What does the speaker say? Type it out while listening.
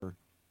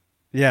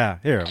Yeah,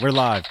 here, we're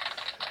live.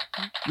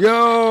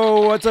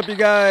 Yo, what's up, you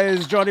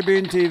guys? Johnny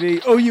Bean TV.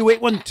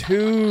 OU81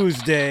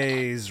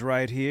 Tuesdays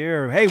right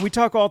here. Hey, we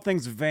talk all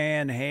things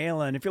Van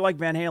Halen. If you like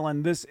Van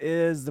Halen, this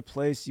is the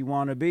place you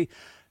want to be.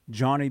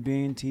 Johnny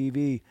Bean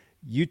TV,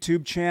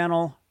 YouTube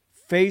channel,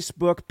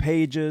 Facebook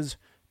pages,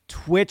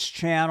 Twitch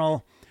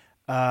channel.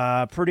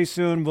 Pretty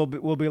soon we'll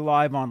be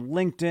live on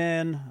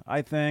LinkedIn,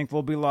 I think.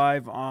 We'll be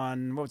live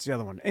on, what's the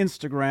other one?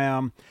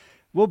 Instagram.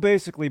 We'll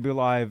basically be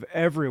live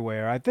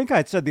everywhere. I think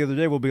I said the other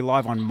day we'll be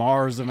live on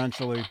Mars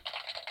eventually.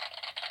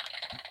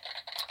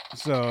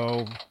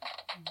 So,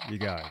 you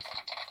guys,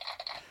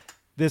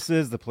 this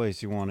is the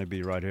place you want to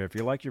be right here. If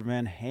you like your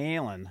Van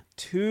Halen,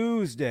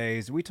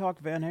 Tuesdays, we talk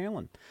Van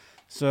Halen.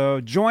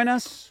 So, join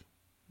us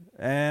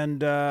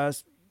and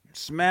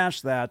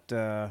smash that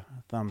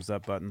thumbs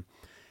up button.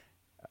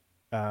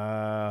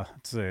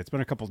 Let's see, it's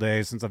been a couple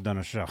days since I've done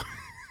a show.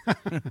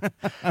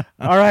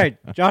 All right,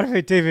 Johnny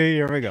Bean TV,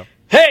 here we go.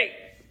 Hey!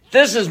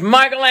 This is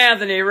Michael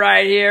Anthony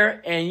right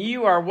here, and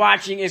you are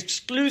watching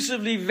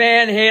exclusively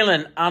Van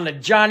Halen on the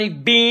Johnny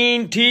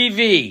Bean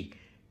TV.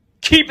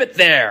 Keep it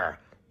there.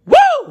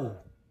 Woo!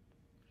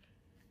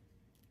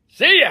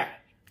 See ya!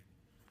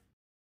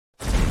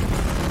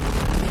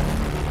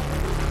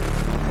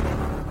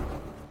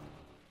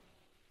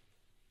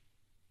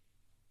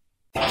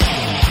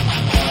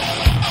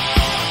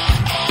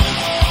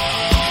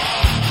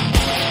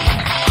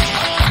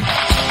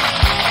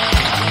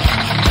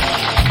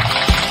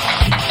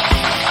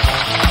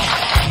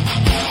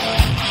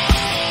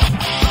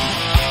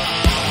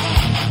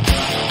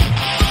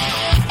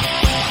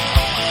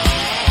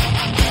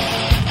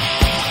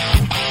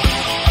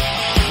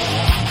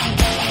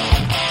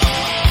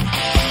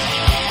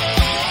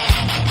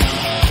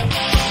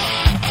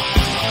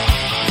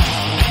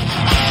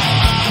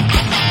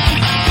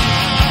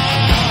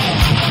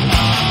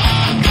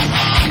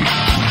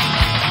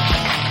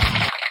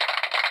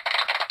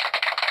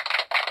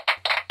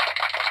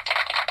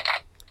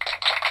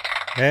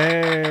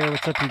 Hey,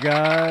 what's up, you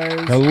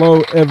guys?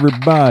 Hello,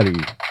 everybody.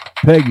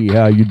 Peggy,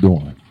 how you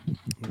doing?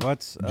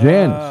 What's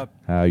Janice, up?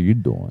 how you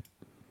doing?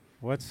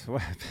 What?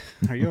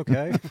 Are you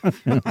okay?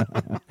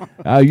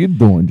 How you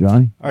doing,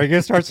 Johnny? Are you going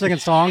to start singing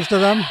songs to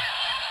them?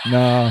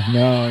 No.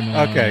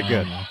 Okay,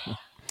 good. No.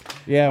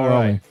 Yeah, All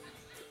well, right.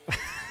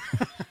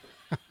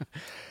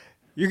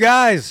 You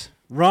guys,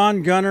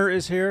 Ron Gunner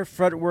is here.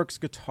 Fretworks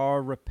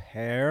Guitar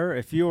Repair.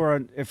 If you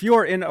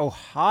are in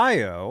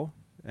Ohio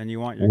and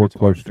you want your Or guitar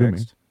close to me.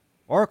 fixed,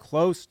 or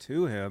close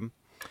to him,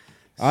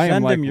 I am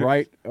send like him your,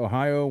 right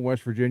Ohio,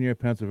 West Virginia,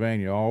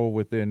 Pennsylvania, all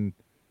within.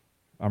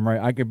 I'm right.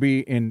 I could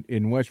be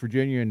in West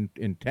Virginia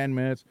in 10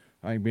 minutes.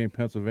 I can be in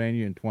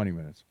Pennsylvania in 20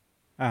 minutes.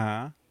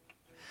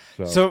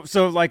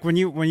 So like when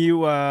you're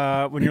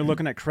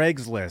looking at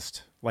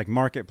Craigslist, like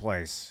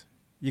Marketplace,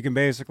 you can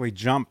basically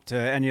jump to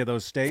any of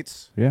those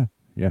states. Yeah.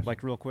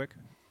 Like real quick.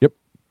 Yep.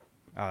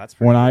 Oh, that's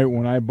pretty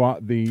When I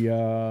bought the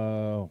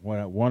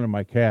one of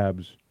my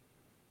cabs,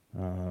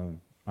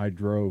 I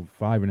drove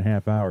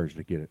 5.5 hours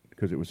to get it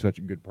because it was such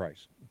a good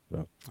price.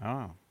 So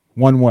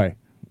one way.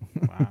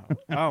 Wow.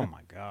 Oh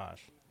my gosh.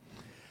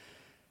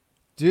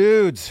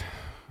 Dudes.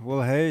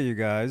 Well, hey, you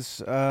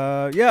guys.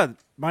 Yeah,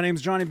 my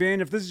name's Johnny Bean.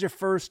 If this is your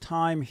first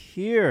time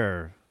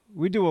here,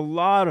 we do a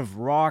lot of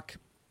rock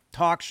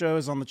talk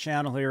shows on the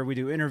channel here. We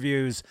do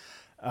interviews,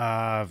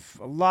 a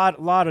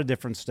lot of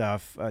different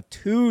stuff.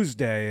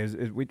 Tuesday is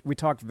we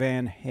talk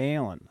Van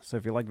Halen. So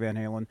if you like Van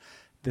Halen,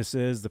 this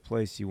is the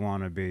place you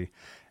want to be.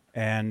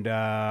 And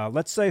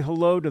let's say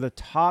hello to the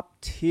top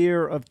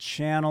tier of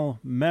channel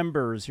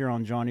members here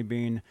on Johnny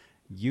Bean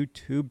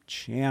YouTube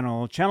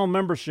channel. Channel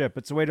membership,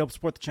 it's a way to help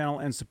support the channel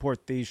and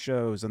support these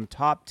shows. And the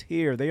top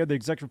tier, they are the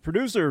executive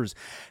producers.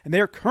 And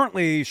they are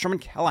currently Sherman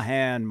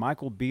Callahan,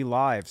 Michael B.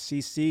 Live,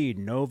 CC,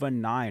 Nova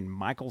 9,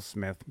 Michael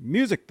Smith,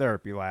 Music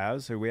Therapy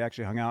Laz, who we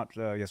actually hung out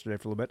yesterday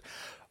for a little bit.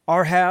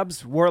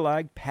 Rhabs,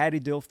 Warlag, Patty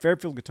Dill,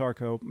 Fairfield Guitar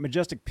Co.,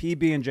 Majestic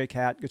PB and J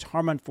Cat,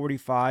 Guitarman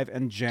 45,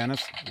 and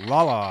Janice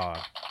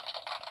Lala.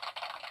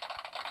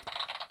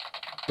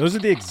 Those are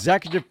the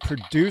executive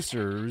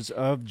producers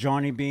of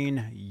Johnny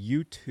Bean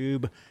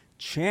YouTube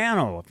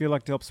channel. If you'd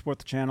like to help support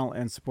the channel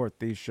and support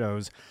these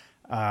shows,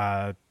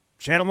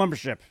 channel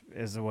membership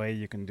is the way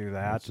you can do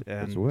that.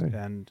 That's the way.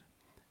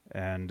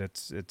 And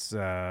it's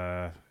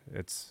a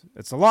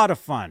lot of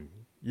fun.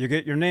 You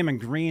get your name in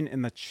green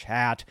in the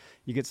chat.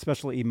 You get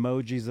special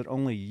emojis that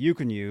only you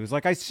can use.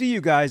 Like I see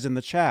you guys in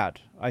the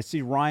chat. I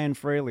see Ryan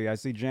Fraley. I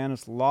see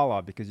Janice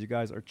Lala because you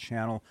guys are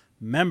channel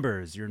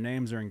members. Your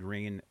names are in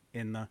green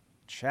in the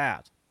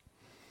chat.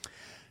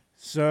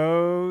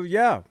 So,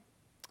 yeah.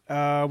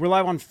 We're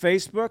live on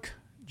Facebook.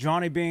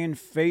 Johnny Bean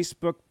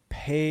Facebook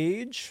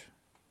page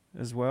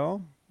as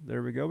well.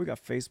 There we go. We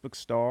got Facebook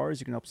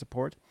stars. You can help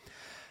support.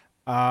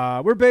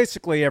 We're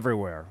basically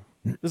everywhere.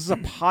 This is a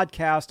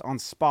podcast on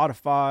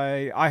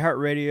Spotify,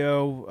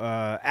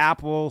 iHeartRadio,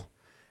 Apple.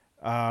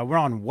 We're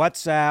on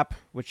WhatsApp,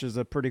 which is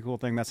a pretty cool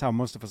thing. That's how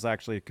most of us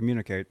actually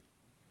communicate.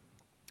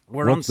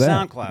 We're What's on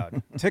that?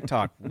 SoundCloud,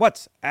 TikTok,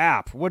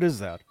 WhatsApp. What is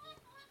that?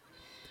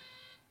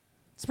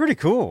 It's pretty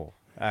cool.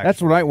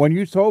 That's what when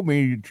you told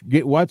me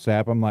get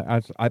WhatsApp, I'm like,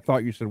 I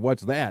thought you said,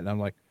 what's that? And I'm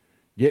like,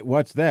 get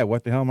what's that?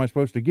 What the hell am I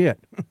supposed to get?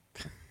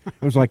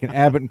 It was like an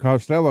Abbott and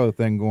Costello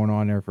thing going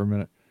on there for a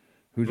minute.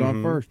 Who's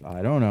on first?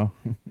 I don't know.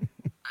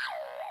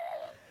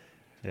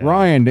 Yeah.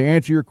 Ryan, to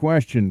answer your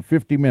question,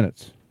 50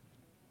 minutes.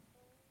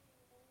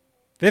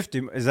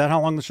 50? Is that how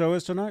long the show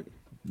is tonight?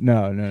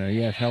 No.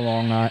 Yes,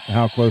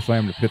 how close I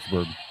am to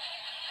Pittsburgh.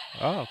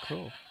 Oh,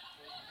 cool.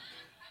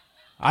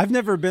 I've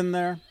never been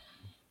there.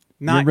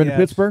 Not Never been yet.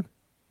 To Pittsburgh?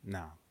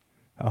 No.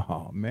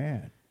 Oh,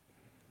 man.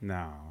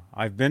 No.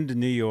 I've been to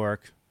New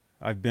York.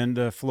 I've been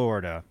to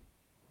Florida.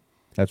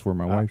 That's where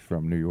my wife's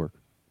from, New York.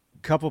 A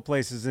couple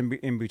places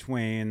in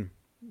between,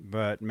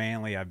 but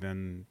mainly I've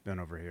been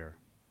over here.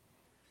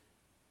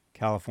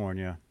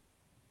 California.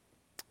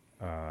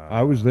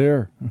 I was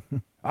there.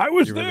 I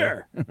was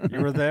there.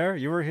 You were there?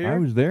 You were here? I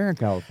was there in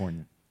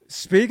California.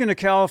 Speaking of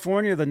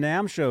California, the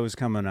NAMM show is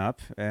coming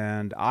up,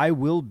 and I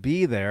will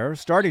be there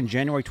starting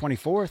January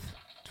 24th,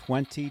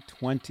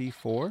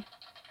 2024.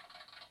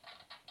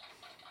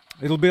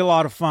 It'll be a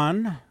lot of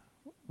fun.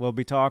 We'll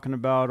be talking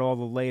about all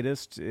the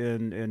latest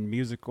in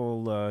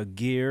musical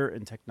gear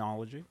and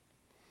technology.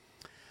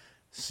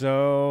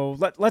 So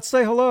let's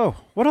say hello.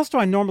 What else do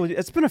I normally do?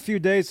 It's been a few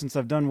days since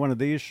I've done one of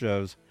these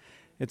shows.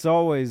 It's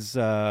always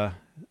a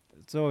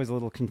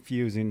little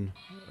confusing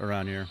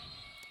around here.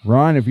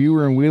 Ron, if you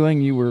were in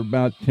Wheeling, you were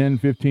about 10,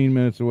 15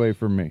 minutes away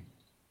from me.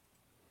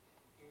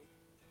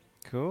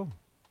 Cool.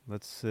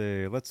 Let's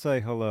see. Let's say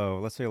hello.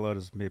 Let's say hello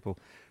to some people.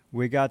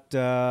 We got,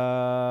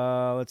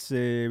 let's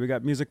see. We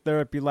got Music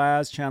Therapy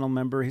Laz, channel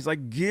member. He's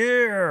like,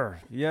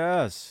 gear.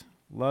 Yes.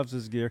 Loves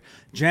his gear.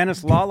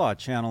 Janice Lala,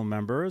 channel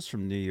members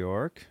from New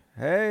York.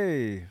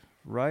 Hey,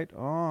 right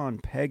on.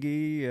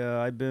 Peggy,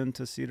 I've been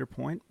to Cedar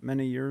Point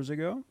many years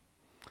ago.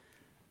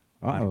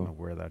 I don't know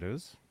where that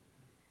is.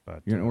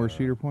 But you know where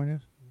Cedar Point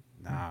is?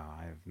 Nah,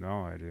 I have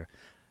no idea.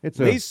 It's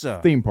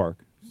a theme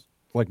park,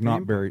 like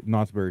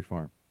Knott's Berry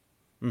Farm.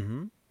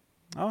 Mm-hmm.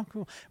 Oh,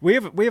 cool. We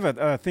have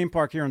a theme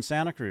park here in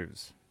Santa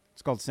Cruz.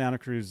 It's called Santa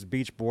Cruz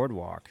Beach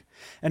Boardwalk.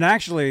 And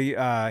actually,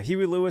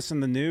 Huey Lewis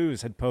and the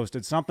News had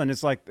posted something.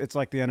 It's like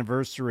the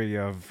anniversary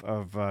of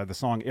the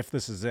song "If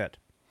This Is It."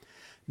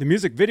 The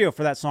music video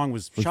for that song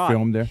was shot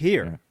filmed there?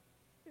 here.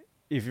 Yeah.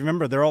 If you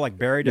remember, they're all like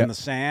buried in the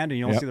sand, and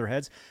you don't see their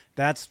heads.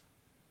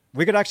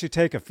 We could actually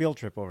take a field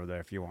trip over there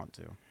if you want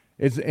to.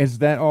 Is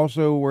that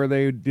also where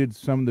they did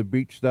some of the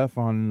beach stuff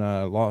on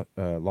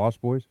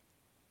Lost Boys?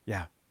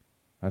 Yeah.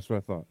 That's what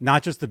I thought.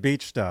 Not just the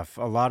beach stuff.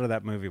 A lot of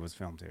that movie was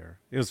filmed here.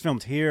 It was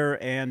filmed here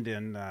and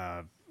in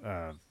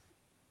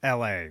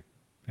L.A.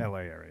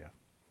 area.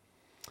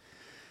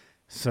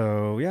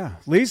 So, yeah.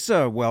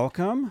 Lisa,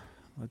 welcome.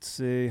 Let's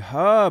see.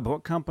 Hub,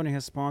 what company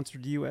has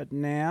sponsored you at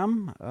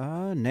NAMM?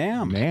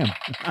 NAMM.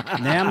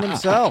 NAMM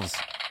themselves.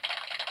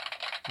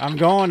 I'm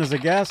going as a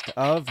guest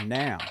of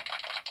NAMM.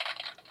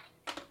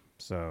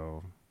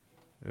 So,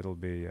 it'll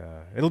be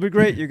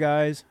great, you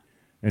guys.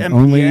 And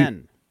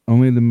MPN.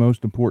 Only the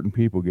most important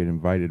people get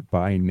invited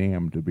by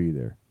NAMM to be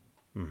there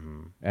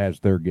as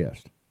their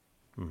guest.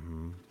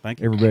 Mm-hmm. Thank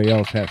you. Everybody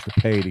else has to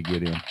pay to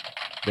get in.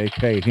 They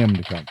pay him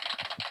to come.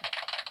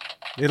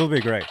 It'll be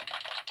great.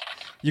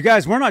 You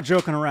guys, we're not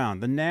joking around.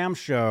 The NAMM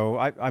show,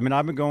 I mean,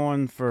 I've been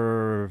going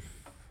for,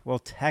 well,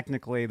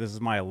 technically this is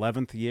my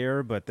 11th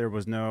year, but there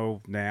was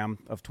no NAMM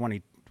of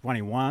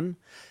 2021.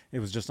 It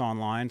was just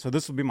online. So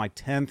this will be my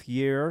 10th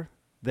year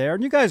there.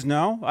 And you guys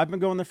know, I've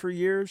been going there for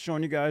years,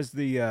 showing you guys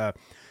the...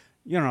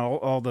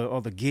 all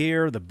the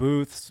gear, the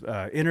booths,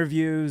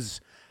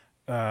 interviews,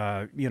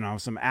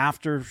 some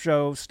after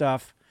show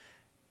stuff.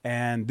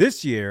 And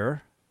this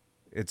year,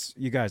 it's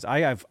you guys. I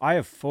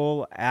have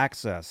full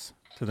access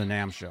to the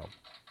NAMM show,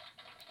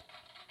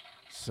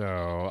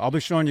 so I'll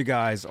be showing you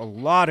guys a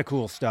lot of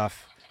cool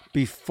stuff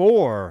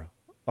before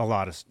a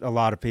lot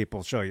of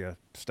people show you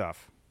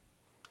stuff.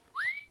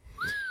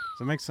 Does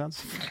that make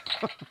sense?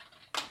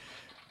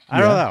 I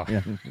don't know.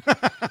 Yeah.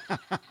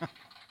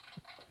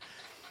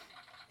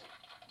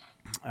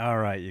 All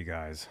right, you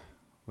guys.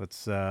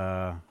 Let's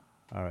all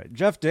right.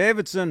 Jeff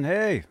Davidson,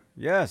 hey.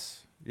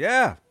 Yes.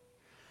 Yeah.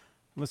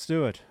 Let's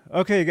do it.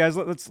 Okay, you guys,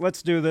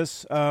 let's do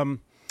this.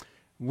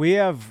 We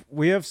have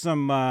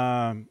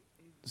some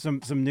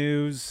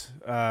news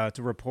to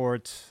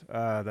report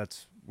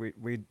that's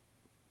we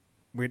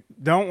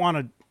don't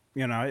want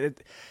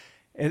to,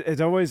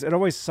 it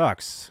always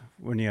sucks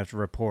when you have to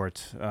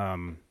report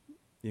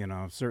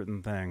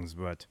certain things,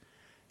 but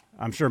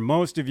I'm sure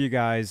most of you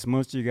guys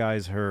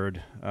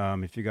heard,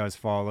 if you guys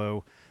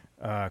follow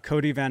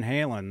Kody Van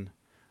Halen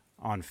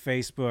on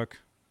Facebook,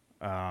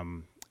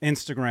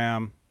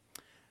 Instagram.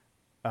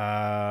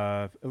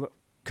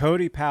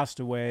 Kody passed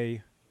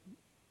away,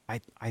 I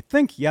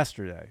think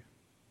yesterday.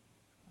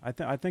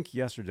 I think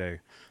yesterday.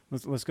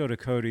 Let's go to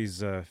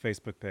Cody's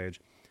Facebook page.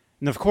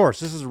 And of course,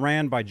 this is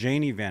ran by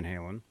Janie Van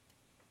Halen,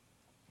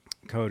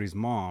 Cody's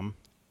mom.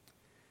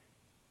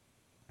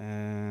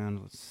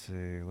 And let's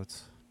see,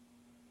 let's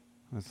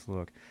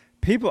look.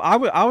 People, I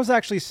was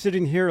actually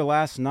sitting here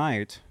last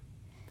night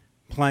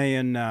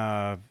playing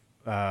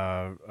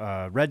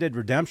Red Dead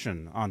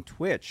Redemption on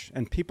Twitch,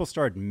 and people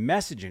started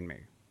messaging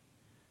me.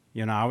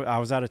 You know, I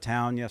was out of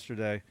town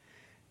yesterday,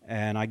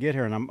 and I get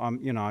here,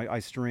 and I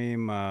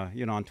stream,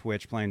 on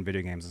Twitch playing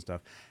video games and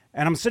stuff,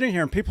 and I'm sitting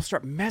here, and people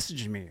start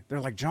messaging me. They're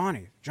like,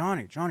 Johnny,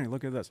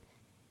 look at this.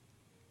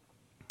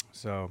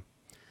 So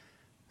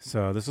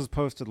this was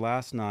posted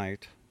last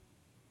night.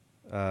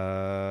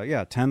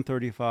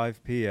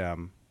 10:35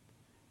 p.m.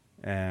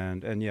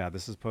 And yeah,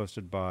 this is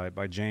posted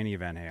by Janie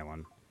Van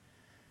Halen.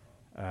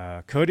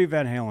 Kody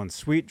Van Halen,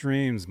 sweet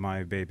dreams,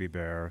 my baby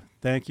bear.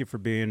 Thank you for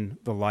being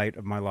the light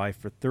of my life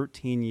for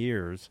 13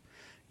 years.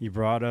 You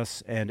brought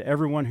us and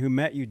everyone who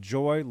met you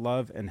joy,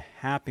 love, and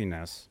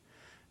happiness.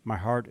 My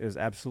heart is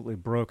absolutely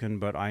broken,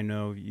 but I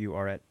know you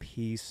are at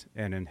peace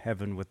and in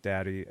heaven with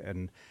Daddy,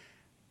 and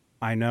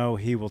I know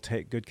he will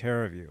take good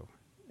care of you.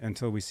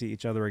 Until we see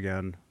each other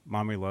again,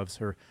 Mommy loves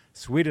her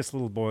sweetest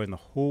little boy in the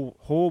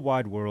whole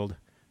wide world,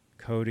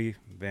 Kody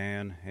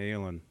Van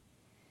Halen.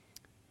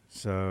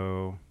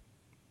 So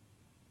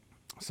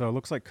it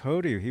looks like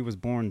Kody, he was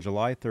born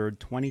July 3rd,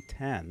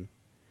 2010,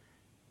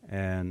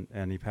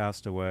 and he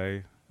passed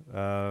away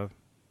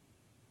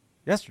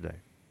yesterday,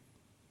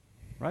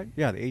 right?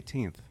 Yeah, the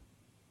 18th.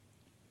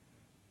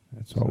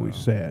 That's always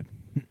sad.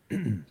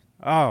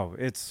 Oh,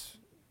 it's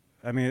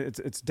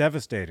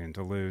devastating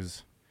to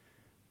lose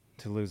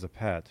a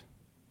pet.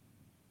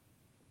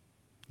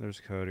 There's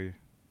Kody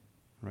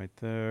right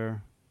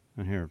there.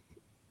 And here,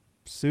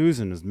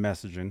 Susan is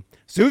messaging.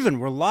 Susan,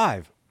 we're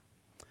live.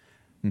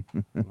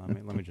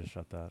 let me just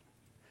shut that.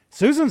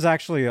 Susan's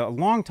actually a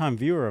longtime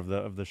viewer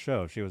of the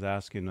show. She was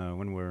asking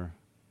when we're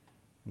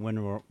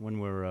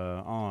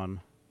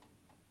on.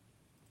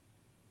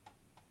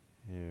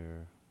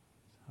 Here,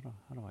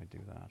 how do I do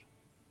that?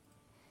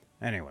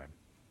 Anyway.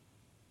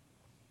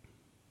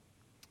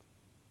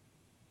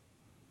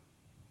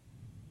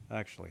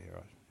 Actually,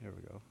 here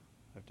we go.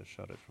 I have to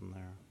shut it from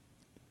there.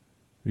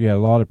 Yeah, a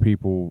lot of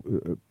people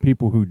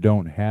who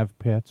don't have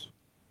pets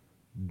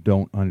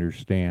don't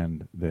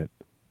understand that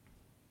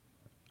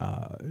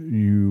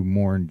you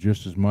mourn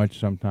just as much,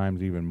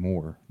 sometimes even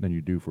more, than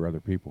you do for other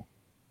people.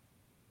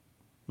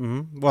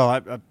 Mm-hmm.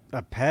 Well,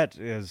 a pet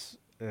is,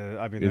 Is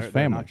they're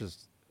family. not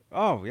just.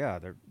 Oh yeah,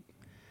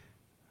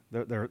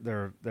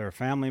 they're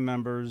family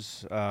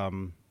members. A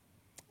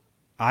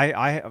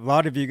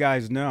lot of you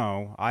guys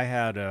know I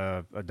had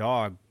a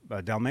dog,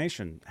 a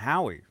Dalmatian,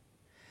 Howie,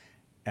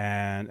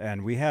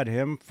 and we had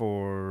him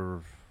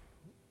for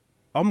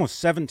almost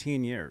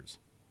 17 years.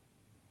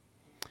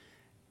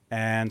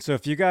 And so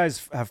if you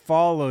guys have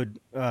followed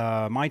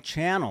my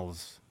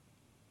channels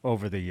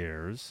over the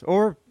years,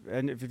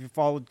 and if you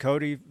followed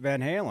Kody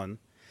Van Halen,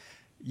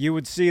 you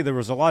would see there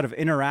was a lot of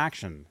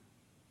interaction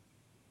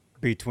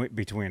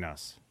between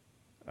us.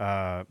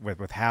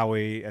 With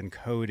Howie and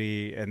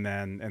Kody, and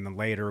then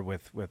later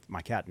with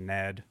my cat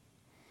Ned.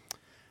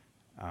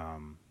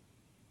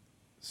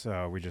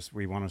 So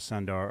we want to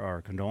send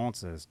our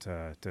condolences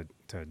to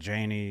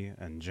Janie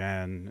and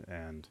Jen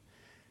and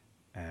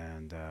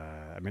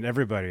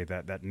everybody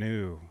that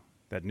knew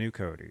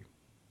Kody.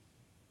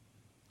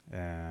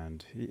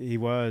 And he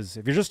was,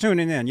 if you're just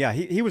tuning in, yeah,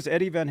 he was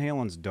Eddie Van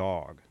Halen's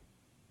dog.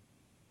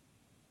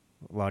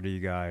 A lot of you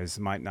guys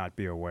might not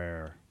be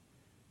aware.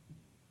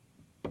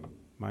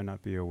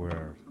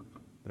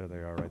 There they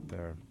are right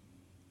there.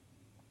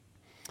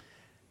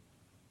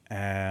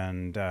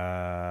 And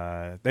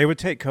they would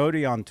take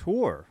Kody on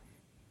tour.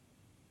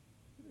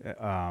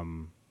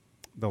 The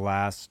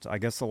last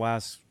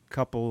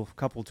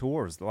couple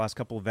tours, the last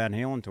couple of Van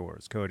Halen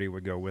tours, Kody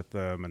would go with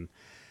them,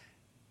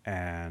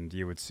 and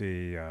you would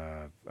see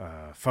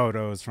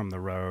photos from the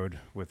road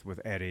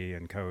with Eddie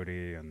and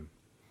Kody,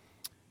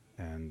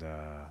 and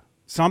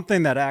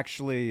something that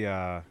actually.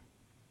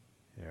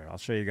 Here, I'll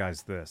show you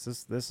guys this.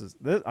 This is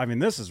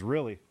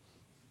really.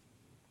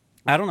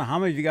 I don't know how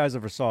many of you guys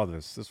ever saw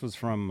this. This was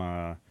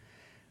from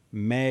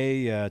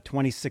May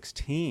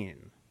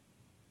 2016.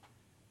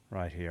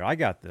 Right here, I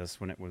got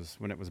this when it was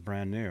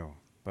brand new,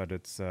 but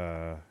it's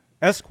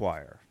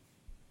Esquire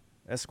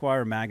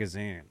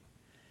magazine,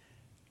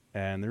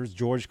 and there's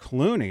George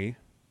Clooney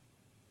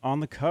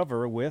on the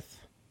cover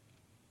with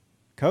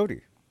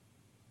Kody.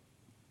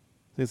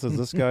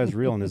 This guy's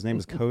real, and his name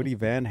is Kody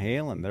Van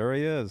Halen. There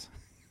he is.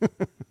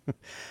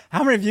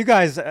 How many of you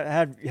guys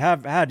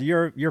have had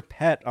your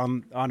pet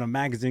on a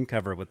magazine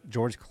cover with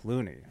George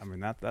Clooney? I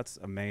mean, that's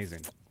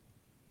amazing.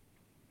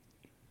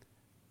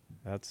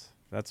 That's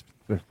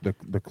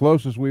the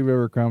closest we've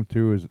ever come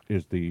to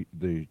is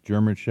the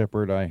German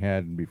Shepherd I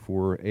had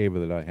before Ava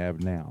that I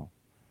have now.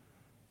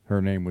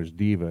 Her name was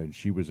Diva, and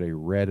she was a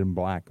red and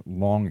black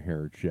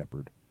long-haired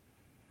shepherd.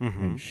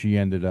 Mm-hmm. And she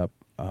ended up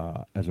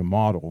as a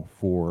model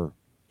for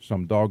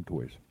some dog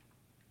toys.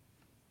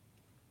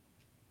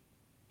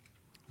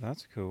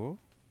 That's cool.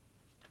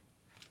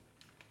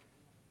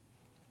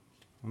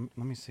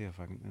 Let me see if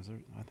I can. I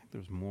think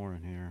there's more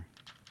in here.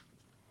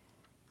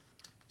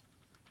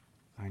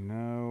 I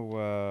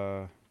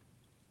know.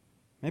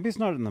 Maybe it's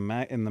not in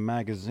the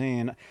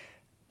magazine.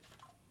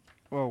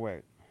 Oh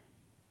wait.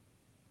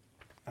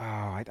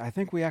 I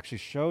think we actually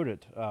showed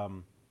it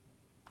on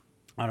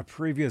a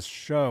previous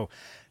show.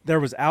 There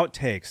was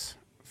outtakes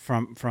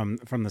from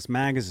this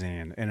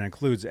magazine, and it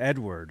includes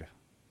Edward,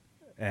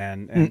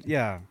 and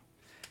yeah.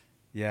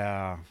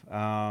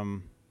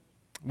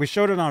 We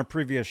showed it on a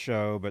previous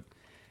show, but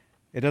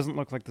it doesn't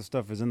look like the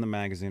stuff is in the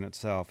magazine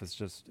itself. It's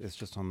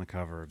just on the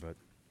cover.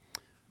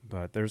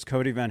 But there's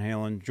Kody Van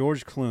Halen,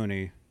 George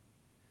Clooney,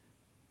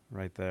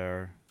 right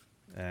there,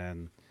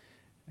 and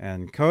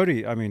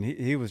Kody. I mean,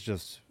 he was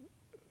just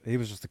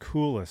the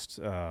coolest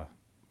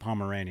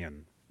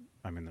Pomeranian.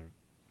 I mean,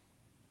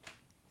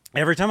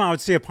 every time I would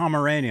see a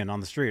Pomeranian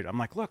on the street, I'm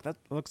like, look, that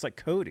looks like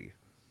Kody,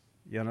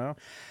 you know.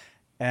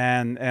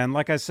 And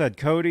like I said,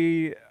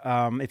 Kody,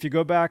 if you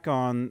go back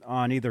on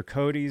either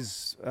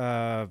Cody's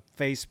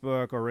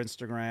Facebook or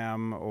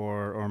Instagram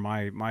or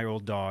my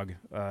old dog,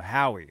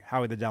 Howie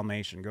the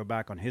Dalmatian, go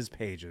back on his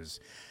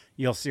pages,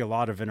 you'll see a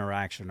lot of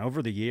interaction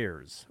over the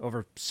years,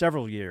 over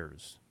several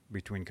years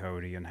between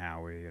Kody and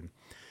Howie. And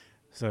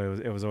so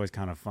it was always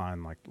kind of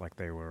fun, like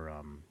they were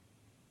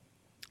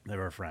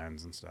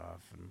friends and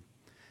stuff. And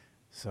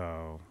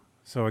so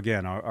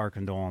again, our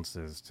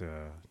condolences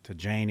to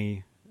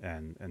Janie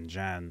and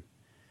Jen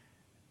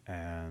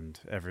and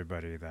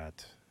everybody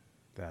that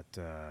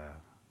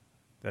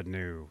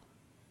knew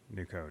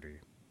Kody.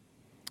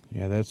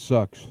 Yeah, that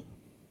sucks.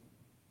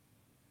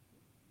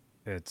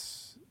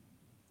 It's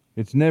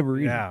never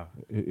easy. Yeah.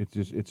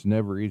 It's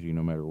never easy,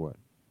 no matter what.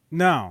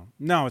 No,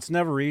 it's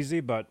never easy,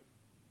 but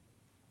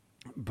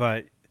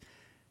the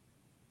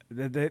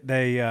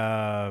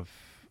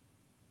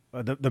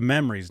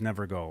memories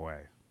never go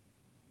away.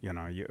 You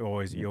know, you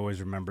always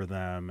remember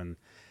them,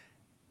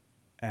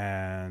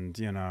 and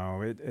you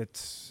know,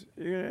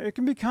 it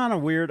can be kind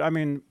of weird. I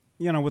mean,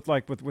 you know, with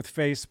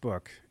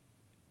Facebook,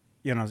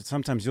 you know,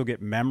 sometimes you'll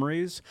get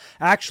memories.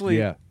 Actually,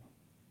 yeah.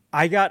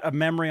 I got a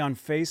memory on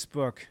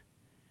Facebook.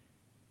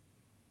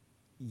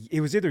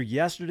 It was either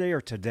yesterday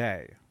or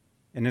today.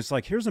 And it's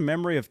like, here's a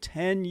memory of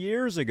 10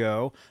 years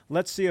ago.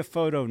 Let's see a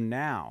photo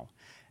now.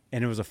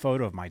 And it was a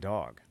photo of my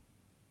dog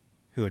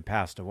who had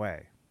passed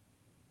away.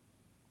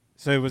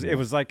 So it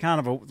was like kind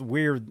of a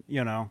weird,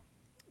 you know,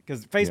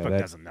 because Facebook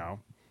doesn't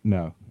know.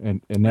 No.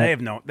 And they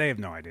have no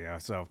idea.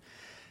 So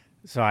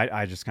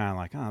I just kind of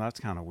like, oh, that's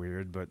kind of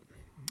weird. But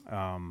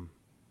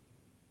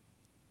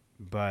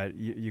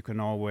you can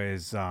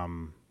always,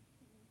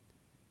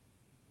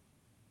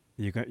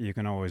 you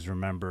can always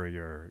remember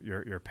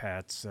your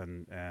pets,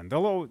 and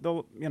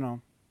they'll you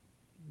know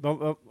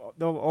they'll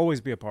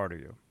always be a part of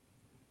you.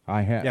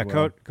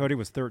 Kody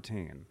was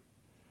 13.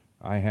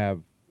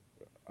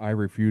 I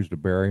refuse to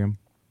bury him,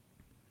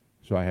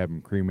 so I have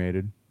them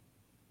cremated.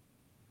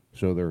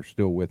 So they're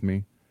still with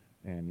me,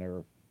 and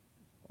they're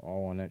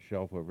all on that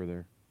shelf over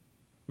there.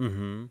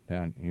 Mm-hmm.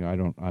 And you know, I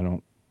don't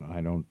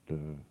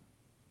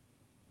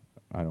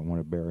want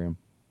to bury him.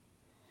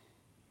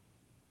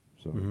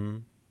 So. Mm-hmm.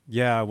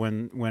 Yeah,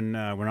 when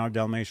our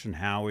Dalmatian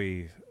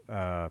Howie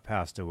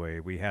passed away,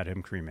 we had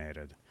him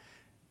cremated,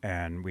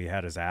 and we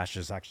had his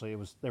ashes. Actually,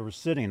 they were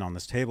sitting on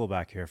this table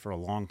back here for a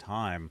long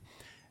time,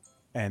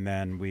 and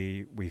then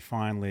we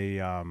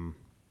finally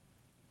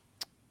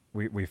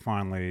we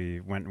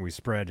finally went and we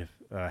spread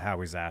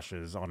Howie's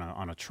ashes on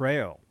a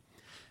trail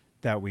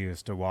that we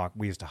used to walk.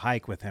 We used to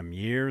hike with him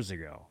years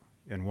ago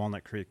in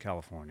Walnut Creek,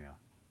 California.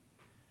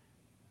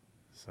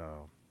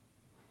 So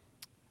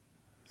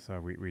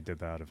we did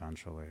that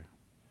eventually.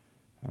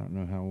 I don't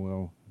know how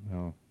well.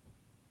 No.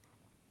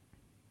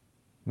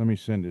 Let me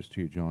send this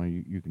to you,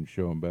 John. You can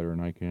show them better than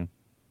I can.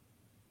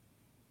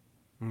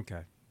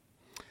 Okay.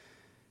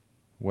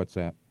 What's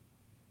that?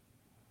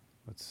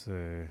 Let's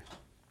see.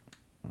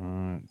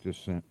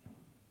 Just sent.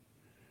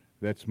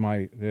 It's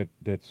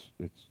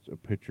a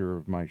picture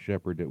of my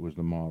shepherd that was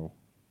the model.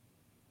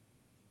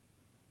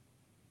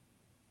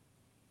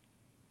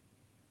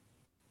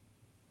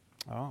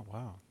 Oh,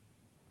 wow.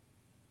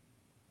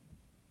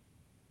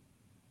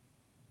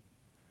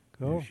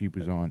 Cool. Yeah, she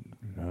was on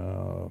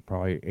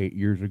probably 8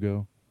 years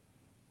ago.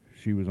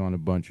 She was on a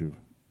bunch of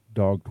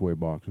dog toy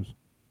boxes.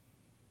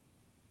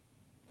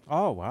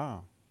 Oh,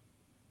 wow.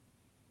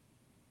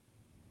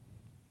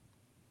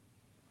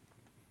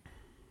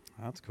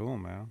 That's cool,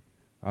 man.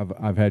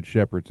 I've had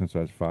shepherds since I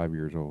was 5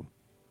 years old.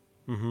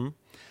 Mm-hmm.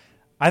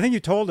 I think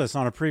you told us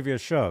on a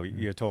previous show.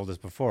 You had told us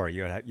before.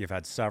 You've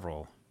had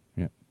several.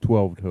 Yeah,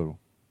 12 total.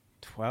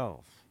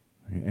 12.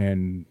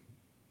 And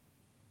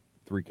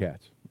 3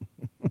 cats.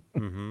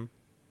 Mm-hmm.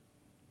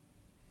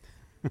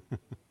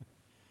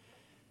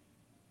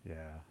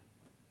 Yeah.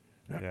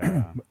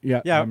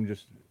 Yeah. I'm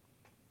just,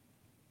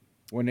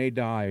 when they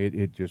die,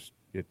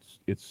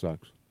 it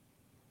sucks.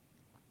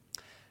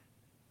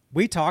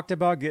 We talked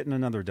about getting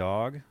another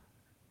dog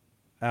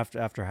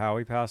after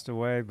Howie passed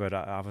away, but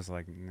I was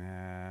like,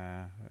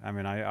 nah. I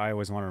mean, I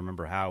always want to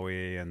remember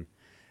Howie,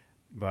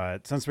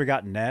 but since we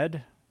got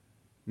Ned,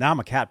 now I'm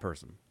a cat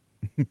person.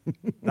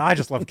 Now I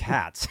just love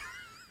cats.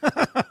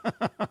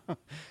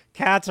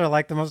 Cats are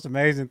like the most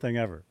amazing thing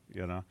ever,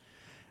 you know.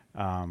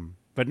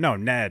 But no,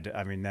 Ned.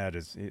 I mean, Ned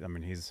is.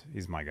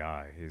 He's my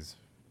guy.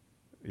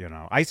 You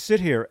know, I sit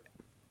here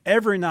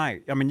every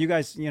night. I mean, you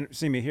guys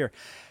see me here.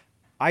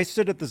 I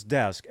sit at this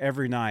desk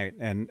every night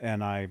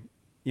and I,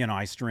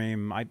 I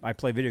stream, I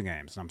play video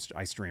games and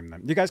I stream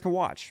them. You guys can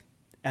watch.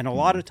 And a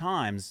lot of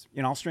times,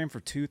 I'll stream for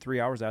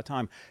 2-3 hours at a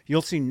time.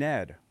 You'll see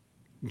Ned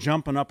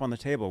jumping up on the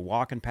table,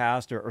 walking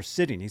past or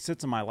sitting. He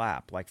sits in my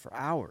lap like for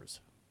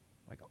hours,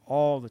 like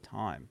all the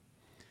time.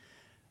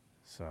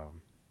 So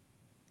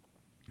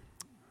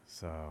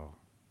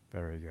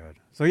very good.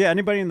 So yeah,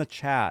 anybody in the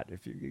chat,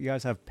 if you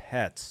guys have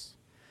pets,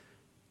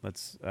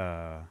 let's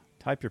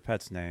type your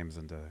pets' names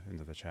into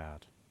the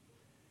chat.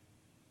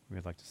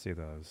 We'd like to see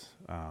those.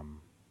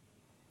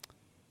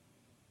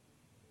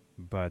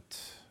 But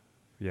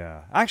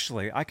yeah,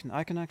 actually, I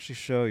can actually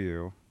show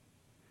you.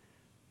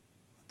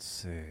 Let's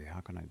see,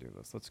 how can I do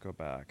this? Let's go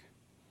back.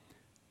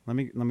 Let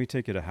me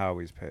take you to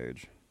Howie's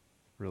page,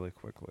 really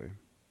quickly.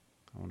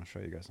 I want to show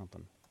you guys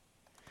something.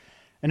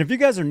 And if you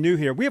guys are new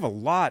here, we have a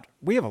lot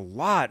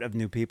of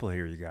new people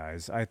here, you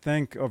guys. I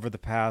think over the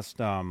past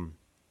not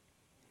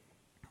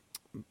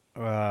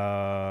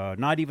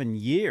even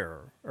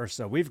year or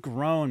so, we've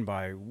grown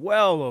by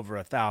well over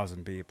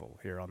 1,000 people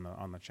here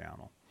on the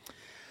channel.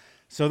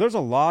 So there's a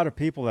lot of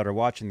people that are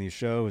watching these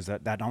shows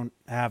that don't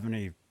have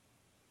any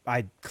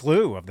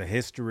clue of the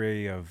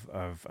history of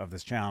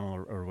this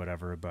channel or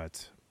whatever.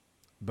 But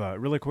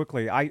really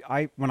quickly,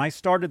 I when I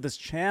started this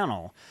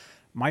channel,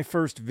 my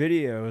first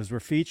videos were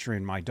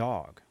featuring my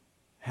dog,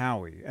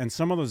 Howie. And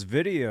some of those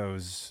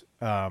videos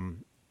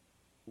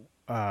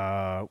went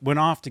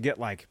off to get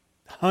like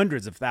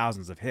hundreds of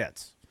thousands of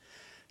hits.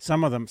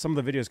 Some of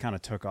the videos kind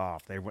of took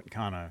off. They went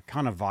kind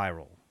of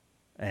viral.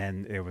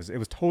 And it was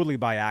totally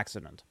by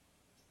accident.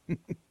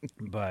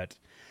 But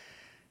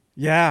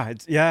yeah,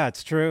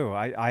 it's true.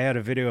 I had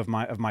a video of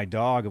my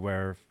dog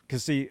where,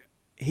 because he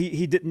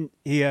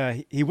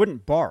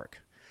wouldn't bark.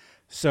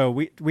 So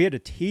we had to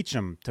teach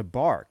him to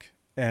bark.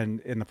 And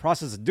in the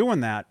process of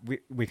doing that,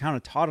 we kind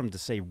of taught him to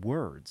say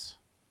words.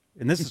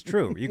 And this is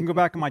true. You can go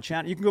back on my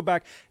channel. You can go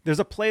back. There's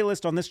a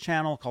playlist on this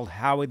channel called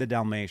Howie the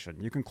Dalmatian.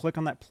 You can click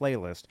on that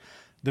playlist.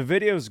 The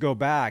videos go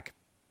back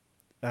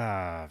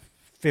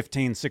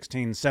 15,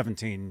 16,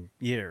 17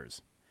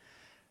 years.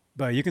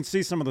 But you can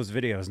see some of those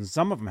videos, and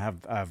some of them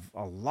have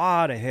a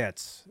lot of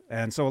hits.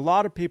 And so a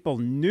lot of people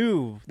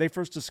they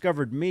first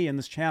discovered me in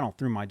this channel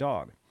through my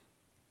dog.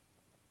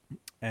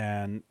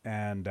 And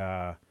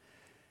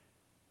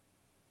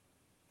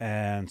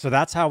so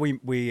that's how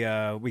we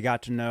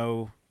got to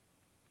know,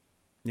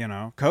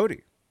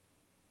 Kody,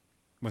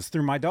 was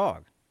through my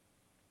dog.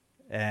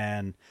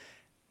 And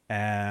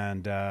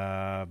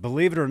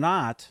believe it or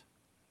not,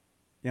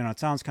 it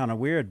sounds kind of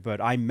weird,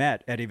 but I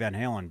met Eddie Van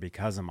Halen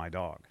because of my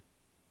dog,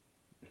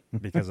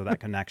 because of that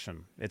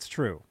connection. It's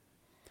true.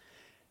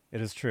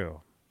 It is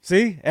true.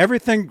 See,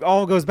 everything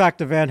all goes back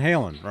to Van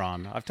Halen,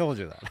 Ron. I've told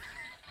you that.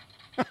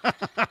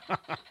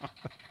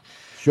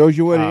 Shows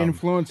you what an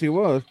influence he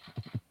was.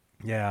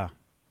 Yeah.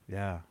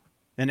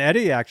 And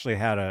Eddie actually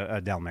had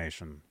a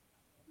Dalmatian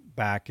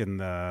back in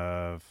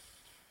the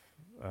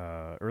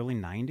early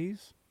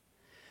 90s.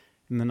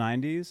 In the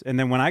 90s. And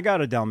then when I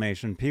got a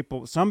Dalmatian,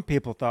 some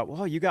people thought,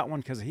 well, you got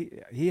one because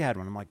he had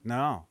one. I'm like,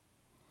 no.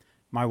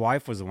 My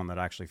wife was the one that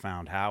actually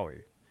found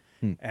Howie.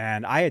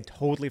 And I had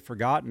totally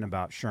forgotten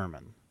about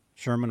Sherman.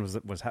 Sherman was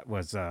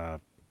the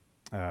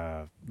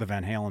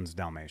Van Halen's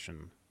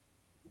Dalmatian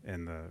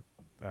in the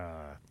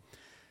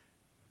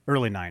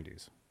early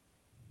 90s.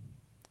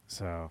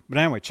 So, but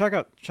anyway, check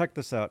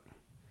this out.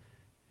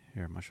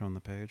 Here, am I showing the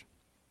page?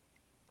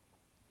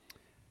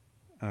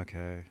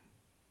 Okay.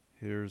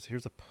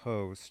 Here's a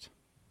post.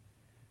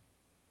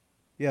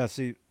 Yeah,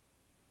 see,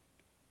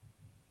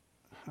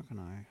 how can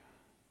I?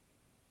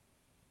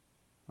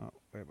 Oh,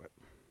 wait.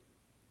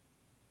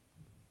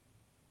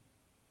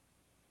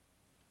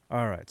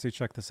 All right, see,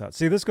 check this out.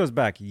 See, this goes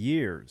back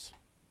years.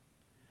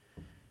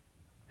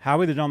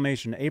 Howie the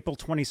Dalmatian, April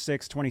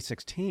 26,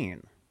 2016.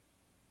 And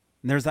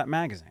there's that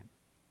magazine.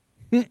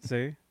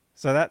 See?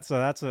 So that's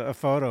a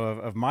photo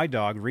of my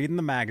dog reading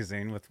the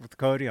magazine with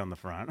Kody on the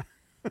front.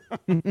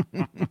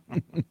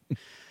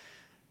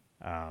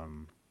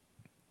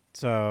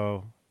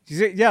 So you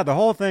see, yeah, the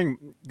whole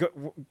thing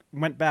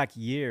went back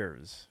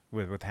years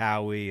with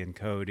Howie and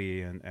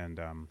Kody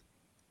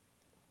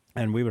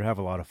and we would have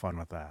a lot of fun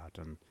with that.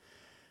 And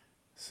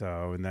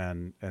so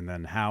and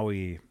then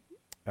Howie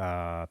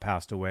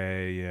passed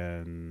away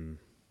in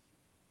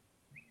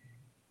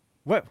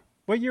what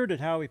year did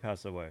Howie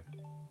pass away?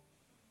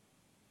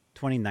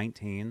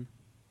 2019.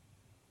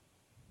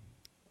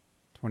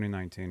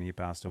 2019 he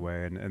passed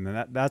away, and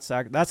then that's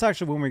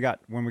actually when we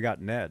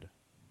got Ned.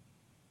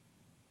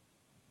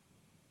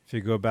 If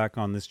you go back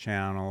on this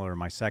channel or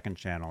my second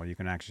channel, you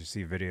can actually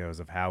see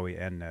videos of Howie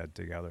and Ned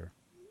together.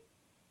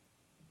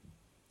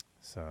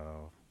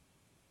 So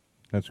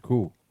that's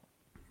cool.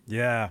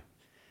 Yeah.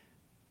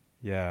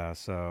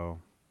 So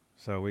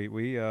we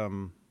we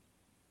had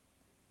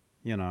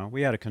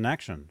a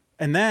connection,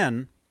 and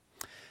then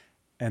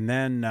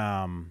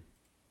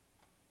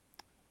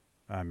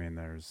I mean,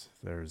 there's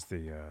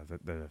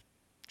the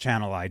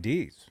channel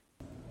IDs.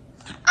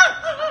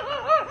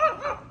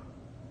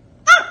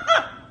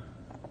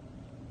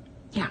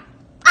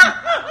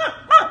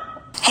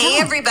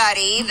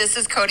 everybody. This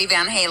is Kody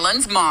Van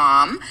Halen's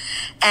mom.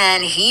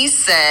 And he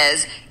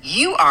says,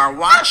 you are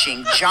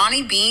watching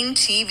Johnny Bean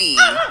TV.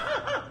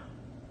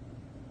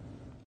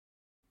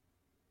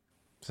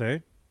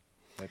 See?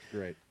 That's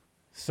great.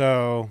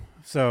 So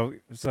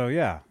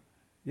yeah.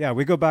 Yeah,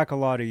 we go back a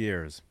lot of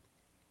years.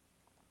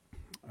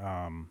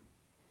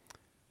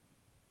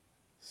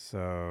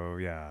 So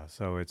yeah,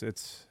 so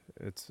it's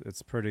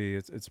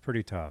pretty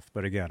tough.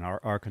 But again,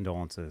 our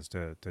condolences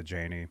to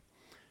Janie,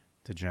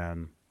 to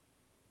Jen,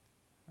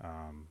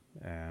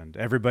 and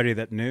everybody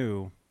that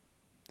knew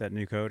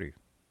Kody.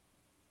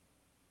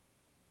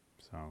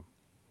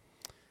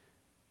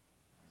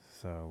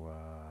 So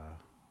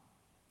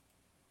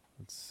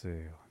let's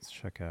see. Let's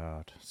check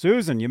out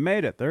Susan. You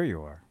made it. There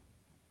you are.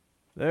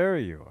 There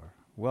you are.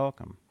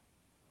 Welcome.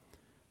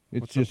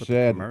 It's What's just up with the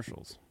sad.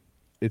 commercials.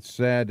 It's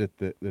sad that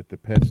the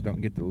pets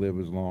don't get to live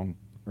as long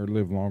or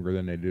live longer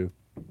than they do.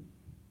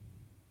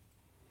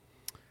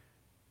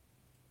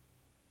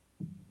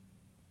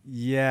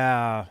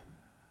 Yeah,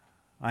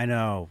 I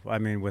know. I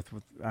mean,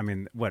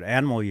 what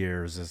animal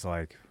years is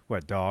like?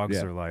 What dogs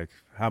Yeah. are like?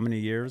 How many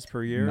years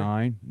per year?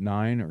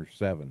 9 or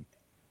 7.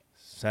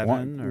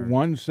 7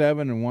 One's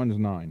 7 and one's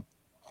 9.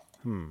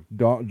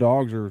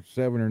 Dogs are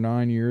 7 or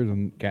 9 years,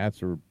 and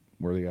cats are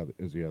where the other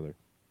is the other.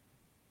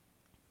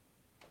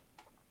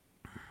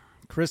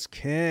 Chris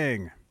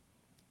King.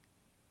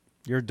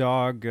 Your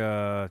dog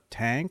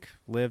Tank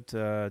lived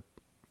for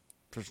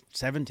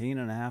 17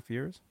 and a half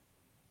years.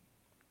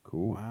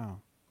 Cool.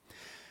 Wow.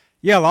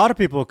 Yeah, a lot of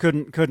people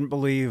couldn't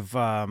believe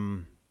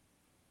Howie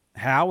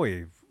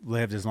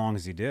lived as long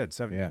as he did.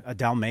 So Yeah. a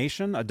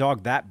Dalmatian, a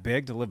dog that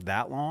big to live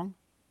that long.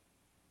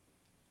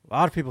 A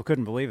lot of people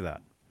couldn't believe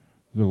that.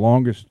 The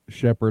longest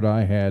shepherd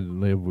I had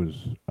lived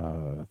was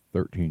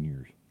 13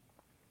 years,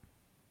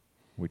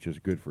 which is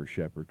good for a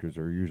shepherd because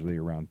they're usually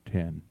around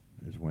 10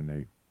 is when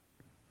they.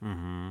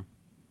 Mm-hmm.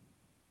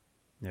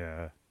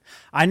 Yeah.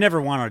 I never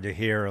wanted to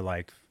hear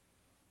like,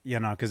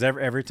 because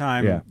every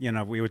time,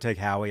 we would take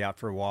Howie out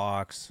for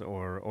walks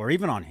or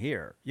even on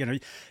here,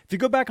 if you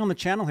go back on the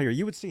channel here,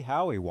 you would see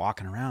Howie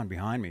walking around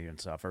behind me and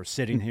stuff or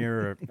sitting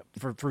here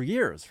for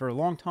years, for a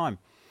long time.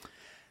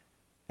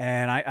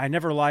 And I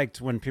never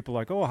liked when people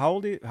were like, oh,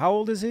 how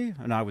old is he?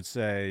 And I would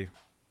say,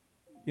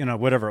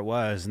 whatever it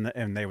was.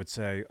 And they would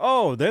say,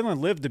 oh, they only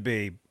lived to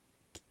be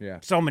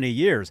so many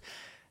years.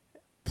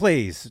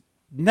 Please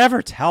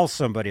never tell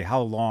somebody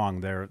how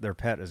long their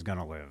pet is going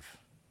to live.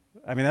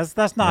 I mean,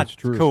 that's not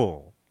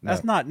cool.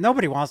 That's not,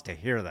 nobody wants to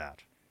hear that,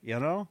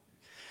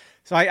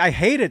 So I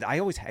hated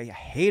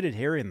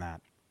hearing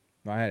that.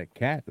 I had a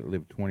cat that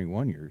lived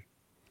 21 years.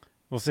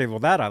 Well, see,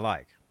 that I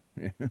like.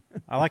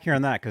 I like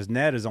hearing that because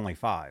Ned is only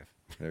 5.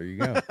 There you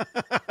go.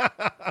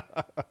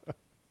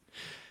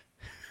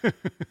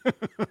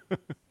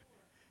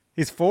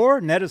 He's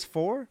 4? Ned is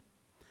 4?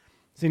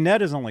 See,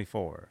 Ned is only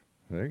 4.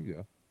 There you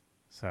go.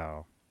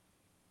 So,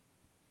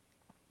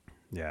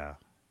 yeah.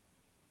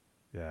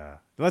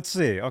 Let's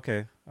see.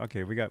 Okay.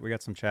 We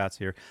got some chats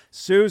here.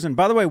 Susan,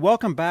 by the way,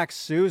 welcome back,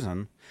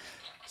 Susan.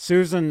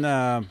 Susan,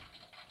 haven't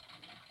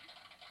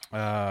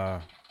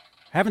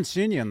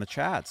seen you in the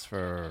chats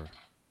for,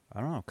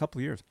 I don't know, a couple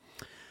of years.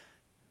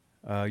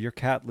 Your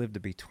cat lived to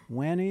be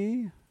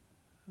 20.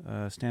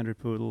 Standard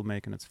poodle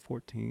making it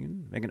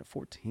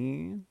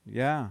 14.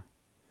 Yeah.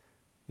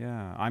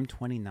 I'm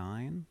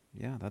 29.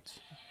 Yeah, that's.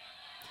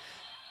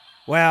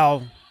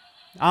 Well,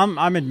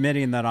 I'm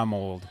admitting that I'm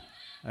old.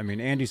 I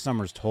mean, Andy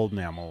Summers told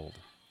me I'm old.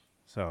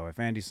 So if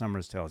Andy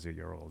Summers tells you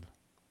you're old,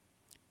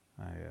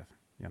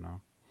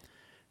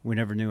 we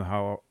never knew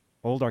how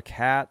old our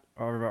cat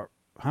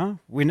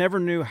We never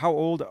knew how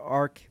old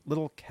our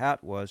little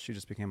cat was. She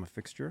just became a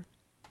fixture.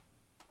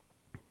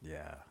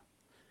 Yeah.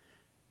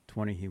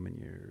 20 human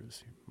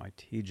years. My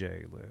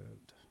TJ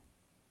lived.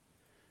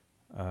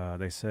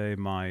 They say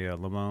my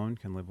Lamone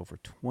can live over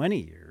 20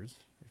 years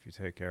if you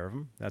take care of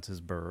him. That's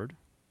his bird.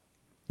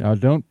 Now,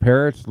 don't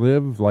parrots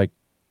live like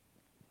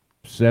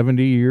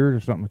 70 years or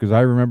something? Because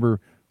I remember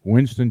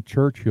Winston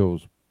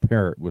Churchill's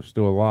parrot was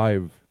still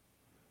alive,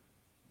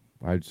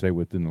 I'd say,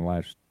 within the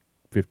last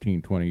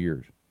 15, 20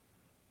 years.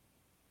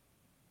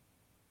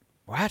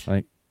 What?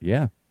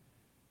 Yeah.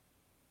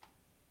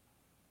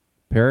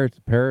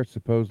 Parrots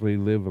supposedly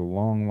live a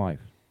long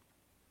life.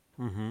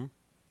 Mm-hmm.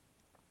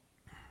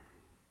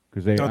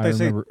 Because it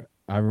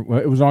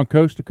was on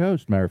Coast to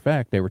Coast. Matter of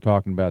fact, they were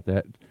talking about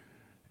that,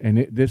 and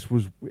it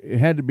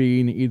had to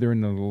be either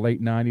in the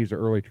late '90s or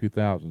early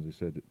 2000s. They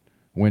said that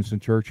Winston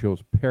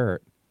Churchill's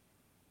parrot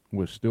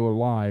was still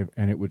alive,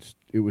 and it was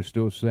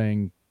still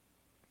saying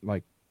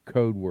like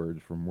code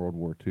words from World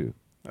War II.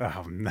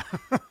 Oh no!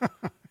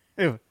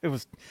 It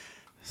was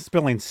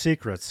spilling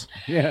secrets.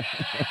 Yeah.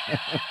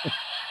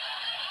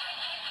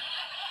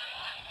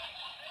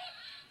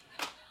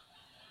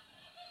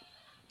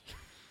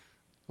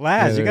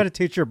 Laz, you got to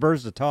teach your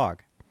birds to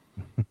talk.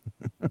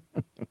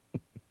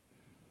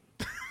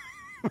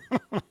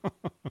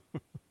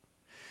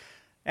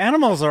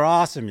 Animals are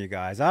awesome, you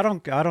guys. I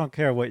don't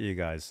care what you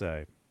guys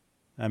say.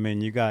 I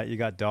mean, you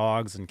got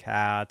dogs and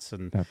cats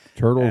and Now,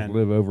 turtles and-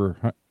 live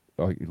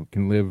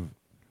can live.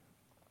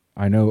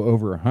 I know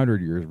over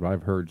 100 years, but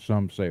I've heard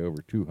some say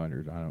over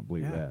 200. I don't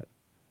believe Yeah. that.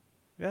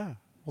 yeah.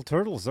 Well,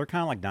 turtles, they're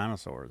kind of like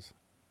dinosaurs.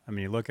 I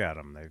mean, you look at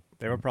them;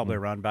 they were probably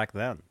around back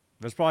then.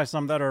 There's probably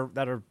some that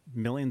are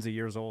millions of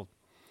years old.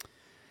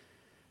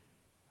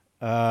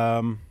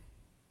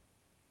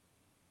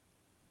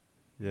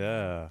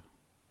 Yeah.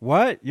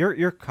 What?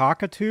 Your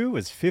cockatoo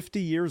is 50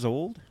 years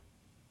old?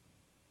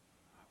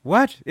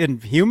 What? In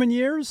human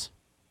years?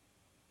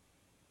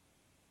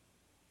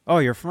 Oh,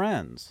 your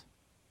friends.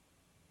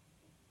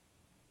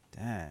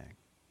 Dang.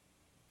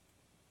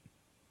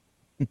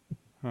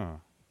 Huh.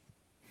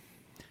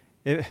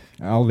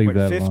 I'll leave What,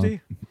 that 50?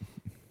 alone.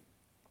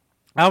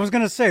 I was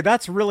going to say,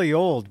 that's really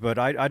old, but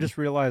I just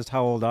realized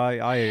how old I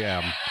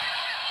am.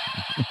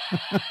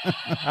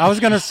 I was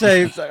going to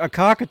say, a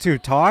cockatoo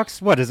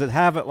talks. What, does it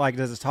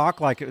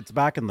talk like it's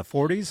back in the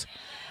 40s?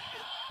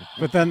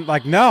 But then,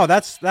 like, no,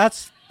 that's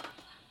like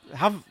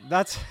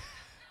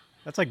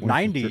Winston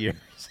 90 Churchill.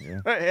 years.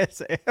 Yeah.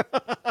 It's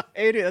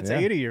 80, that's Yeah.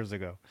 80 years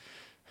ago.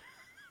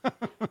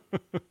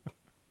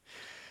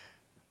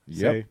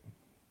 Yep.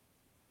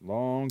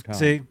 Long time.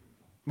 See,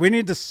 we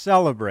need to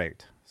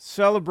celebrate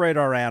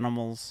our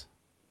animals.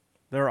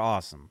 They're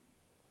awesome.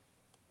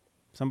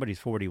 Somebody's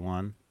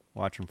 41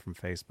 watching from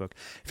Facebook.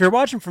 If you're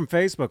watching from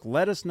Facebook,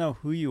 let us know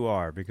who you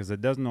are, because it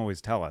doesn't always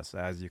tell us,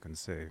 as you can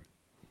see.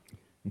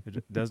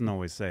 It doesn't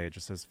always say, it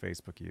just says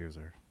Facebook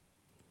user.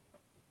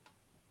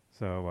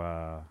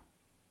 So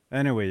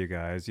anyway, you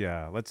guys,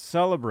 yeah, let's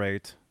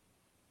celebrate,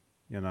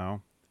 you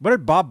know. What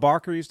did Bob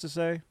Barker used to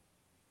say?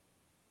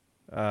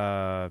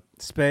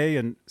 Spay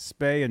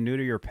and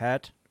neuter your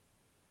pet.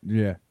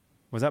 Yeah.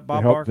 Was that To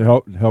Bob help,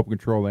 Barker? to help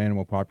control the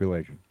animal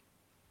population.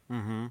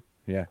 Mm-hmm.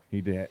 Yeah, he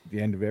did at the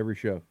end of every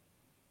show.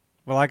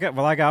 Well, like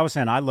I was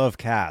saying, I love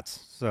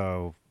cats,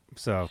 so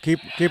keep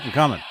them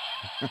coming.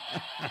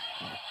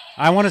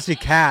 I want to see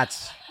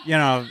cats. You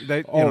know,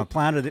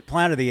 Planet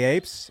of the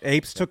Apes.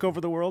 Apes took over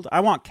the world.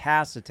 I want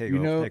cats to take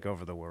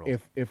over the world.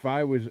 If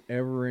I was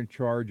ever in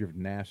charge of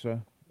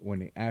NASA, when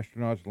the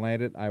astronauts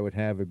landed, I would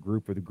have a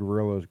group of the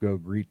gorillas go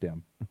greet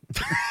them.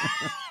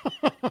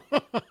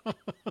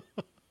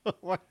 Oh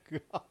my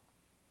God.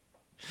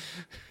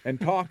 And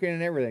talking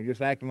and everything,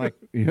 just acting like,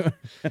 you know.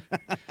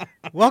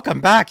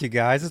 Welcome back, you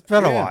guys. It's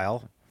been a Yeah.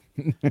 while.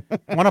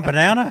 Want a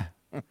banana?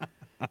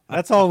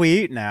 That's all we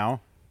eat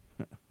now.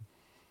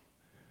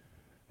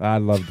 I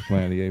loved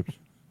Planet of the Apes.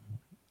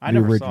 I The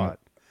never original.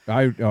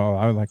 saw it.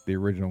 I like the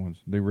original ones,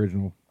 the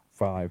original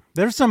 5.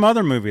 There's some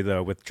other movie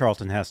though with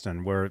Charlton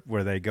Heston where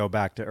they go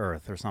back to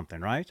Earth or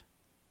something, right?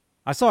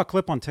 I saw a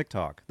clip on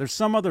TikTok. There's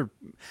some other,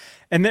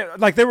 and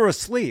they were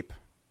asleep.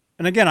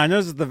 And again, I know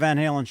this is the Van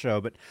Halen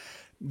show, but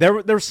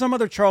there's some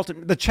other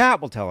Charlton. The chat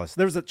will tell us.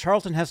 There's a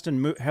Charlton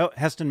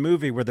Heston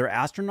movie where they're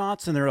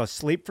astronauts and they're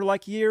asleep for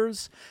like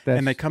years,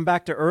 and they come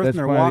back to Earth and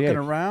they're Planet of the walking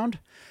Apes. around.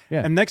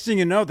 Yeah. And next thing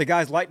you know, the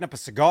guy's lighting up a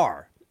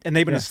cigar, and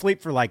they've been Yeah.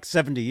 asleep for like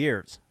 70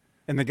 years,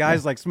 and the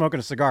guy's like smoking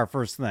a cigar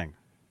first thing.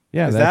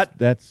 Yeah, Is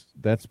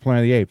that's Planet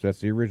of the Apes. That's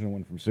the original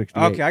one from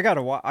 '68. Okay, I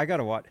gotta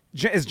watch.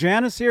 Is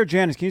Janice here?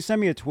 Janice, can you send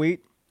me a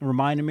tweet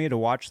reminding me to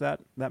watch that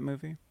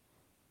movie?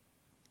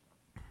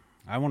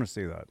 I want to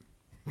see that.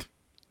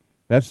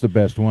 That's the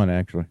best one,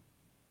 actually.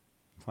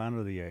 Planet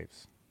of the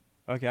Apes.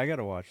 Okay, I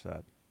gotta watch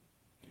that.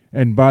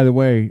 And by the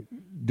way,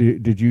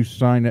 did you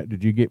sign up?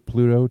 Did you get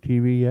Pluto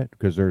TV yet?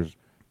 Because there's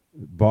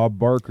Bob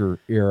Barker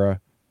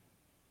era,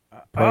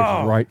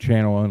 Price is Right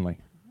channel only.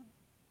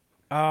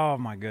 Oh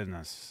my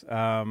goodness.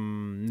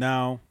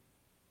 No,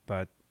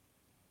 but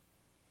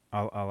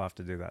I'll have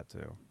to do that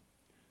too.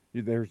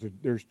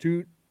 There's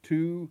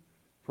two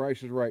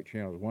Price is Right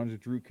channels. One's a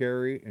Drew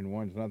Carey and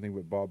one's nothing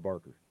but Bob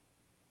Barker.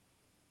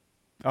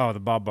 Oh, the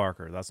Bob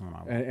Barker. That's the one I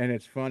want. And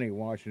it's funny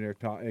watching they're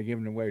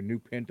giving away a new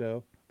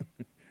Pinto.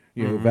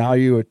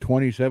 Value of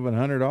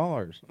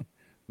 $2,700.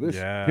 This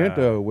Yeah.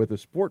 Pinto with a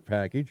sport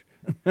package.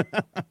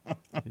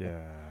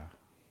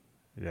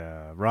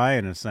 Yeah.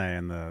 Ryan is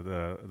saying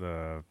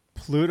the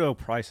Pluto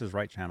Price is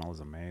Right channel is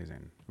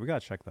amazing. We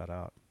gotta check that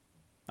out.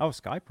 Oh,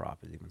 Skyprop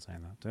is even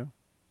saying that too.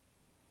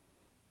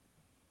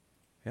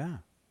 Yeah,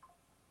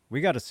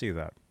 we got to see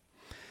that.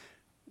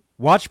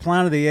 Watch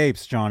Planet of the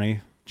Apes,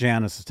 Johnny.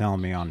 Janice is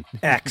telling me on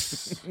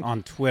X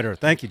on Twitter.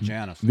 Thank you,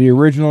 Janice. The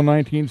original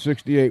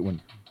 1968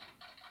 one.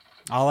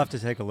 I'll have to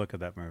take a look at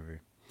that movie.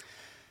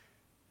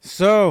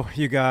 So,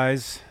 you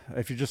guys,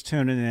 if you're just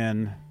tuning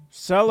in,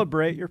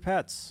 celebrate your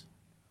pets.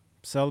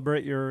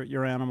 Celebrate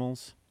your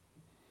animals.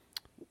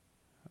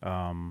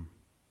 I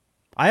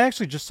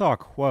actually just saw a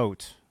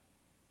quote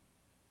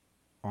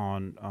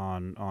on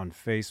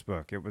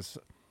Facebook. It was,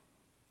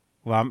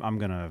 well, I'm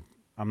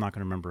not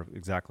gonna remember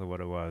exactly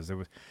what it was.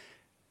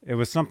 It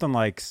was something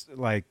like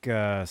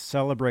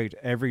celebrate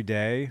every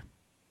day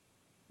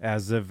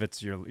as if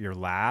it's your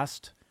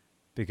last,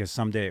 because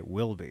someday it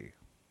will be.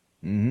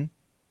 Mm-hmm.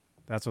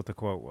 That's what the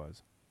quote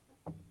was.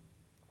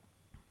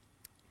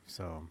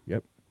 So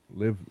Yep.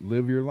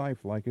 Live your life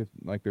like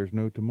there's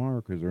no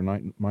tomorrow, because there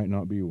might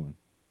not be one.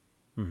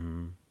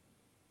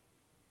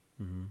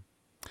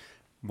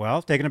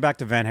 Well, taking it back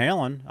to Van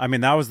Halen, I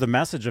mean, that was the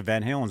message of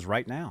Van Halen's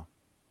Right Now.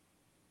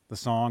 The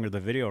song or the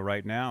video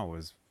Right Now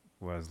was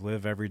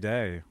live every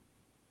day.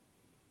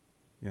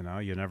 You know,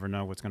 you never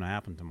know what's going to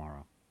happen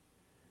tomorrow.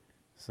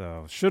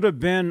 So, should have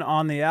been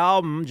on the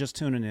album. Just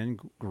tuning in.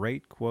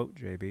 Great quote,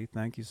 JB.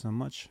 Thank you so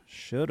much.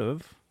 Should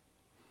have.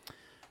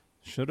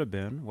 Should have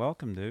been.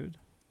 Welcome, dude.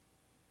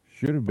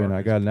 Should have been.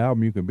 I got an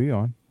album you can be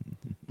on.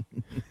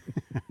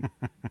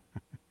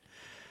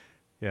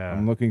 Yeah.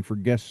 I'm looking for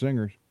guest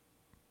singers.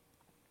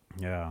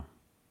 Yeah.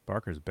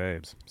 Barker's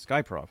Babes.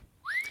 Skyprov.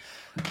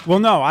 Well,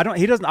 no, I don't.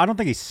 He doesn't. I don't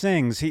think he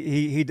sings.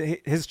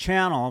 His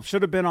channel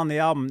should have been on the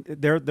album.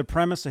 The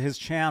premise of his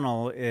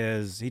channel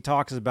is he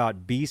talks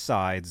about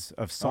B-sides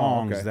of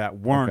songs that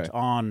weren't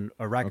on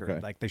a record. Okay.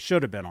 Like they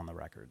should have been on the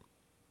record.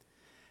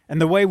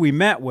 And the way we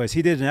met was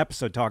he did an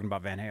episode talking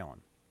about Van Halen.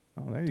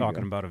 Oh, there you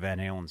Talking go. about a Van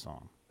Halen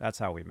song. That's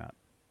how we met.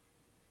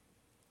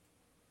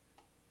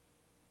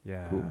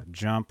 Yeah. Cool.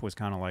 Jump was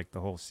kind of like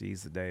the whole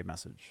seize the day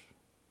message.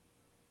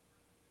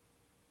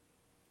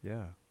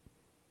 Yeah.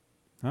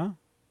 Huh?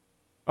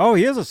 Oh,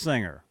 he is a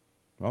singer.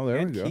 Oh, there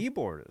and we go.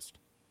 Keyboardist.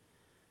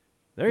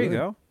 There you Good.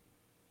 go.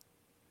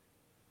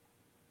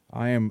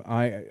 I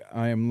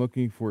am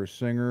looking for a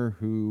singer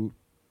who,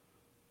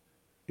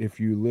 if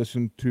you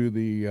listen to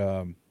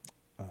the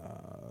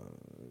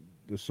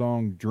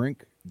song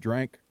 "Drink,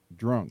 Drank,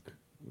 Drunk"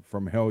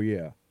 from Hell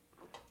Yeah,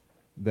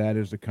 that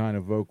is the kind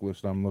of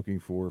vocalist I'm looking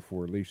for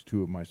at least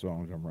two of my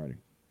songs I'm writing.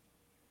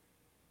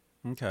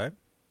 Okay.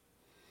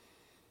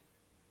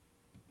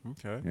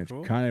 Okay. And it's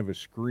Cool. kind of a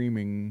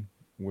screaming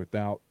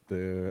without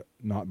the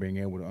not being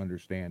able to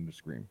understand the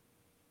scream.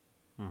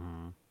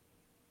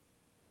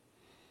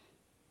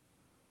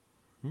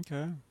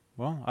 Okay.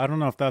 Well, I don't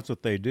know if that's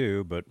what they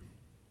do, but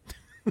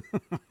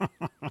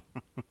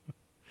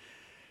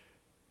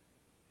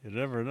you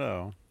never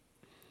know.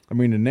 I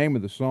mean, the name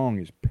of the song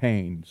is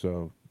Pain,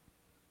 so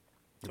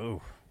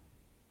Oh.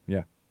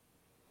 yeah.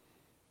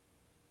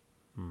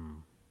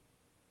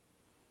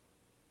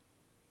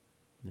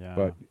 Yeah.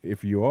 But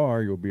if you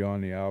are, you'll be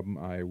on the album.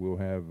 I will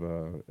have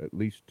at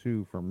least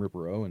two from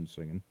Ripper Owens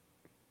singing.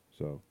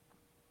 So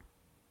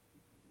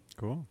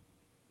Cool.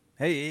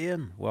 Hey,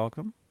 Ian.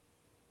 Welcome.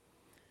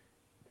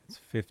 It's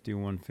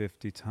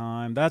 51:50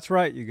 time. That's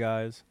right, you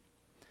guys.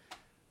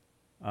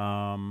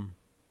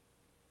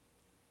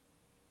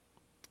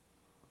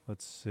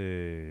 Let's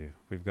see.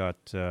 We've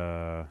got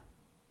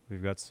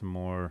some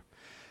more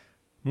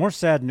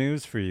sad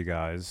news for you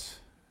guys.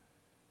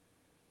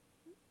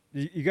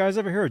 You guys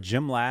ever hear of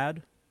Jim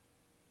Ladd?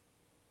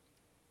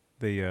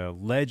 The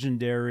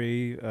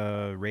legendary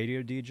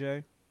radio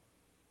DJ?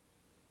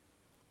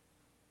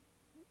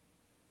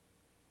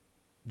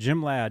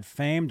 Jim Ladd,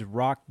 famed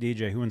rock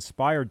DJ who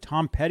inspired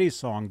Tom Petty's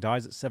song,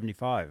 dies at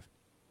 75.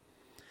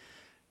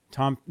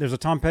 There's a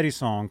Tom Petty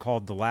song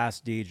called "The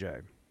Last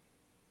DJ."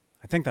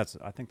 I think that's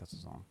the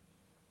song.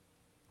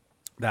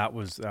 That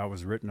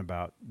was written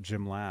about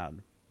Jim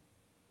Ladd.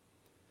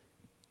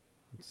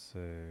 Let's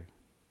see.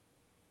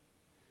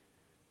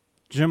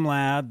 Jim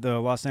Ladd, the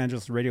Los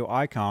Angeles radio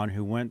icon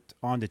who went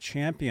on to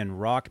champion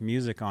rock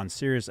music on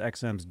Sirius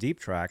XM's Deep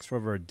Tracks for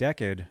over a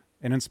decade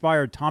and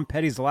inspired Tom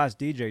Petty's "The Last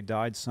DJ,"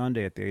 died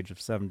Sunday at the age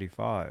of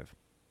 75.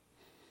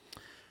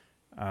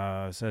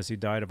 Says he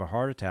died of a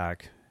heart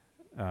attack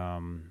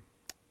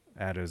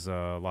at his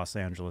Los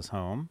Angeles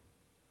home.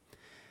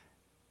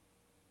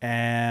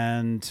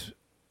 And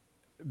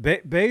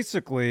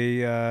basically,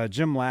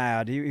 Jim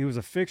Ladd, he was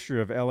a fixture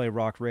of LA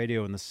rock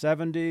radio in the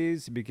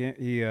 70s.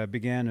 He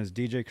began his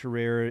DJ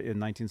career in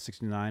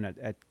 1969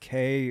 at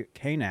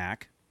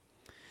KNAC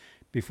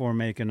before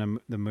making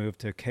the move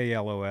to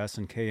KLOS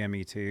and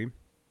KMET,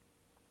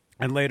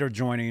 and later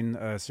joining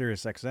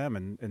Sirius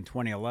XM in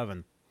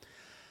 2011.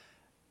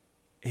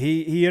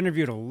 He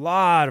interviewed a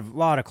lot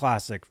of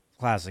classic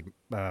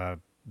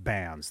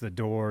bands: The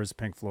Doors,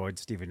 Pink Floyd,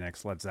 Stevie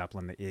Nicks, Led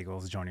Zeppelin, The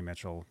Eagles, Joni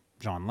Mitchell,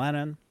 John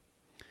Lennon.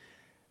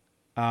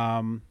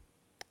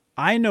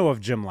 I know of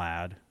Jim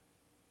Ladd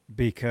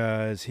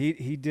because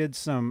he did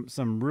some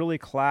really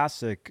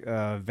classic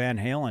Van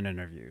Halen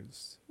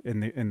interviews in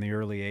the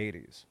early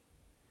 80s.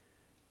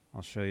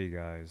 I'll show you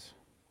guys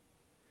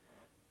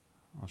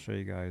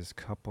a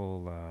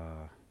couple.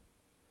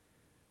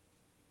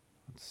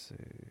 Let's see,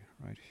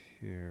 right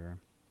here.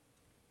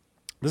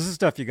 This is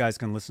stuff you guys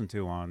can listen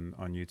to on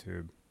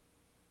YouTube.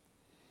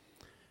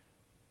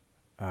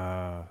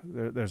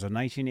 There's a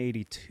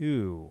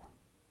 1982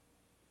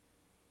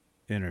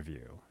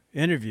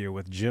 interview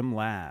with Jim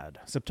Ladd,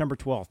 September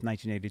 12th,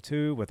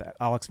 1982, with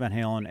Alex Van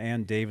Halen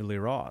and David Lee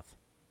Roth.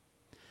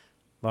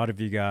 A lot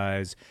of you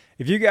guys,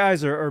 if you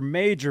guys are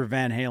major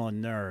Van Halen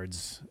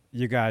nerds,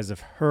 you guys have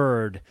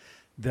heard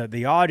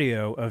the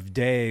audio of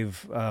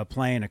Dave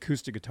playing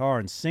acoustic guitar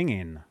and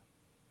singing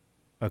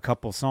a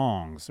couple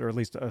songs, or at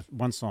least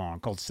one song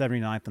called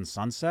 79th and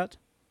Sunset,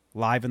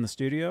 live in the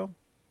studio.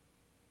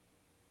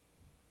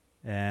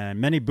 And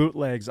many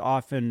bootlegs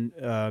often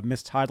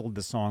mistitled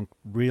the song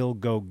 "Real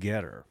Go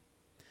Getter"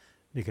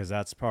 because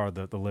that's part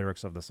of the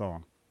lyrics of the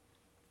song.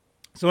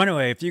 So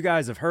anyway, if you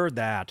guys have heard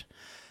that,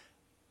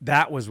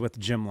 that was with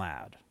Jim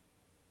Ladd.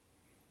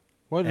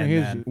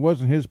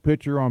 Wasn't his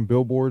picture on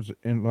billboards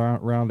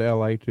around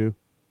L.A. too,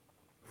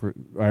 for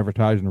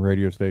advertising the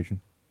radio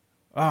station?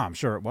 Oh, I'm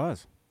sure it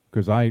was.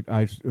 Because I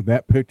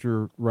that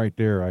picture right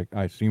there,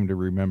 I seem to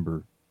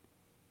remember.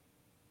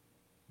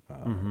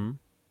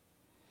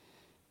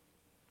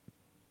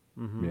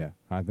 Yeah,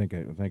 I think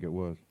it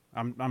was.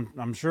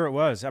 I'm sure it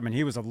was. I mean,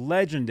 he was a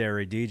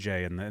legendary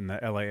DJ in the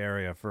LA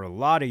area for a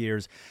lot of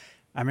years.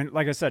 I mean,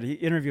 like I said, he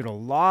interviewed a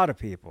lot of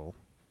people,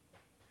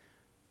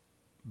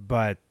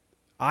 but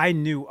I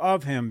knew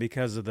of him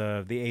because of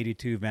the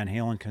 '82 Van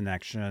Halen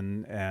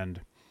connection,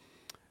 and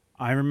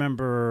I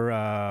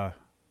remember.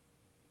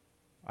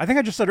 I think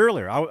I just said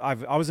earlier,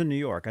 I was in New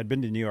York. I'd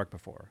been to New York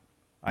before.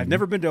 I've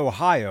never been to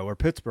Ohio or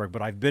Pittsburgh,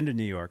 but I've been to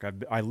New York.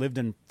 I lived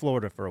in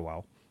Florida for a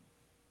while.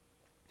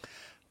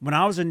 When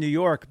I was in New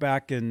York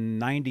back in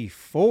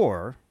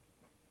 '94,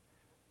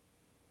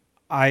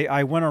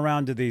 I went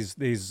around to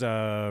these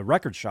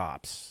record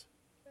shops,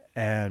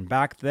 and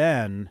back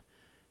then,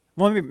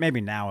 well,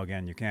 maybe now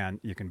again you can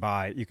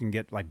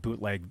get like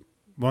bootleg.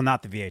 Well,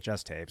 not the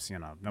VHS tapes,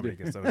 nobody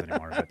gets those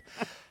anymore. But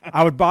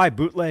I would buy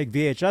bootleg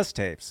VHS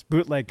tapes,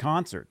 bootleg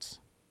concerts.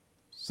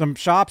 Some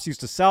shops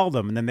used to sell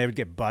them, and then they would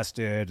get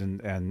busted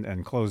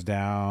and closed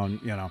down,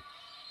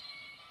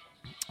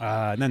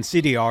 and then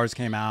CDRs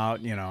came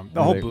out,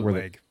 the whole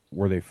bootleg.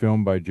 Were they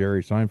filmed by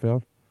Jerry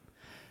Seinfeld?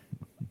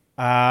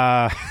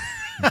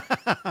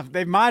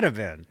 They might have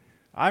been.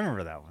 I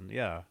remember that one,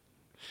 yeah.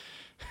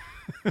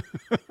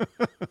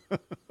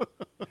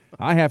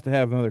 I have to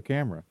have another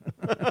camera.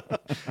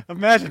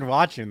 Imagine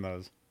watching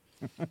those.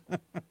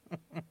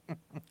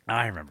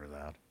 I remember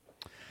that.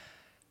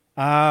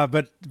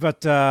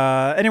 But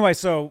anyway,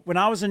 so when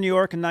I was in New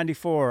York in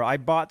 '94, I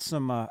bought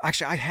some.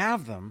 Actually, I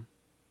have them.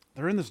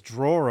 They're in this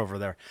drawer over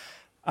there.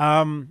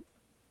 I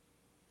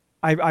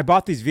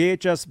bought these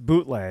VHS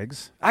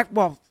bootlegs.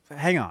 Well,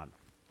 hang on.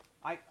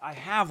 I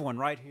have one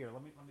right here.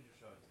 Let me just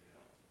show it to you.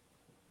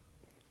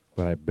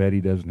 But I bet he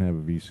doesn't have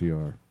a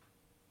VCR.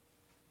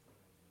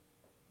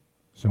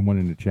 Someone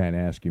in the chat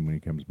ask him when he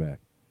comes back.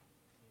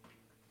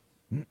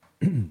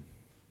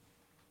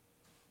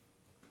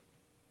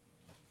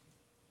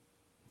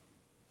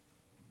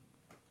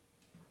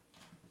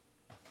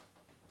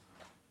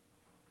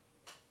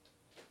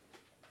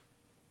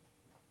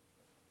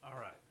 All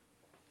right.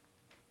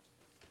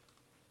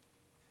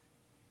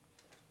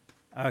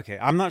 Okay,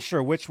 I'm not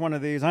sure which one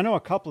of these. I know a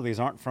couple of these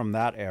aren't from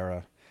that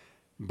era,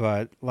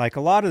 but like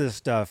a lot of this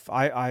stuff,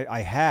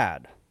 I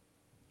had.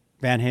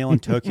 Van Halen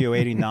Tokyo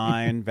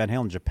 '89, Van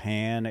Halen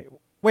Japan.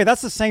 Wait,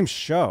 that's the same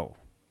show,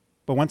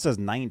 but one says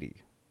 '90.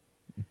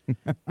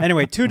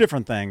 Anyway, two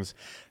different things.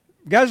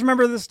 You guys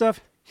remember this stuff?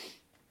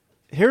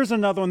 Here's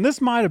another one.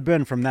 This might have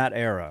been from that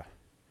era.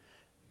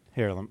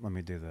 Here, let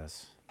me do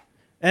this.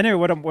 Anyway,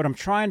 what I'm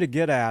trying to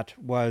get at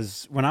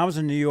was when I was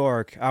in New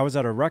York, I was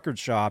at a record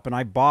shop and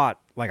I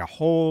bought like a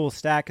whole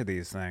stack of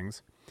these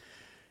things.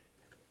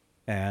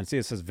 And see,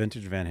 it says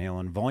Vintage Van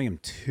Halen Volume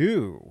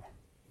 2.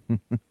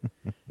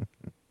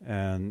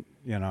 And,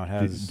 it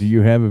has... Do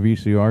you have a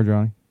VCR,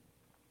 Johnny?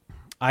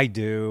 I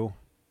do.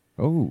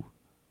 Oh.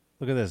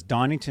 Look at this.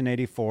 Donington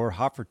 84,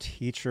 Hot for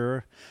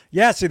Teacher.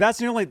 Yeah, see, that's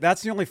the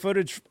only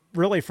footage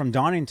really from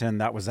Donington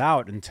that was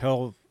out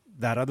until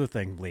that other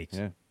thing leaked,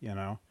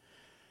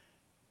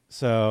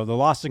 So the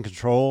Lost in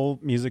Control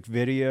music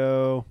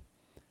video,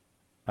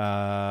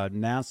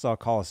 Nassau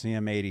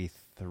Coliseum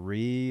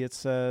 83, it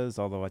says,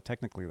 although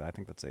technically I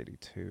think that's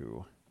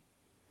 82.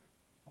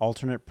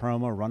 Alternate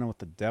promo, Running with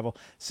the Devil.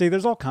 See,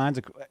 there's all kinds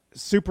of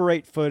Super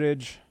 8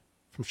 footage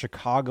from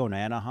Chicago and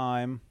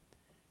Anaheim,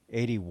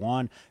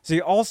 81. See,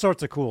 all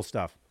sorts of cool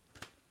stuff.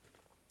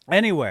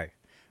 Anyway,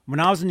 when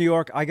I was in New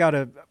York, I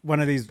got one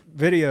of these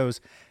videos,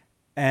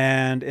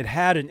 and it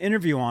had an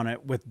interview on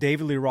it with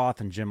David Lee Roth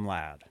and Jim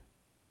Ladd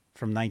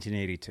from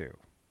 1982.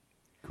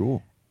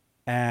 Cool.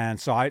 And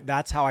so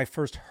that's how I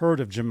first heard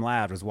of Jim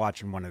Ladd, was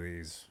watching one of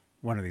these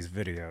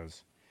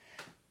videos.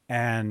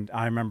 And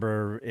I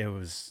remember it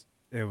was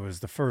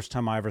the first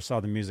time I ever saw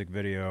the music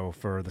video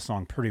for the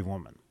song Pretty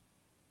Woman,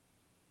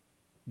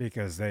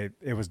 because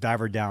it was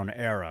Diver Down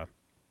era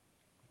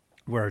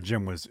where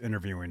Jim was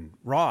interviewing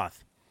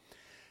Roth,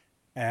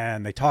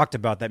 and they talked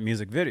about that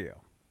music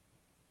video.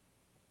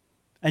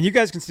 And you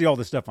guys can see all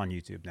this stuff on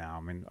YouTube now.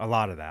 I mean, a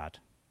lot of that.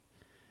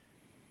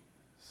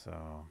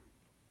 So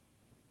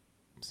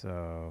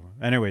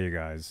anyway, you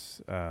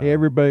guys. Hey,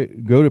 everybody,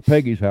 go to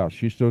Peggy's house.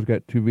 She's still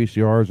got 2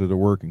 VCRs that are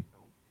working.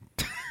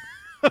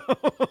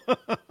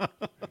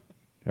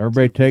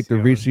 Everybody take their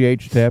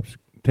VCH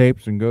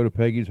tapes and go to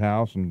Peggy's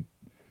house, and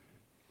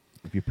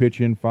if you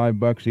pitch in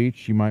 $5 each,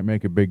 she might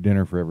make a big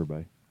dinner for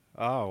everybody.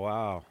 Oh,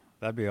 wow.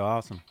 That'd be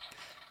awesome.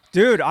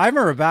 Dude, I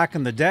remember back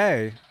in the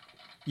day,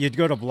 you'd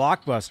go to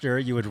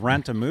Blockbuster, you would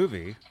rent a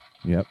movie.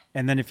 Yep.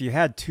 And then if you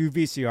had 2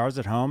 VCRs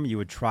at home, you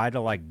would try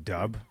to like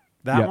dub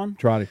that one.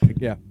 Try to,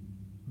 yeah.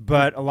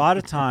 But a lot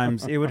of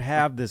times it would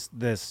have this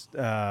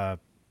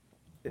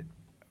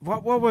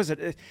what was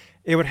it?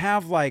 It would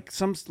have like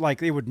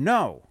it would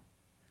know.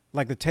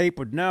 Like the tape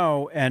would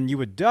know, and you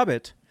would dub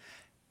it,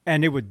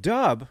 and it would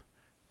dub,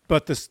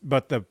 but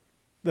the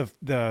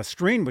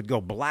screen would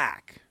go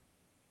black.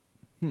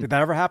 Did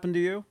that ever happen to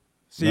you?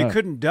 So No. you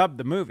couldn't dub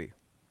the movie.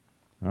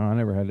 Oh, I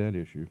never had that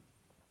issue.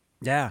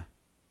 Yeah.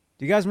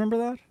 Do you guys remember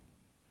that?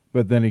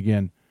 But then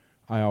again,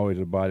 I always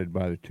abided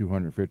by the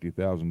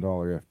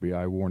 $250,000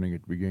 FBI warning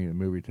at the beginning of the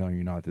movie telling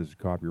you not this is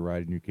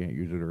copyrighted and you can't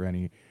use it or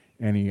any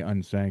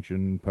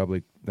unsanctioned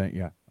public thing.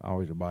 Yeah, I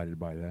always abided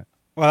by that.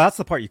 Well, that's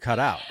the part you cut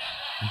out.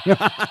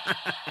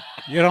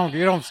 You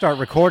don't start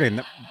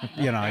recording.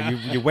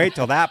 You wait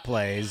till that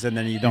plays, and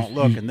then you don't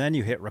look, and then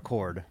you hit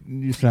record.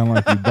 You sound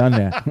like you've done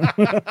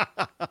that.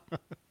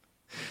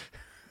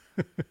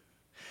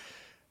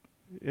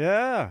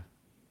 Yeah.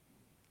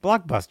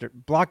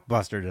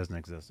 Blockbuster doesn't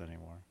exist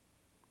anymore.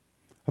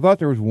 I thought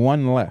there was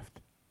one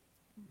left.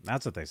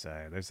 That's what they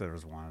say. They said there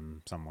was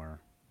one somewhere.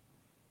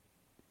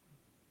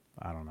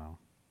 I don't know.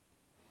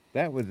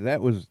 That was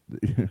that was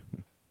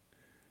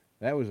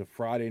a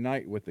Friday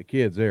night with the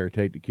kids there.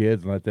 Take the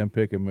kids and let them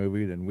pick a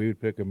movie. Then we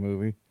would pick a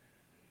movie.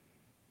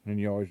 And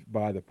you always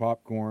buy the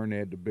popcorn. They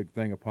had the big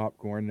thing of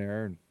popcorn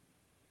there. And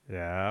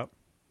Yeah.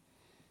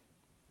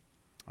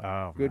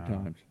 Oh, good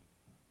man. times.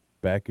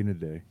 Back in the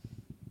day.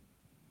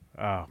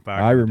 Oh,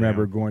 I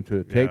remember going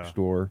to the tape Yeah.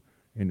 store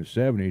in the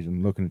 70s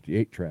and looking at the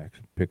 8-tracks,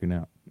 picking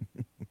out.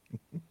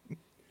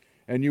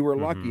 And you were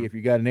lucky if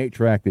you got an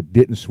 8-track that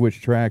didn't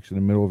switch tracks in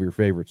the middle of your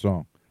favorite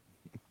song.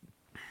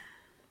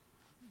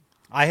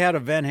 I had a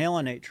Van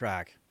Halen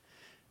 8-track,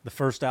 the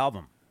first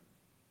album.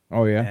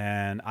 Oh, yeah?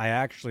 And I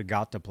actually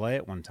got to play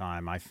it one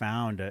time. I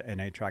found an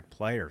 8-track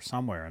player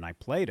somewhere, and I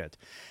played it.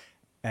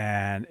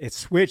 And it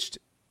switched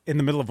in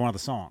the middle of one of the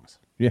songs.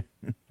 Yeah.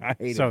 I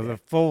hated So that. the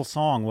full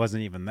song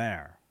wasn't even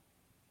there.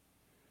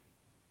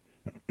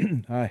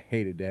 I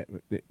hated that.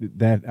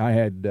 That I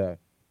had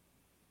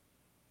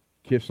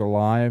Kiss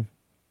Alive,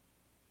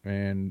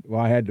 and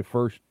I had the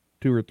first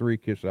 2 or 3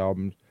 Kiss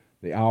albums,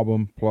 the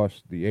album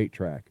plus the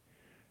 8-track,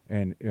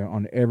 and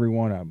on every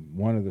one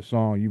of the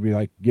songs, you'd be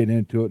like getting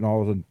into it, and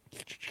all of a sudden,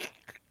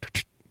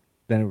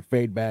 then it would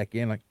fade back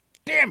in. Like,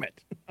 damn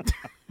it!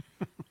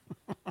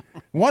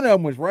 One of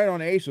them was right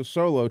on Ace of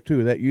Solo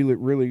too. That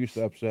really used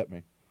to upset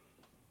me.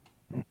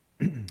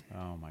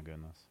 Oh, my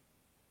goodness.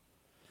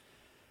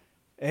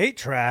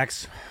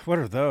 8-tracks? What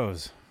are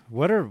those?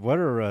 What are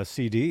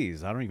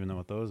CDs? I don't even know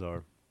what those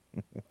are.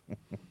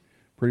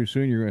 Pretty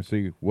soon you're going to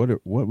see what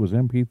was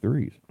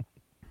MP3s.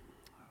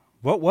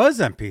 What was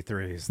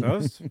MP3s?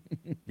 Those?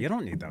 You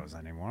don't need those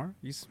anymore.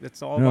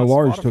 It's all No, about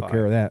Lars Spotify. took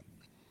care of that.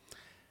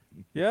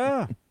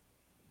 Yeah.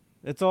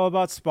 It's all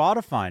about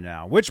Spotify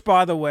now, which,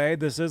 by the way,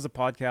 this is a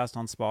podcast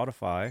on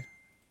Spotify.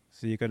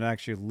 So you can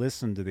actually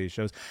listen to these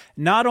shows.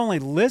 Not only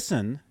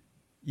listen,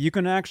 you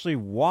can actually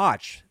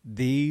watch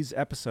these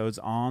episodes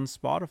on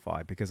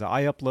Spotify because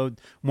I upload.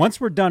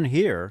 Once we're done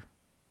here,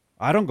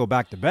 I don't go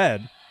back to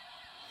bed.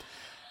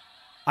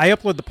 I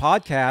upload the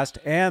podcast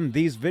and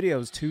these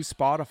videos to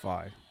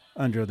Spotify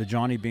under the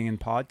Johnny Bean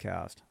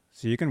podcast.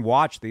 So you can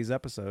watch these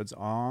episodes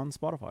on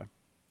Spotify.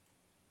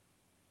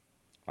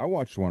 I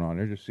watched one on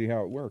there just to see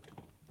how it worked.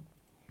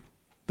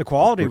 The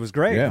quality was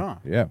great, Yeah, huh?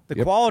 yeah. The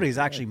Yep. quality is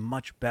actually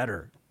much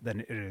better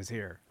than it is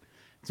here.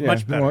 It's Yeah,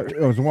 much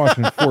better. I was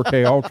watching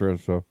 4K Ultra,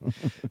 so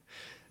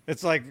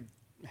It's like,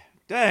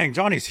 dang,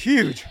 Johnny's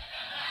huge.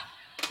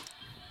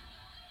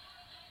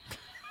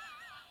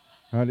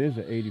 it is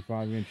an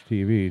 85-inch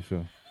TV.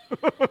 So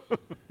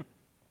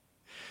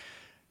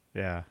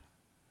Yeah.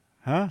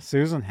 Huh?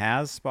 Susan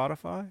has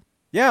Spotify?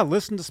 Yeah,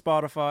 listen to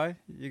Spotify,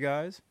 you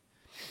guys.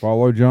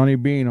 follow Johnny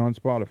Bean on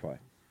Spotify.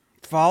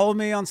 Follow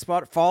me on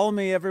Follow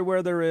me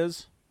everywhere there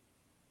is.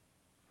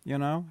 You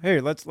know? Hey,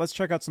 let's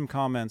check out some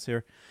comments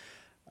here.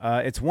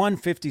 It's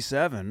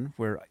 157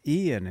 where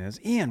Ian is.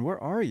 Ian,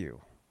 where are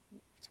you?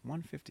 It's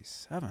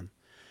 157.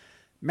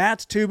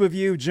 Matt's Tube of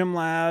You, Jim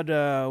Ladd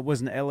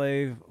was an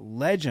LA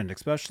legend,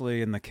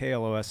 especially in the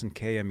KLOS and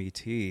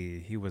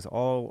KMET. He was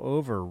all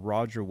over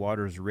Roger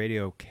Waters'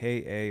 radio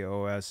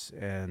KAOS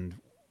and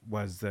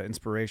was the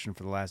inspiration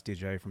for The Last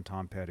DJ from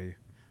Tom Petty.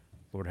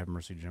 Lord have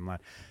mercy, Jim Ladd.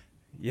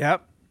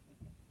 Yep.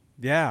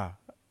 Yeah.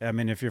 I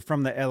mean, if you're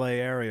from the LA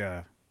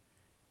area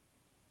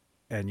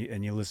and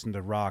you listen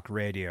to rock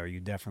radio, you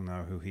definitely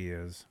know who he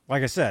is.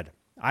 Like I said,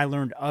 I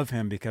learned of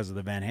him because of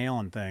the Van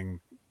Halen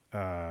thing.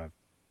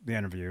 The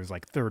interview was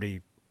like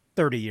 30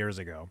 years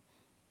ago.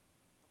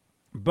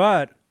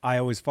 But I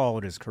always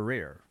followed his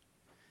career.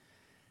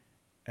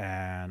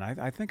 And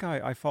I think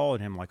I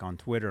followed him like on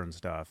Twitter and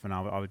stuff, and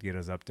I would get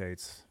his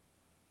updates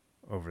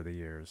over the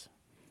years.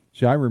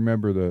 See, I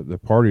remember the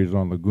parties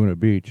on Laguna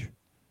Beach,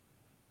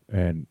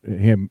 and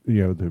him,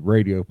 the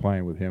radio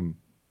playing with him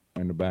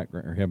in the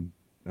background, or him,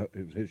 it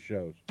was his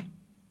shows.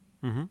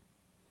 Mm-hmm.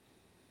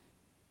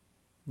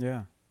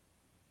 Yeah.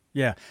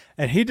 Yeah,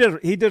 and he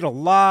did a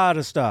lot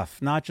of stuff,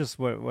 not just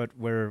what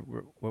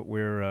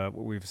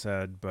we've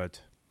said, but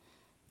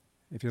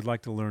if you'd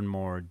like to learn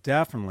more,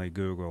 definitely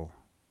Google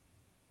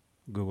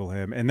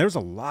him. And there's a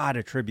lot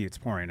of tributes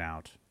pouring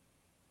out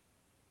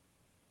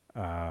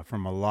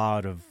from a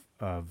lot of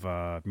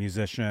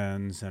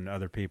musicians and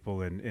other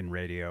people in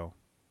radio.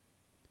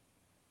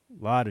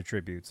 A lot of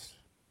tributes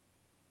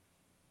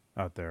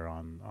out there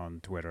on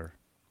Twitter.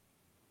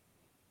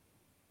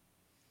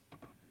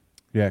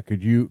 Yeah,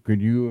 could you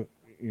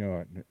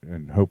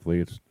and hopefully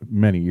it's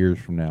many years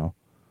from now,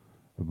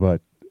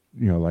 but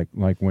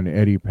like when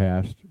Eddie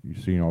passed,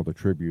 you've seen all the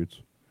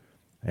tributes,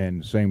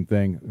 and same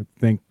thing.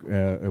 Think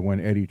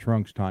when Eddie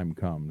Trunk's time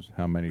comes,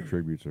 how many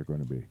tributes are going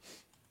to be?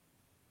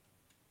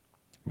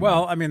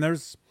 Well, I mean,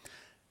 there's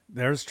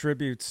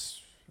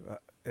tributes.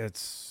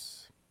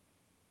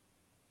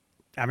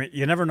 I mean,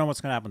 you never know what's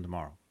going to happen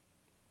tomorrow,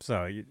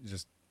 so you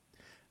just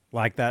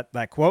like that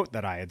quote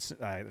that I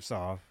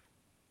saw.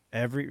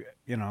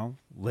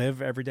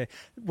 Live every day.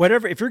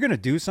 Whatever. If you're going to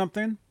do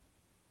something,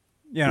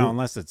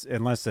 unless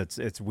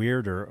it's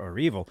weird or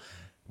evil,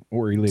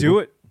 or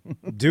illegal,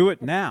 do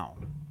it now,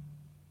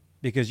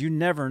 because you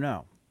never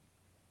know.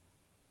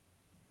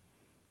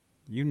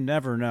 You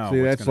never know.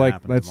 See, what's that's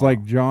tomorrow.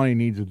 like Johnny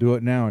needs to do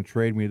it now and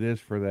trade me this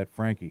for that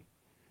Frankie.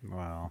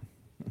 Wow.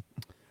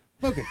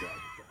 Look at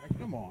that.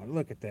 Come on,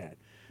 look at that.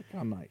 Look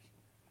how nice.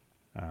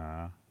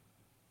 Yeah.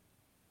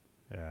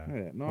 Look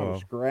at that. Not a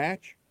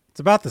scratch. It's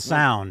about the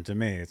sound to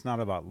me. It's not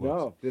about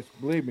looks. No,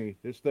 believe me,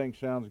 this thing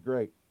sounds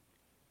great.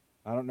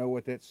 I don't know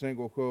what that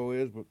single coil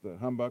is, but the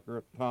humbucker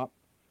at the top,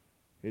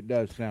 it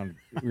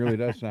really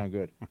does sound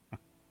good.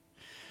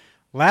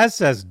 Laz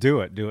says,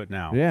 do it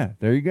now. Yeah,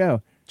 there you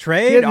go.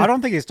 Trade? I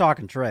don't think he's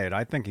talking trade.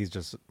 I think he's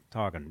just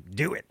talking,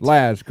 do it.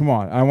 Laz, come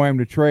on. I want him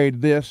to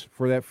trade this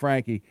for that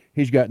Frankie.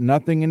 He's got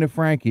nothing in the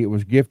Frankie. It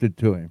was gifted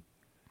to him.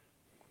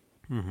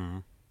 Mm-hmm.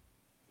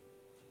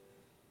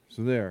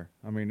 So there.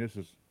 I mean,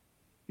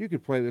 you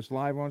could play this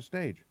live on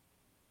stage.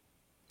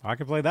 I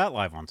could play that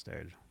live on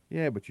stage.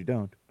 Yeah, but you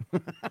don't.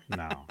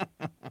 No.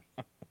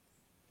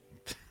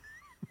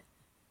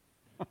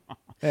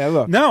 Yeah,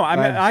 look. No, I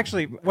mean,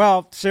 actually,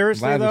 well,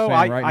 seriously, Laz is though,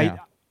 saying right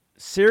now.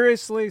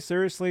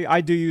 Seriously,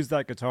 I do use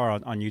that guitar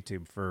on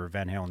YouTube for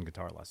Van Halen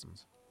guitar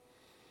lessons.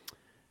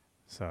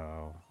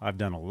 So I've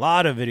done a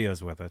lot of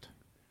videos with it.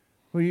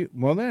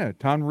 Well,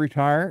 time to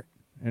retire,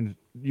 and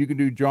you can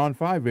do John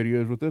 5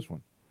 videos with this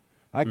one.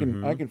 I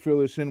can fill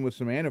this in with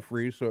some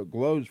antifreeze so it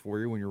glows for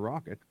you when you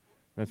rock it.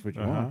 That's what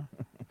you want.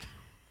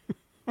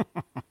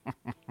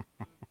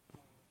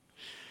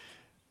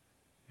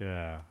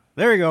 Yeah.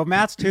 There you go.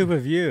 Matt's Tube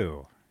of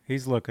You.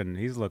 He's looking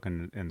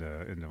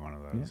into one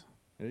of those. Yeah.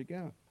 There you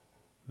go.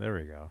 There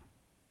we go.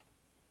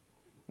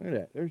 Look at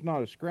that. There's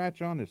not a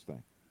scratch on this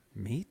thing.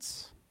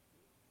 Meats?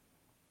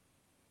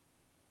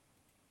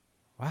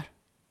 What?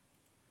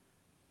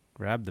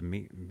 Grab the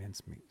meat,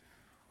 mince meat.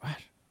 What?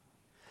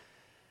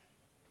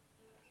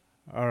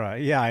 All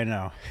right. Yeah, I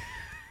know.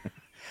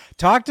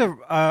 Talk to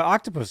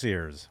Octopus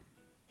Ears.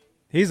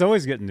 He's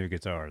always getting new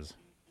guitars.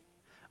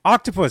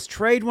 Octopus,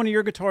 trade one of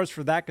your guitars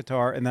for that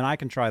guitar, and then I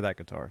can try that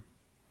guitar.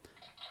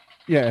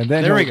 Yeah, and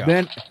then there we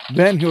go.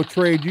 Then he'll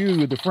trade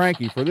you the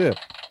Frankie for this.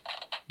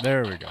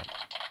 There we go.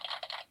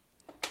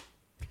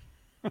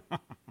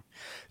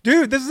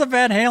 Dude, this is a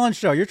Van Halen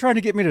show. You're trying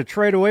to get me to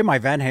trade away my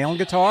Van Halen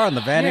guitar on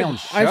the Van Halen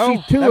show? I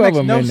see two that of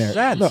them no in there.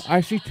 Sense. No,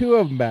 I see two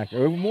of them back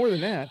there. More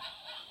than that.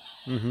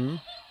 Mm-hmm.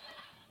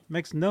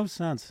 Makes no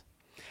sense.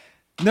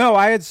 No,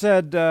 I had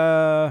said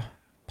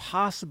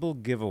possible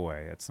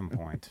giveaway at some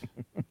point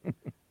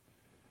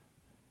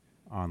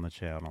on the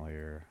channel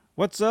here.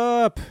 What's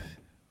up?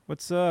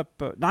 What's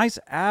up? Nice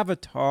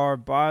avatar,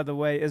 by the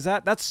way.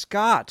 That's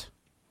Scott,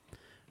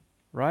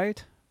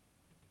 right?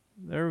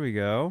 There we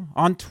go.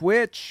 On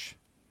Twitch.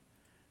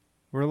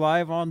 We're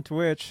live on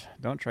Twitch.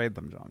 Don't trade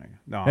them, Johnny.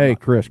 No. Hey,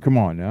 Chris, come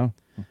on now.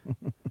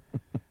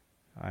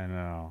 I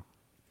know.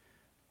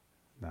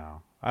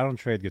 No, I don't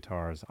trade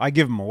guitars. I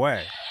give them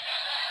away.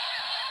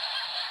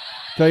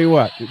 Tell you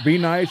what, be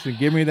nice and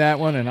give me that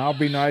one, and I'll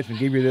be nice and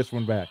give you this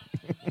one back.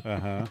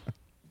 Uh-huh.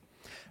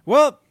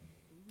 Well,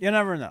 you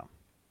never know.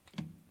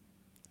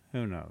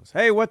 Who knows?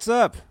 Hey, what's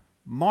up?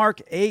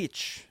 Mark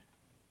H.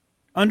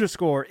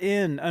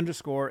 _in_NC.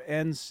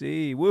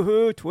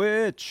 Woohoo,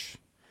 Twitch.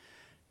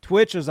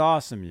 Twitch is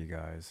awesome, you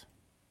guys.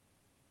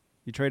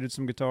 You traded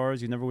some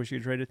guitars you never wish you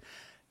traded?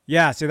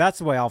 Yeah, see, that's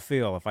the way I'll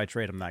feel if I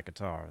trade him that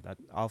guitar.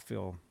 I'll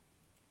feel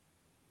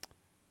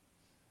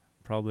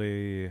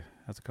probably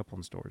has a couple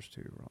in storage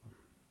too,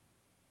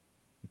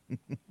 Ron.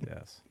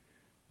 Yes.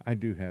 I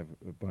do have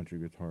a bunch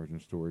of guitars in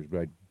storage,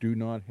 but I do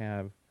not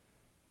have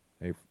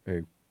a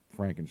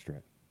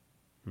Frankenstrat.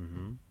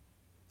 Mm-hmm.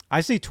 I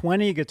see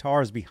 20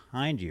 guitars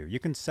behind you. You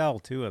can sell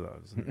 2 of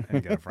those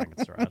and get a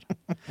Frankenstrat.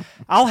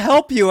 I'll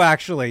help you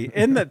actually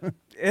There's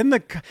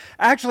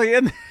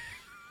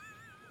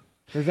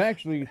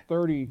actually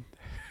 30.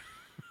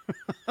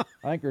 I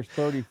think there's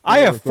 30. I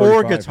have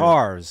 4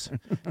 guitars.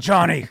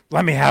 Johnny,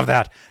 let me have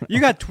that.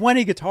 You got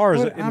 20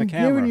 guitars in the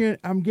camera.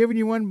 I'm giving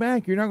you one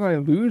back. You're not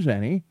going to lose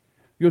any.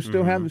 You'll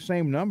still have the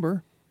same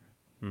number.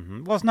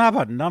 Mm-hmm. Well, it's not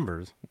about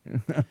numbers.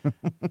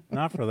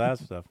 Not for that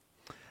stuff.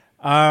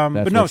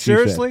 But no,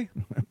 seriously,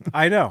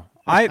 I know.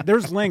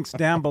 There's links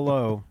down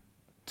below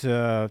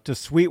to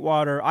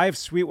Sweetwater. I have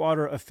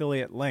Sweetwater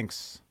affiliate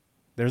links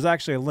there's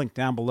actually a link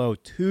down below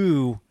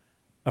to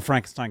a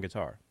Frankenstein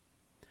guitar.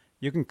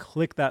 You can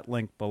click that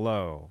link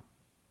below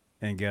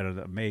and get an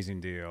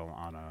amazing deal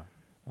on a.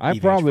 I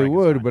EVH probably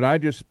would, Frankenstein. but I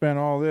just spent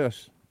all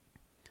this.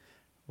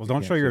 Well,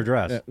 don't show your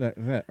address.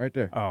 That right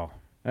there. Oh,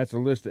 That's a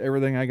list of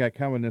everything I got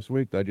coming this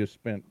week that I just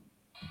spent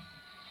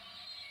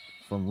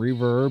from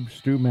Reverb,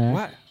 Stu Mac,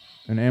 what?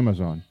 and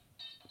Amazon.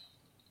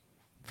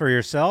 For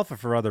yourself or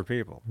for other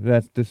people?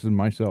 This is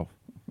myself.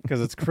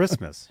 Because it's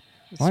Christmas.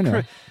 I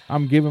know.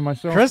 I'm giving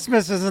myself.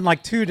 Christmas is in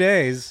like 2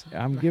 days.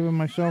 I'm giving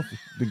myself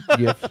the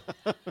gift.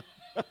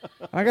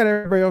 I got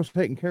everybody else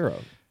taken care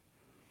of.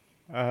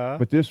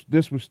 But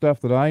this was stuff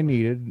that I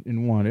needed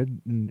and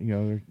wanted, and you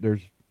know,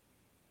 there's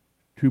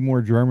 2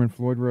 more German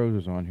Floyd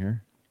Roses on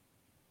here,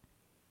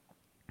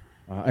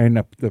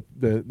 and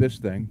this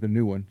thing, the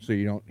new one, so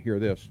you don't hear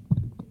this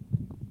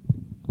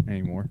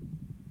anymore.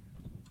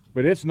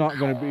 But it's not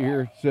going to be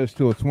here. It says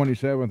till the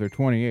 27th or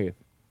 28th.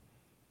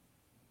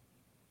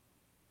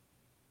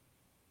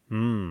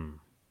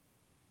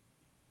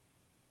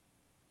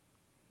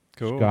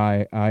 Cool.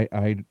 Sky,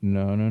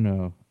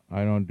 no.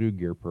 I don't do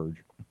gear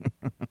purge.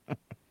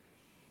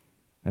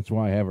 That's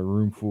why I have a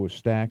room full of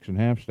stacks and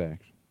half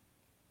stacks.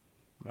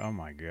 Oh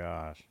my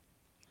gosh.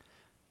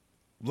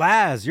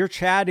 Laz, you're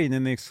chatting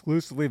in the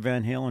exclusively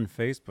Van Halen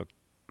Facebook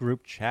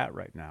group chat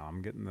right now.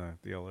 I'm getting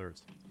the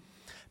alerts.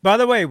 By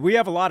the way, we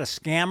have a lot of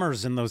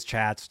scammers in those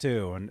chats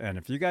too. And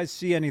if you guys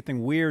see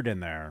anything weird in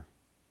there,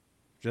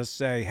 just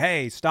say,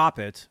 hey, stop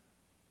it.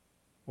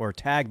 Or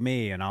tag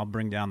me and I'll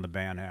bring down the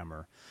ban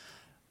hammer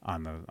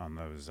on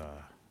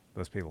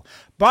those people.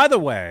 By the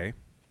way,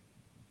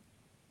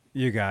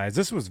 you guys,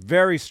 this was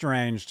very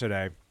strange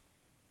today.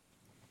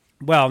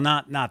 Well,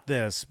 not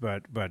this,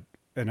 but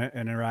an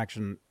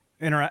interaction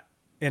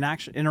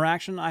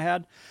I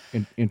had.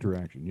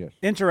 Interaction, yes.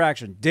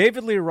 Interaction.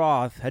 David Lee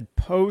Roth had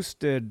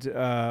posted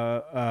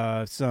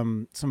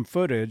some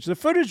footage. The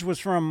footage was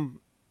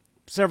from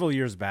several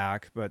years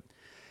back, but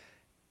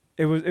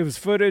it was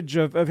footage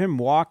of him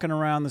walking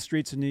around the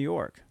streets of New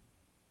York.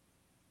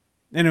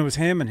 And it was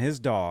him and his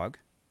dog.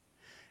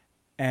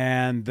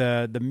 And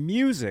the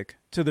music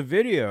to the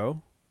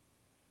video,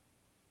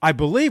 I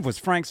believe, was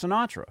Frank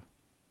Sinatra.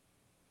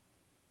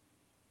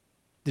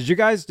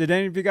 Did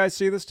any of you guys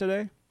see this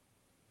today?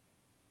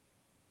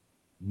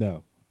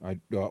 No.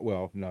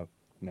 No.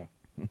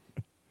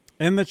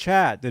 In the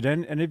chat, did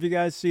any of you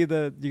guys see you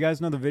guys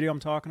know the video I'm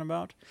talking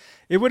about?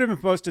 It would have been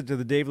posted to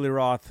the David Lee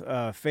Roth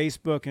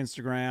Facebook,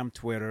 Instagram,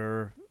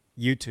 Twitter,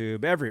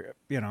 YouTube,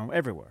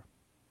 everywhere.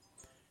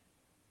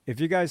 If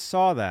you guys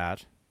saw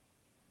that,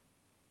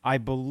 I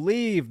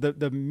believe that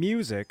the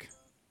music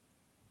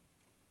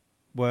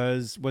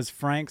was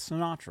Frank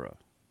Sinatra.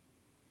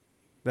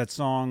 That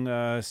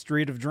song,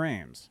 Street of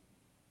Dreams.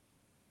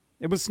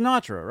 It was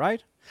Sinatra,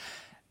 right?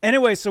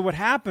 Anyway, so what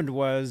happened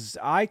was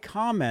I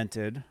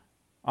commented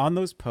on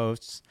those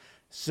posts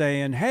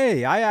saying,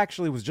 hey, I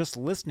actually was just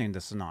listening to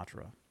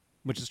Sinatra,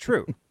 which is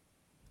true.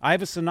 I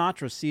have a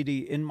Sinatra CD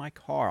in my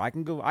car. I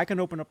can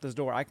open up this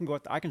door. I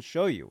can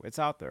show you. It's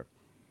out there.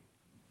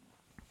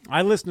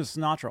 I listen to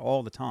Sinatra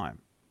all the time.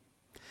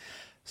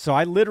 So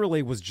I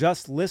literally was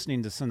just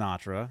listening to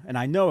Sinatra, and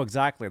I know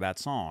exactly that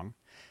song.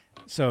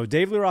 So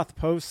Dave Lee Roth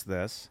posts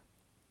this,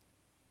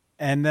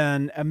 and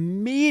then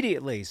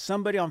immediately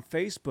somebody on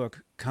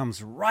Facebook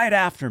comes right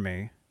after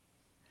me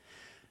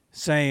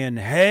saying,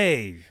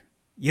 hey,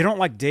 you don't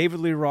like David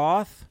Lee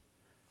Roth?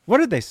 What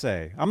did they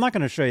say? I'm not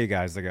going to show you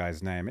guys the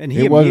guy's name. And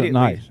he wasn't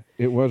nice.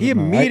 It wasn't. He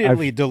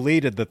immediately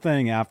deleted the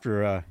thing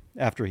after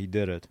he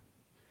did it.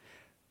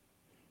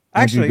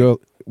 Actually,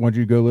 why'd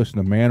you go listen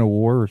to Man of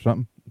War or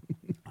something?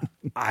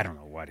 I don't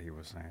know what he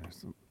was saying.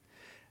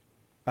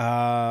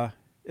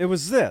 It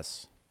was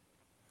this.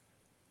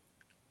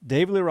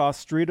 David Lee Roth,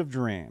 Street of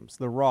Dreams,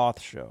 The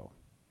Roth Show.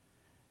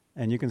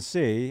 And you can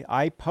see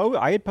I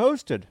had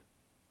posted.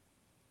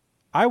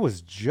 I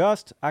was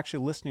just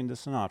actually listening to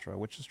Sinatra,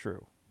 which is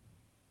true.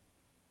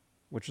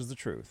 Which is the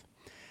truth.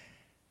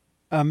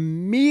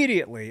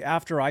 Immediately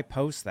after I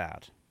post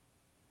that,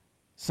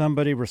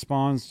 somebody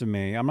responds to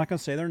me. I'm not going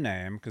to say their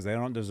name because they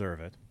don't deserve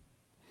it.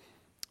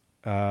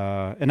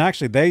 And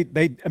actually,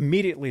 they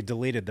immediately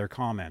deleted their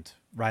comment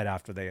right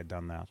after they had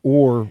done that.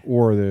 Or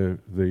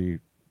the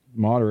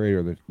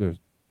moderator, the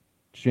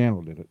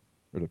channel did it,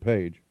 or the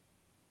page.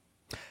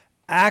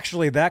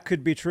 Actually, that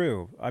could be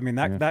true. I mean,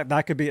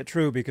 that could be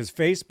true because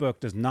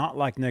Facebook does not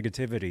like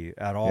negativity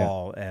at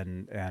all. Yeah.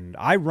 And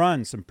I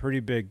run some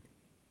pretty big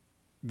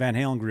Van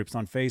Halen groups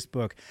on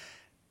Facebook,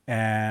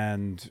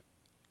 and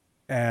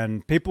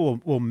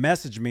people will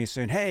message me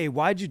saying, hey,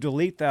 why'd you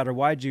delete that, or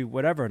why'd you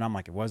whatever? And I'm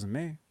like, it wasn't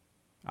me.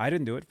 I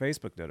didn't do it.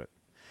 Facebook did it.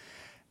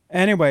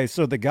 Anyway,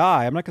 so the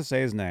guy, I'm not going to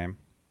say his name,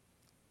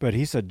 but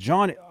he said,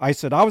 Johnny, I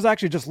said, I was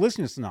actually just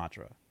listening to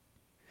Sinatra.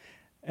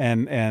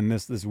 And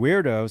this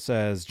weirdo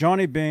says,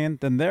 Johnny Bean,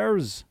 then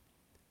there's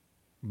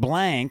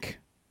blank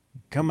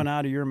coming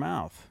out of your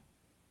mouth.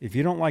 If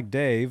you don't like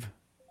Dave,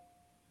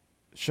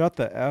 shut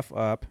the F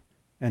up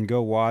and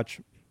go watch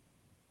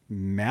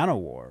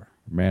Manowar.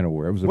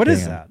 Manowar. It was a What band.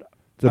 is that?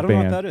 It's a I don't know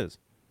band. what that is.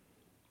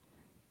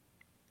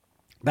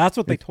 That's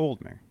what they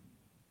told me.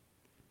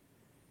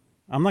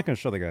 I'm not going to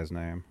show the guy's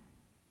name.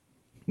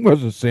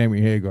 Was it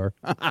Sammy Hagar?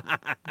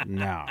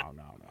 No.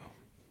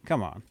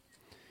 Come on.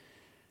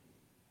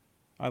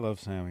 I love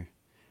Sammy.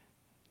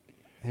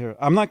 Here,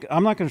 I'm not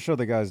going to show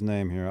the guy's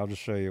name here. I'll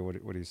just show you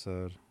what he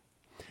said.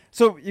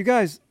 So, you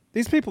guys,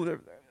 these people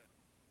are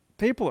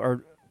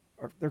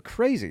they're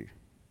crazy.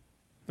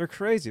 They're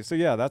crazy. So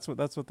yeah, that's what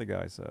the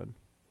guy said.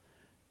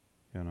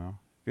 You know,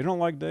 if you don't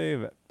like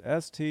Dave,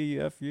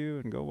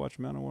 STFU and go watch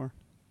Manowar.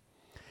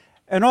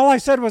 And all I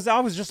said was I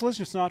was just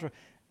listening to Sinatra,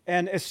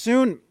 and as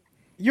soon,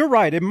 you're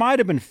right, it might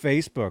have been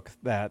Facebook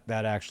that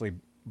actually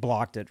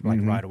blocked it like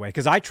right away,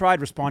 because I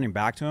tried responding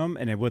back to him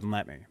and it wouldn't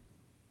let me.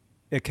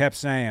 It kept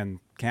saying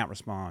can't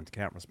respond.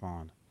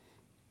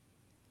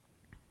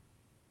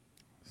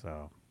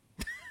 So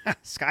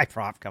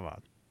Skyprop, come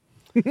on.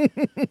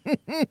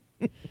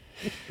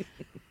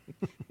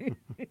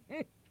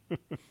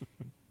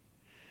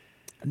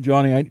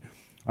 Johnny,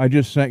 I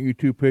just sent you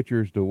 2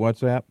 pictures to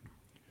WhatsApp,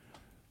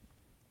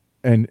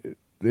 and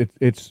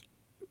it's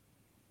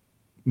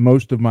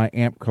most of my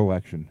amp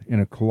collection in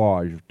a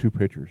collage of 2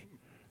 pictures.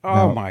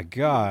 Oh now, my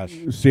gosh!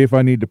 See if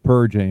I need to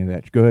purge any of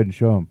that. Go ahead and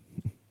show them.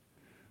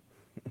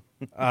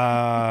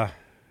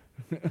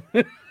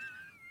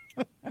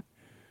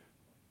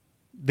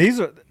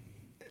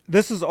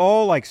 This is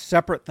all like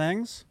separate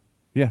things.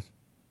 Yes.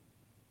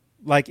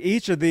 Like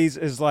each of these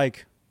is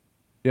like.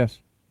 Yes.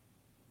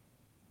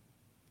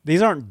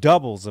 These aren't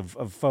doubles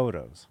of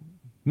photos.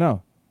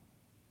 No.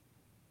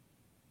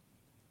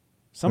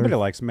 Somebody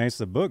likes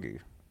Mesa Boogie.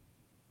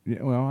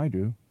 Yeah, well, I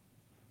do.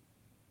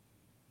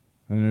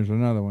 And there's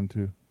another one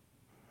too.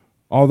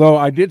 Although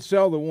I did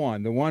sell the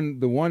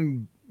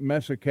one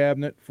Mesa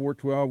cabinet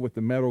 412 with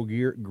the metal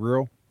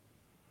grill.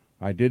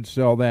 I did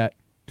sell that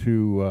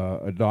to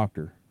a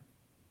doctor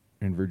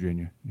in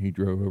Virginia. He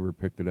drove over,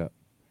 picked it up.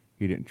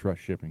 He didn't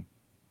trust shipping.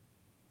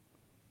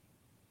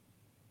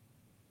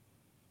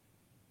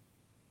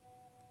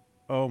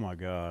 Oh my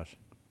gosh.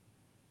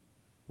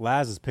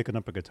 Laz is picking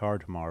up a guitar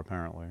tomorrow,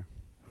 apparently.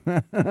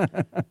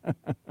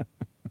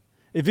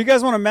 If you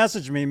guys want to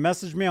message me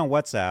on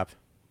WhatsApp.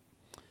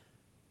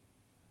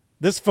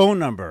 This phone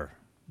number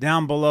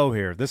down below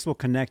here, this will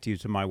connect you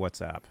to my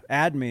WhatsApp.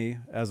 Add me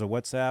as a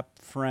WhatsApp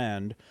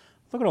friend.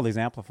 Look at all these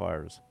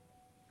amplifiers.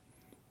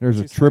 There's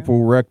a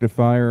triple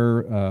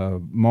rectifier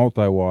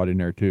multi-watt in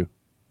there too.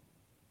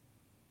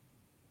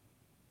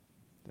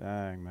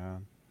 Dang,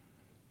 man.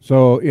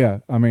 So, yeah,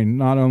 I mean,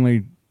 not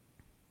only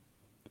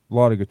a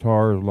lot of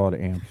guitars, a lot of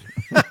amps.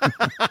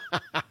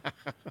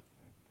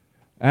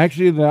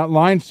 Actually, that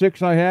line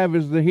 6 I have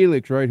is the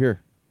Helix right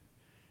here.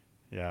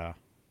 Yeah.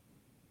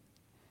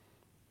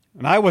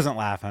 And I wasn't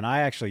laughing. I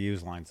actually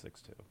use line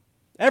 6 too.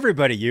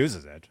 Everybody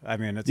uses it. I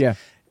mean, it's. Yeah.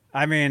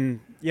 I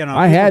mean, you know.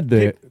 I had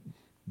the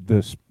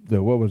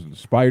what was it, the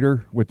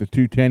Spider with the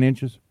 2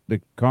 10-inches, the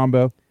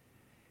combo.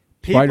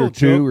 Spider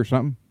 2 or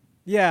something.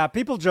 Yeah,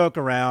 people joke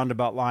around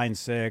about line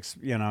 6,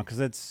 you know, because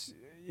it's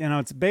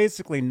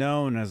basically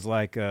known as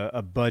like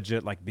a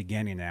budget, like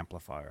beginning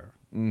amplifier.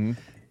 Mm-hmm.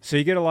 So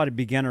you get a lot of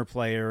beginner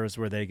players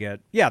where they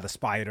get, the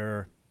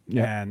Spider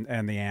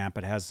and the amp.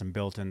 It has some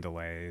built-in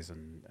delays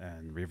and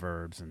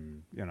reverbs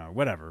and, you know,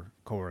 whatever,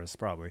 chorus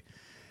probably.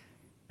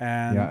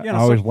 And, I you know,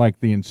 always like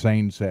the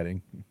insane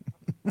setting.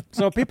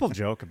 So people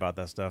joke about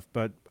that stuff,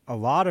 but a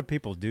lot of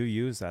people do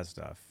use that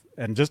stuff.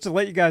 And just to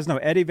let you guys know,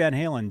 Eddie Van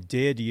Halen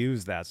did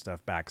use that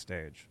stuff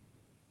backstage.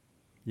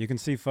 You can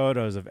see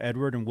photos of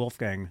Edward and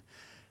Wolfgang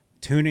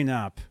tuning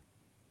up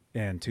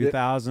in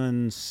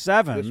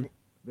 2007.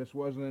 This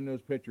wasn't in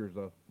those pictures,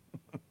 though.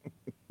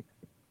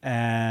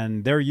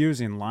 And they're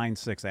using line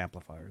 6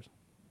 amplifiers.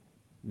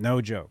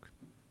 No joke.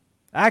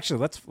 Actually,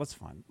 let's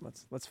find.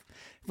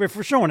 If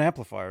we're showing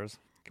amplifiers,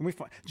 can we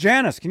find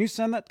Janice? Can you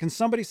send that? Can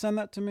somebody send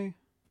that to me?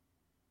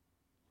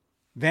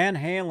 Van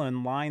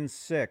Halen line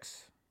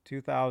 6.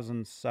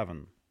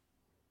 2007.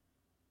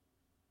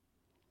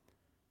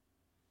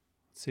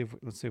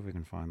 Let's see if we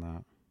can find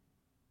that.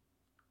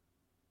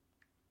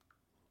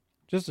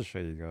 Just to show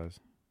you guys.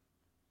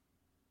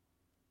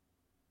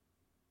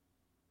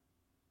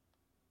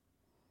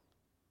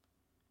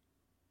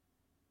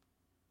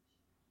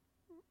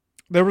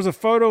 There was a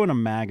photo in a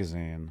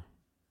magazine.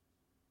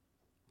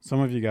 Some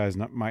of you guys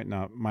might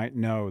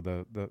know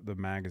the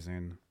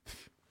magazine.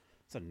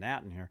 It's a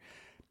gnat in here.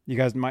 You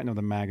guys might know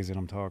the magazine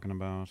I'm talking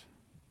about.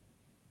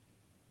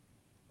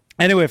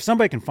 Anyway, if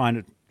somebody can find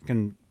it,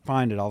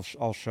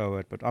 I'll show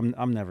it. But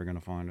I'm never gonna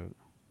find it.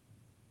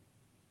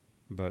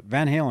 But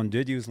Van Halen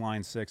did use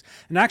line 6,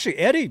 and actually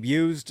Eddie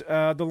used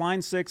the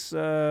line 6,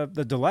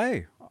 the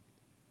delay,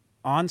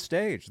 on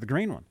stage, the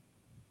green one.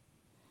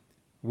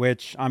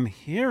 Which I'm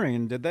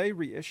hearing, did they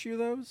reissue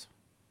those?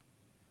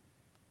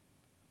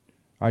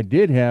 I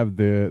did have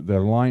the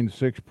line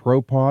 6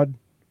 Pro Pod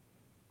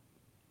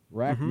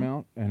rack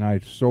mount, and I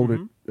sold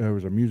it. There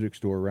was a music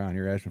store around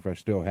here asking if I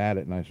still had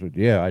it, and I said,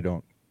 "Yeah, I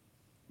don't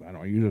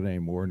use it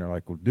anymore." And they're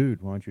like, "Well,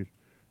 dude, why don't you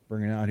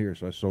bring it out here?"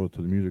 So I sold it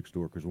to the music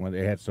store because when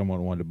they had someone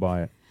who wanted to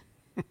buy it.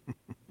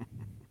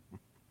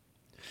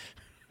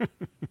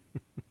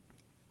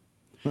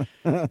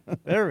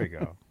 There we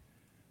go.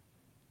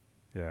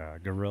 Yeah,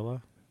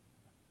 Gorilla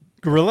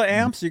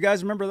amps. You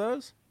guys remember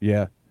those?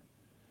 Yeah.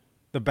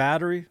 The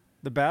battery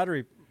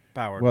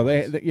powered. Well,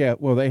 ones.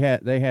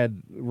 they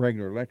had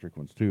regular electric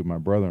ones too. My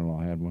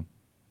brother-in-law had one.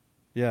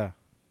 Yeah.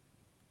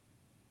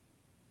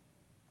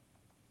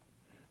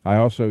 I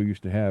also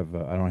used to have.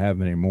 I don't have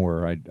them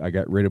anymore. I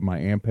got rid of my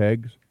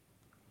Ampegs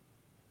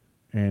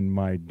and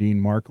my Dean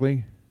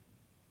Markley,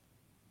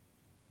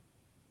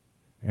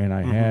 and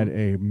I had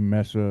a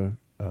Mesa.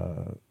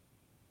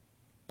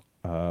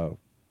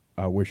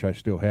 I wish I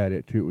still had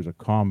it too. It was a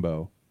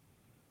combo.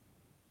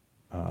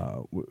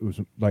 It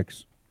was like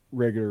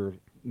regular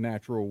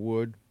natural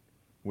wood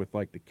with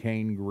like the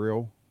cane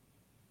grill.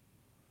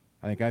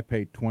 I think I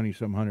paid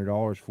 $20-some hundred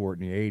for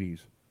it in the '80s.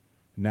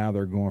 Now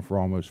they're going for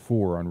almost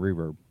 $4 on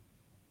Reverb.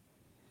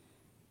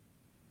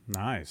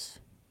 Nice.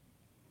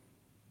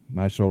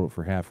 And I sold it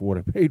for half what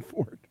I paid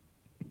for it.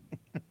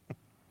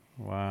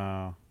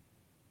 Wow.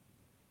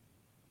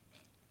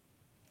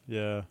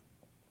 Yeah.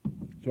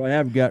 So I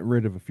have got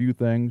rid of a few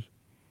things.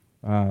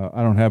 I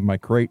don't have my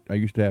crate. I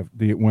used to have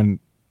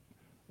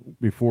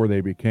before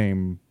they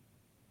became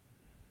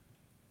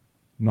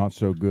not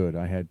so good.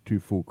 I had 2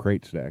 full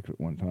crate stacks at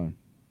one time.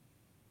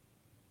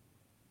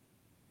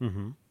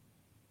 Mm-hmm.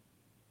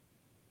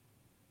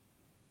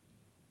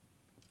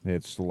 They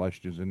had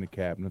Celestias in the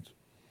cabinets.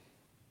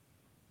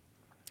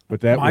 But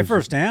that My was,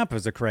 first amp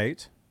was a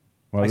crate.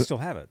 I Was it? still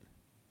have it.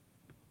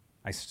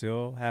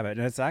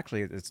 And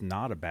it's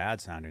not a bad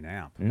sounding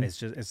amp. Yeah.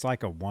 It's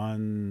like a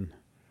one.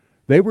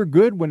 They were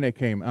good when they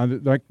came.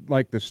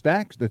 Like the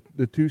stacks, the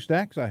 2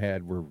 stacks I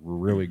had were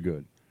really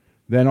good.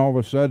 Then all of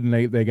a sudden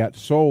they got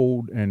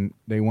sold and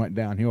they went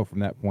downhill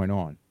from that point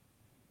on.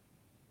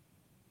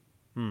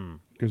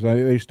 Because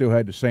they still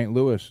had the St.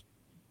 Louis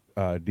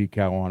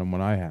decal on them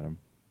when I had them.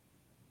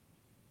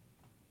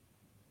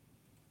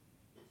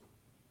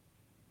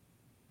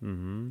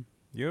 Mm-hmm.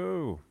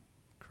 Yo,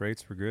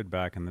 crates were good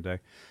back in the day.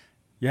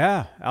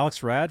 Yeah,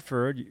 Alex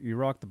Radford, you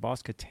rock the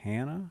Boss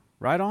Katana.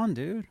 Right on,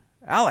 dude.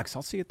 Alex,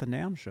 I'll see you at the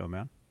NAMM show,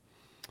 man.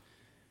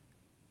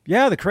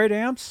 Yeah, the crate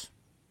amps.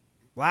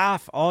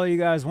 Laugh all you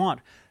guys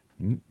want.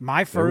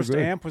 My first good.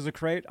 amp was a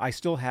crate. I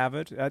still have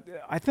it.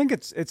 I think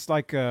it's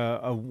like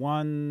a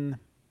one.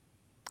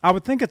 I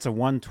would think it's a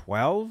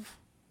 112.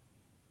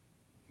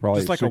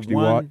 Probably Just like 60 a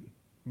watt.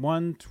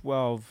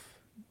 112.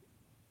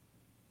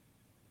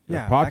 They're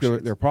Yeah, popular.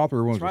 actually, Their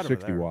popular ones it's are right over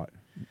 60 there. watt.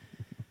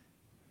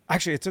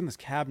 Actually, it's in this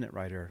cabinet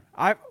right here.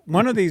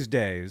 One of these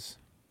days,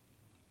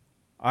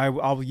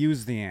 I'll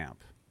use the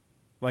amp,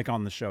 like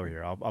on the show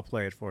here. I'll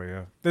play it for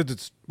you.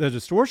 The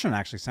distortion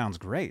actually sounds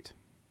great.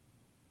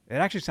 It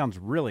actually sounds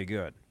really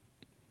good.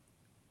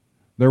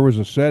 There was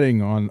a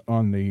setting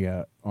on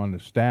the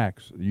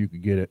stacks that you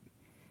could get it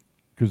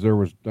because there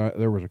was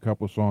a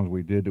couple of songs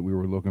we did that we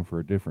were looking for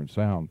a different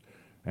sound,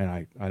 and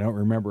I don't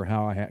remember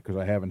how I had because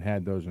I haven't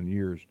had those in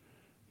years,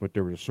 but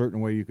there was a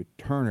certain way you could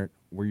turn it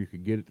where you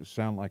could get it to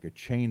sound like a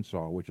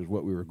chainsaw, which is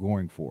what we were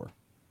going for.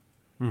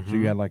 So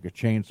you had like a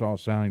chainsaw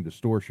sounding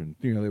distortion.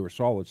 You know, they were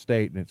solid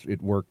state and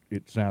it worked.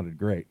 It sounded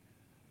great.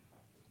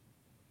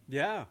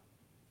 Yeah.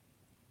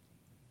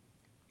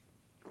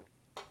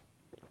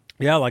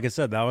 Yeah, like I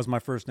said, that was my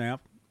first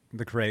amp,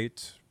 the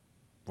crate,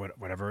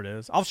 whatever it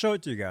is. I'll show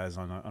it to you guys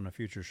on a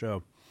future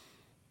show.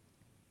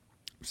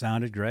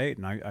 Sounded great,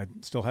 and I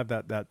still have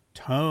that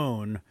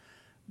tone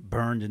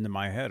burned into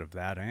my head of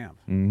that amp.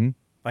 Mm-hmm.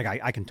 Like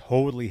I can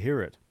totally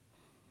hear it.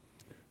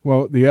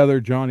 Well, the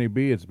other Johnny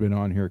B has been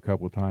on here a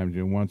couple of times,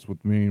 and once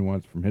with me and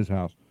once from his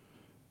house.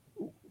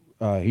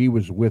 He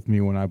was with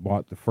me when I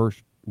bought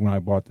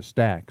the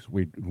stacks.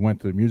 We went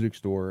to the music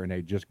store and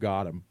they just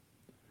got them,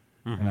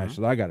 and I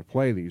said I got to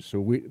play these. So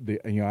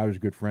I was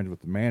good friends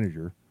with the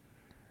manager,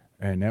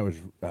 and that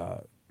was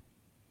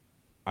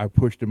I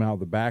pushed him out of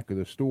the back of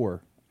the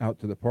store out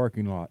to the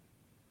parking lot,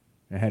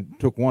 and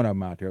took one of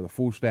them out there, the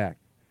full stack,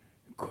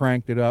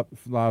 cranked it up,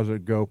 allows it to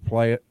go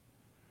play it.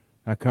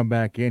 I come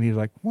back in. He's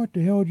like, "What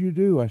the hell did you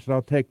do?" I said,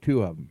 "I'll take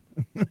 2 of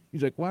them."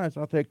 He's like, "Why?" I said,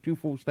 "I'll take 2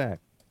 full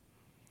stacks."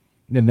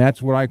 And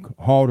that's what I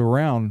hauled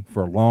around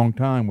for a long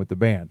time with the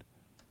band.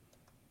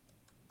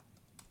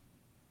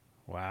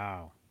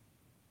 Wow.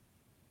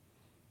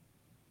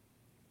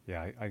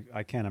 Yeah,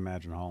 I can't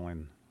imagine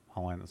hauling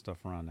that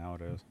stuff around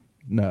nowadays.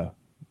 No.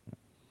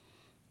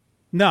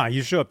 No,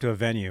 you show up to a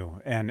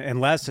venue, and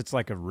unless it's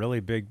like a really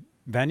big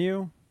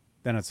venue,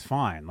 then it's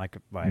fine. Like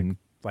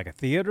a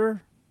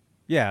theater,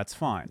 yeah, it's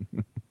fine.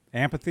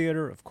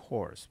 Amphitheater, of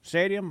course.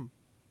 Stadium,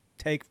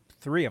 take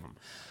 3 of them.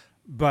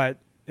 But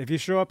if you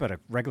show up at a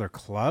regular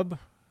club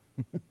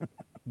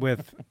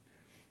with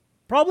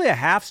probably a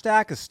half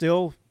stack is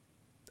still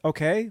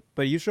okay,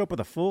 but you show up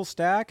with a full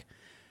stack,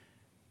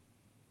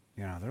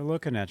 they're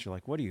looking at you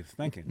like, what are you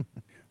thinking?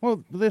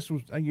 Well,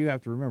 you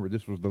have to remember,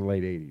 this was the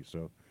late 80s,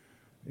 so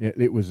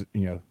it was,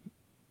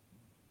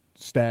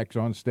 stacks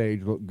on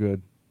stage looked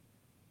good.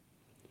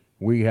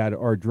 We had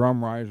our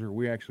drum riser.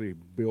 We actually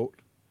built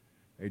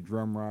a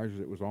drum riser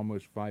that was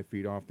almost 5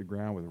 feet off the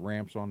ground with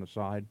ramps on the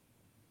side.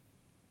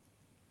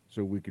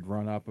 so we could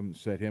run up and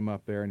set him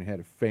up there, and it had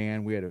a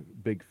fan. We had a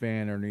big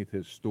fan underneath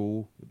his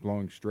stool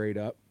blowing straight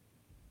up.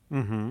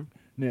 Mm-hmm. And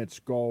it had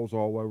skulls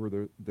all over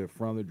the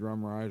front of the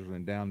drum risers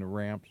and down the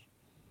ramps.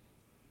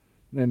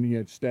 And then you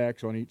had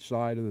stacks on each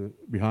side of the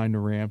behind the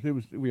ramps. It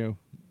was, we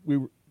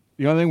were,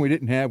 the only thing we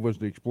didn't have was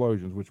the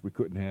explosions, which we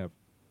couldn't have.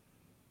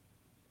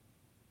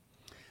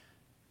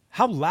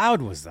 How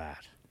loud was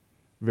that?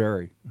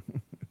 Very.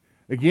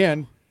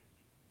 Again,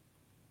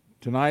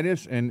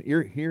 tinnitus and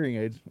hearing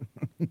aids.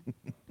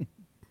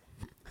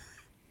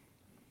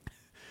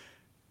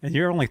 And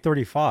you're only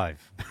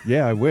 35.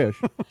 Yeah, I wish.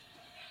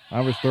 I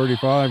was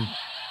 35,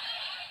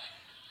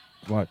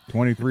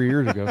 23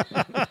 years ago.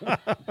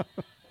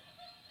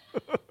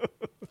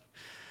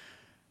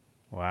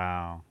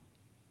 Wow.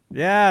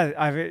 Yeah,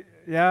 I mean,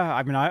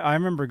 I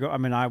remember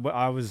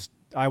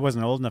I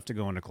wasn't old enough to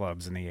go into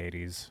clubs in the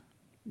 80s.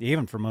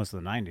 Even for most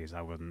of the 90s,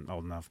 I wasn't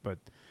old enough, but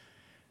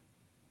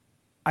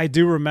I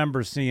do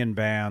remember seeing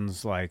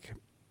bands like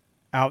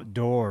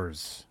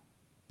outdoors,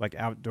 like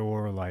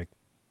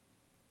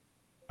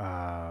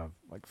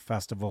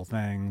festival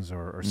things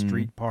or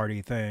street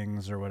party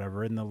things or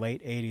whatever in the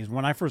late 80s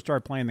when I first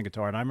started playing the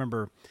guitar. And I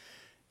remember,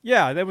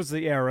 yeah, that was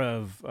the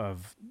era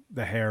of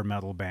the hair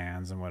metal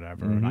bands and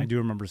whatever. And I do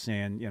remember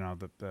seeing,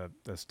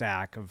 the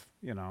stack of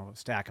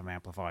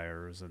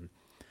amplifiers and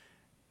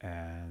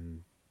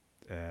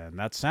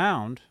that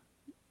sound,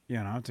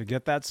 to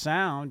get that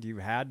sound, you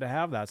had to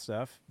have that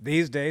stuff.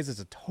 These days, it's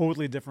a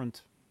totally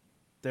different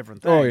thing.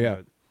 Oh,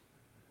 yeah.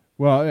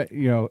 Well,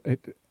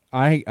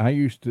 I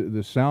used to,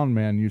 the sound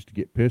man used to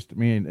get pissed at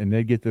me, and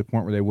they'd get to the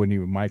point where they wouldn't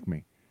even mic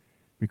me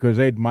because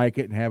they'd mic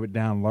it and have it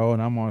down low,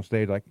 and I'm on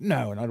stage like,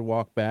 no, and I'd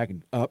walk back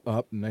and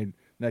up, and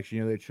next thing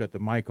you know, they'd shut the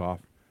mic off.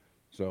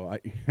 So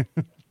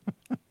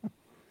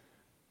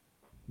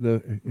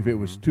if it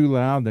was too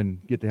loud,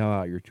 then get the hell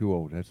out, you're too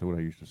old. That's what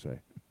I used to say.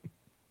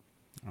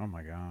 Oh,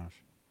 my gosh.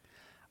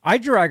 I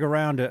drag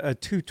around a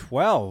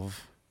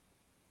 212,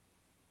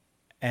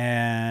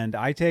 and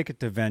I take it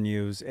to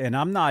venues, and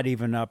I'm not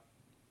even up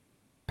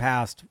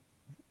past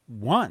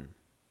 1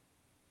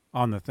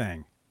 on the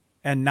thing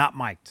and not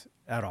mic'd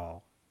at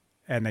all.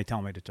 And they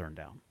tell me to turn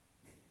down.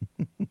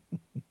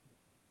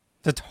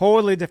 It's a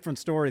totally different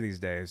story these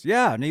days.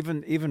 Yeah, and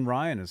even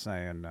Ryan is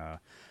saying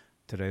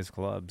today's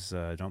clubs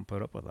don't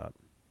put up with that.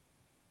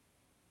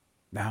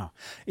 Now,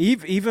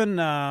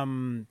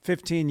 even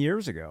 15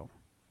 years ago,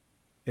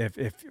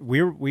 if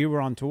we were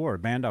on tour, a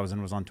band I was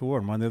in was on tour,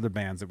 and one of the other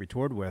bands that we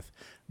toured with,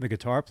 the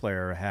guitar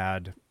player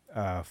had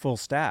a full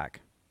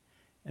stack.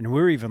 And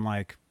we were even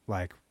like,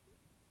 why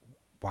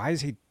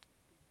is he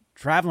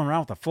traveling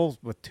around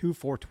with two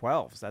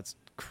 412s? That's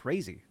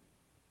crazy.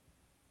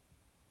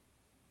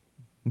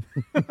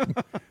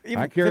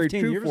 I carried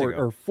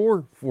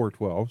 4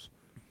 412s,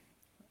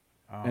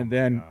 and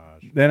then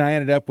I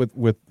ended up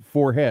with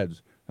 4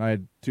 heads. I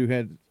had 2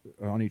 heads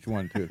on each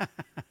one too.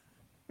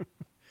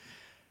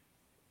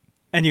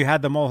 And you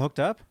had them all hooked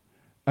up?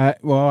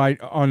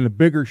 On the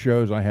bigger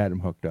shows I had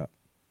them hooked up.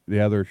 The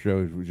other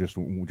shows was just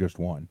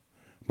one.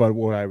 But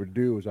what I would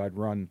do is I'd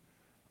run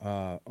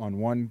on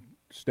one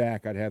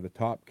stack, I'd have the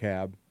top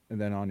cab,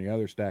 and then on the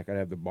other stack, I'd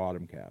have the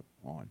bottom cab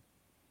on.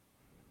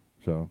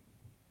 So.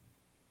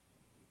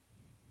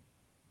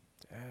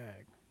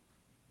 Dang.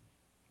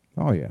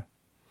 Oh, yeah.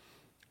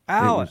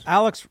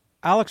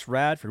 Alex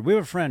Radford. We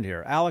have a friend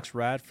here, Alex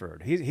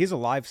Radford. He's a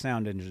live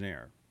sound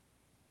engineer.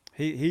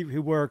 He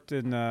worked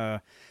in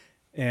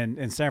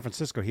San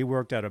Francisco. He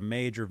worked at a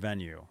major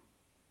venue.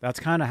 That's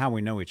kind of how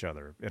we know each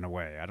other in a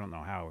way. I don't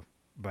know how,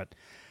 but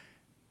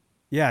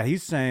yeah,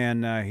 he's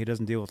saying he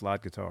doesn't deal with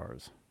loud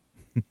guitars.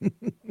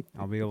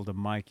 I'll be able to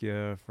mic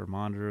you for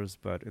monitors,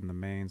 but in the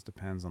mains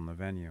depends on the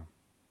venue.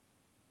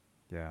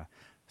 Yeah.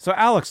 So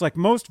Alex, like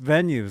most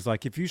venues,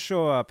 like if you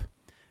show up,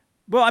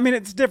 well, I mean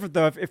it's different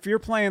though. If you're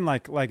playing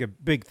like a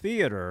big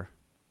theater,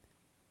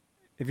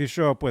 if you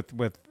show up with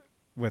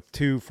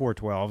 2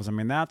 412s, I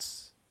mean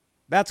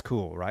that's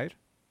cool, right?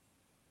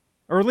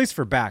 Or at least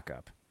for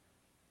backup.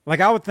 Like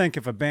I would think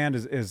if a band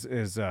is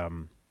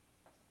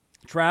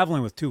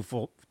traveling with two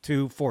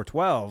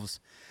 412s,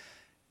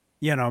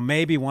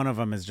 maybe one of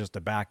them is just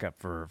a backup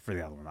for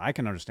the other one. I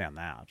can understand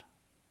that.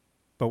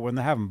 But when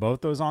they're having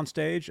both those on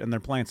stage and they're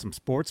playing some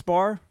sports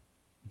bar,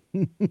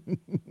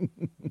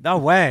 no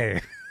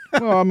way.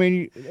 Well, I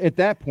mean, at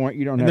that point,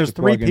 you don't have to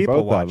plug in both. There's 3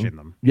 people watching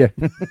them. Yeah.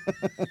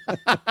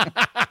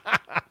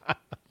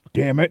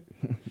 Damn it.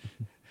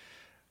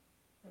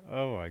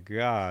 Oh, my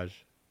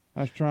gosh.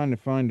 I was trying to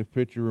find a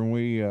picture when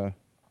we...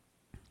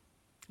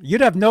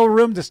 You'd have no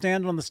room to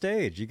stand on the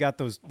stage. You got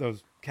those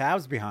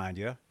calves behind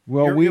you.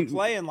 Well, you're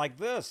playing like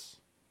this.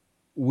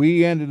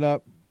 We ended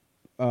up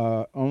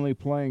only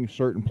playing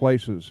certain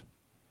places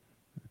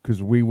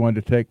because we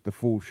wanted to take the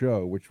full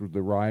show, which was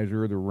the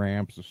riser, the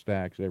ramps, the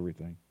stacks,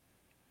 everything.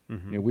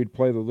 Mm-hmm. And we'd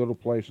play the little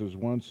places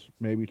once,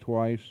 maybe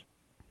twice,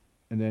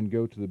 and then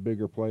go to the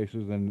bigger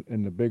places. And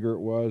the bigger it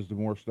was, the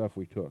more stuff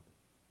we took.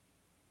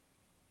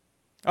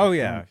 Oh,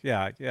 yeah.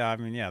 I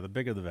mean, yeah, the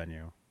bigger the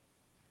venue.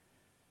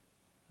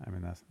 I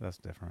mean, that's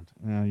different.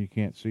 Now you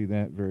can't see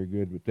that very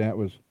good, but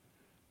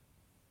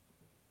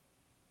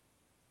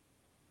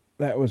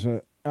that was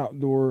a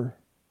outdoor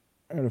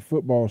at a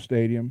football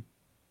stadium,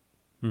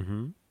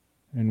 Mm-hmm.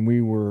 and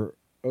we were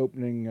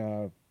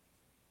opening.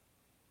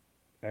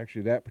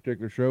 Actually, that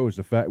particular show is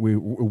the fact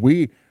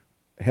we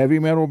heavy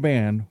metal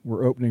band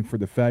were opening for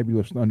the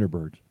Fabulous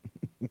Thunderbirds.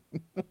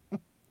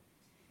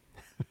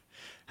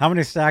 How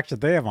many stacks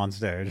did they have on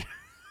stage?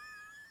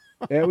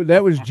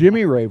 That was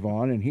Jimmy Ray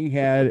Vaughan, and he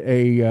had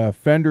a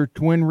Fender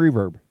Twin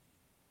Reverb.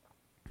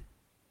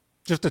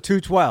 Just a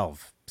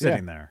 212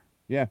 sitting there.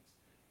 Yeah.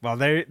 Well,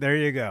 there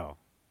you go.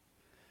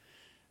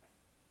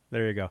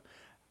 There you go.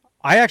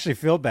 I actually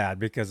feel bad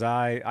because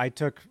I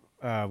took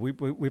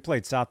we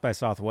played South by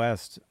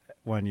Southwest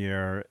one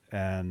year,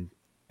 and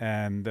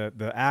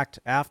the act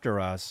after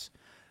us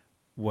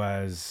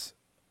was,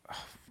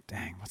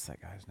 dang, what's that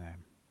guy's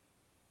name?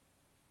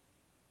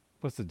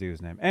 What's the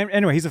dude's name?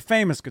 Anyway, he's a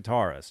famous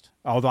guitarist.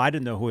 Although I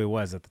didn't know who he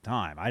was at the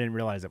time, I didn't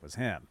realize it was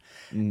him.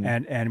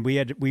 And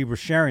we were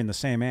sharing the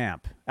same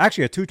amp,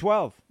 actually a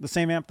 212, the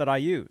same amp that I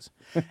use.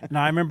 And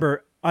I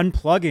remember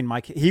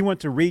unplugging he went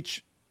to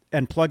reach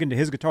and plug into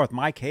his guitar with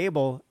my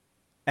cable,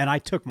 and I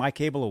took my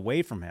cable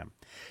away from him.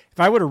 If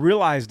I would have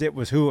realized it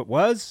was who it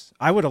was,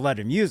 I would have let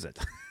him use it.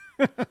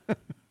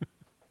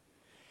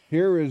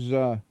 Here is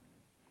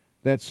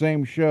that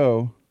same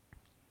show.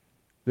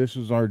 This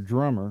is our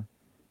drummer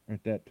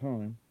at that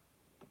time,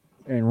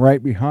 and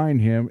right behind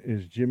him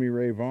is Jimmy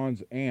Ray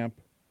Vaughan's amp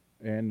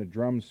and the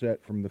drum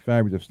set from the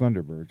Fabulous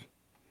Thunderbirds,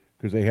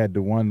 because they had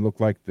the one look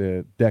like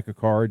the deck of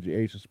cards, the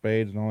ace of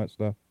spades and all that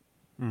stuff.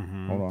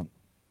 Mm-hmm. Hold on.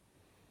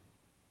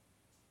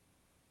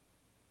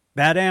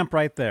 That amp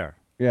right there.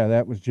 Yeah,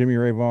 that was Jimmy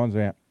Ray Vaughan's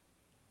amp.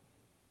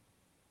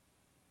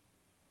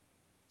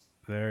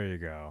 There you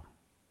go.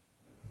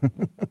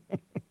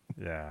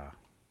 Yeah.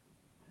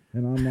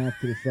 And I'm off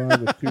to the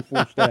side with 2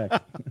 full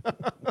stacks.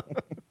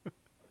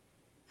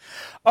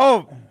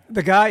 Oh,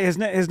 the guy, his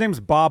name's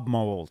Bob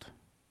Mould.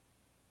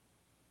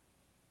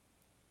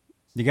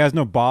 You guys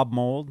know Bob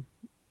Mould,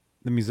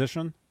 the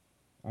musician?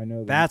 I know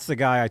that. That's the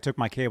guy I took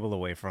my cable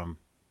away from.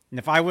 And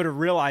if I would have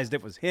realized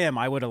it was him,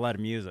 I would have let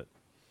him use it.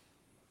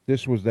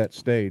 This was that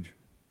stage.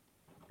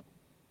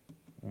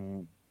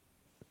 It's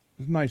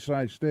a nice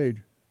sized stage.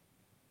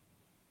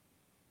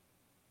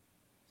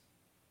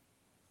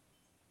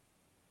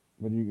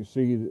 But you can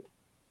see that,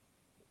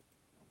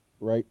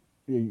 right?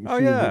 You can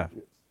see yeah.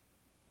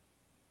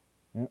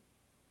 that-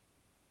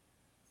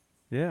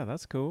 Yeah,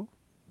 that's cool.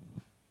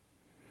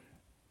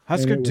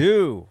 Husker it was-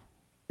 Du.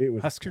 It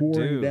was Husker pouring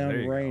Du, down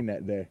there you rain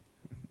that day.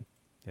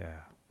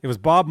 Yeah. It was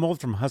Bob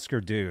Mould from Husker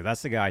Du.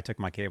 That's the guy I took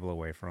my cable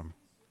away from.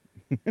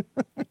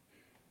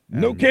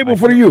 No And cable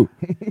for you.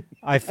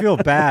 I feel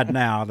bad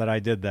now that I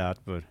did that,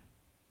 but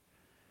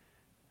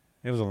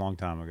it was a long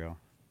time ago.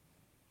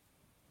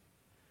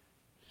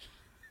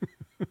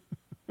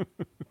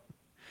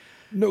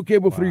 No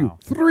cable for you. Wow.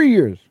 3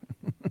 years.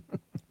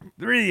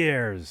 3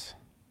 years.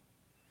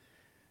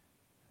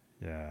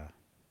 Yeah.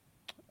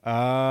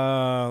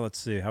 Let's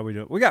see how we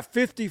do. We got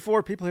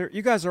 54 people here.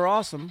 You guys are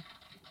awesome.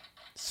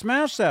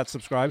 Smash that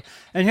subscribe.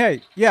 And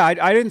hey, yeah,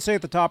 I didn't say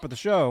at the top of the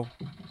show,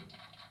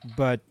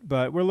 but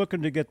we're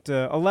looking to get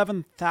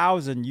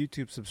 11,000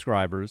 YouTube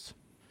subscribers,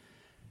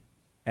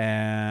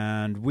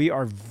 and we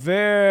are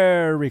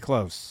very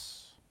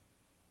close.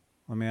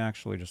 Let me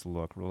actually just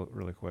look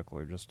really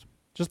quickly,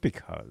 just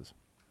because.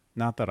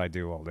 Not that I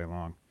do all day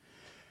long.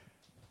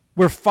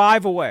 We're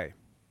 5 away.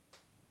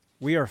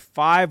 We are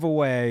 5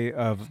 away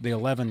of the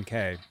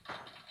 11K.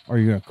 Are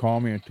you going to call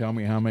me and tell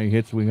me how many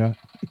hits we got?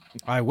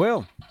 I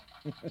will.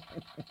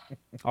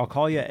 I'll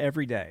call you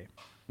every day,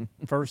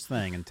 first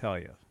thing, and tell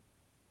you.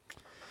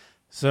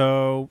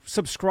 So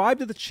subscribe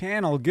to the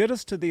channel. Get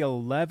us to the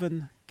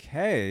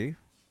 11K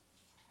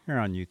here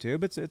on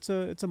YouTube.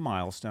 It's a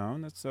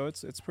milestone.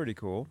 It's pretty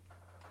cool.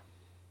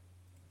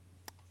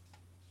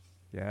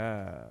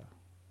 Yeah.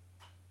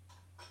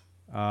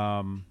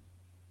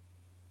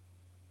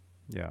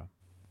 Yeah.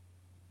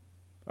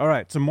 All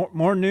right. So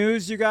more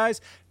news, you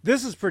guys.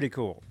 This is pretty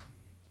cool.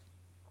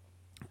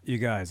 You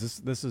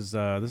guys, this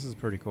is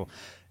pretty cool.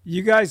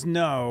 You guys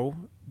know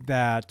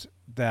that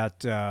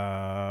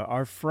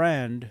our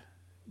friend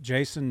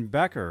Jason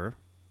Becker,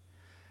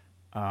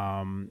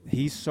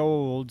 he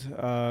sold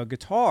a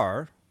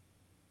guitar,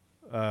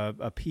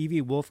 a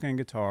PV Wolfgang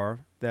guitar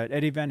that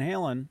Eddie Van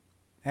Halen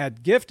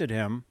had gifted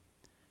him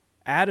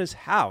at his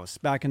house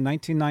back in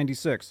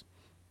 1996.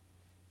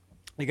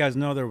 You guys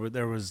know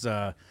there was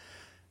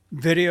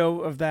video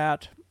of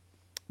that,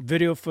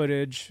 video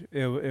footage.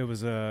 It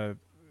was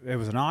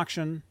an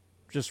auction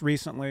just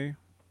recently.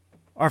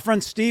 Our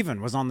friend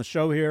Steven was on the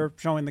show here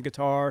showing the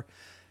guitar.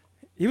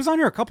 He was on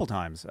here a couple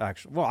times,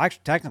 actually. Well,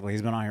 actually, technically,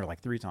 he's been on here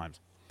like 3 times.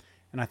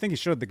 And I think he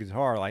showed the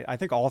guitar, like, I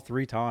think all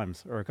 3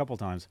 times or a couple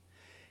times.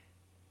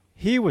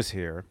 He was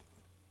here.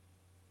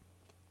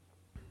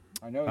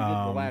 I know he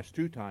did the last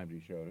 2 times he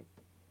showed it.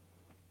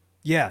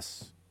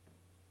 Yes.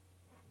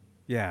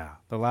 Yeah,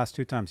 the last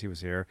 2 times he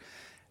was here.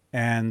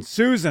 And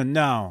Susan,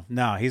 no,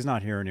 he's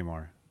not here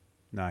anymore.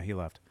 No, he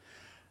left.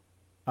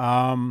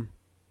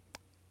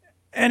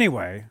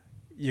 Anyway,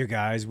 you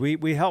guys,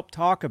 we helped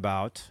talk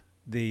about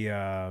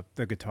the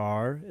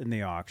guitar in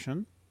the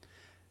auction,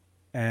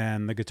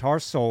 and the guitar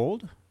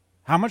sold.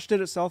 How much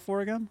did it sell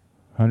for again?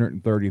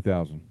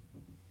 130,000.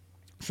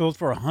 Sold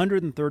for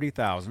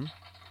 130,000.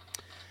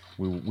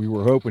 We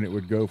were hoping it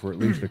would go for at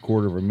least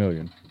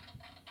 $250,000.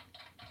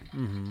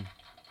 Mm-hmm.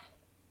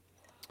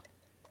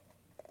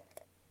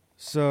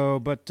 So,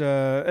 but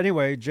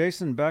anyway,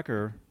 Jason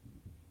Becker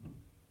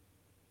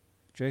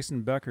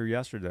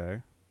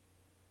yesterday,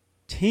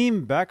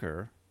 Team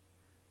Becker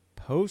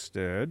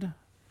posted,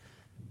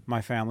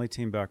 my family,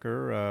 Team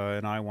Becker,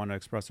 and I want to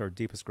express our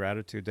deepest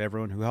gratitude to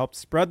everyone who helped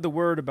spread the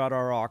word about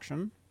our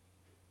auction.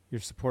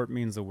 Your support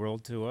means the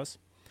world to us.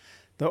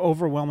 The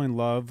overwhelming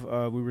love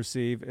we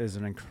receive is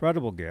an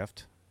incredible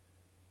gift.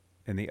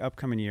 In the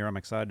upcoming year, I'm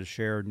excited to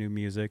share new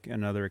music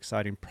and other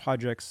exciting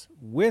projects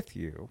with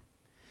you.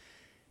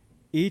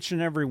 Each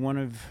and every one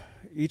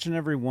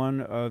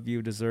of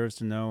you deserves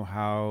to know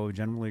how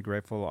genuinely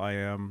grateful I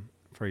am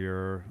for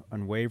your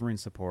unwavering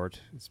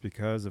support. It's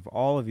because of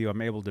all of you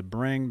I'm able to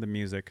bring the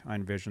music I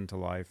envision to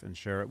life and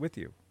share it with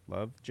you.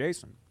 Love,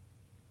 Jason.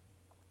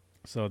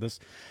 So this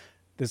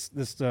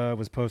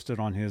was posted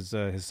on his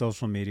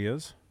social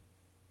medias.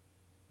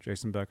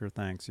 Jason Becker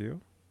thanks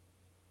you.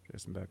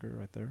 Jason Becker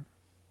right there.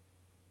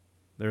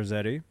 There's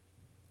Eddie.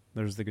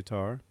 There's the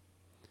guitar.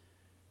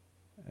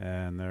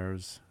 And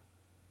there's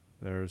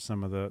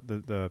some of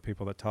the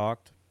people that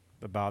talked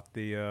about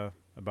the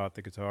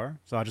guitar.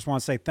 So I just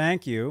want to say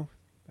thank you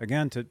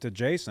again to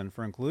Jason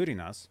for including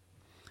us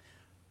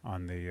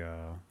on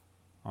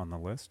the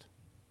list.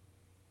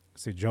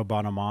 See, Joe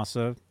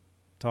Bonamassa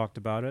talked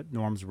about it.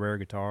 Norm's Rare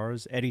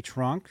Guitars. Eddie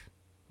Trunk.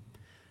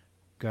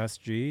 Gus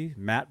G.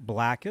 Matt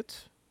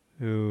Blackett,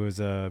 who is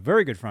a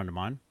very good friend of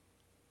mine.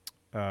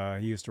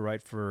 He used to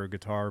write for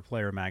Guitar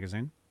Player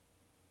magazine.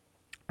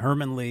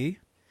 Herman Lee.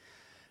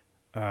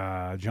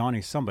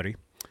 Johnny somebody.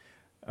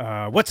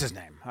 What's his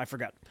name? I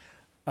forgot.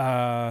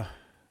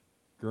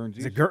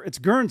 Guernseys? It's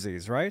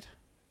Guernseys, right?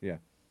 Yeah.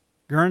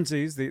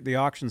 Guernseys, the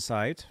auction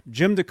site.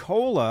 Jim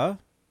DeCola,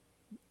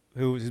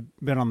 who's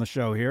been on the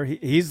show here,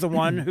 he's the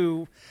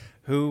one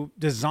who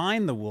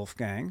designed the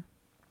Wolfgang.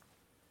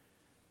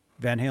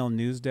 Van Halen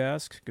News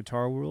Desk,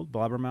 Guitar World,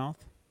 Blabbermouth.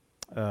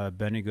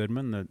 Benny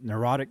Goodman, the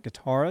neurotic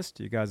guitarist.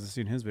 You guys have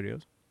seen his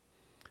videos.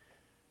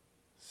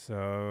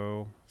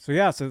 So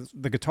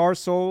the guitar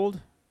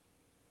sold,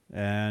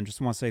 and just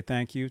want to say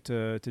thank you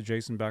to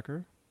Jason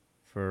Becker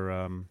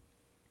for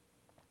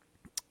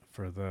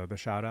the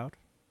shout out.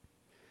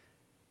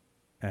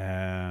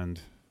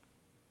 And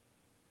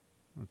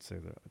let's say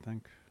that I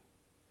think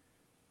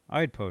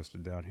I had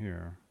posted down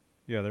here.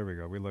 Yeah, there we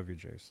go. We love you,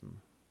 Jason.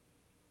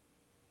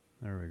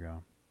 There we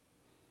go.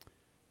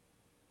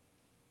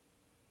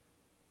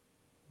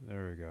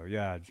 There we go.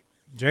 Yeah,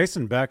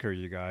 Jason Becker,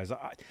 you guys.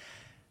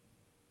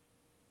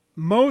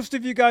 Most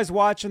of you guys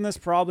watching this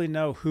probably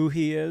know who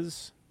he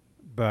is,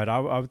 but I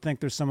would think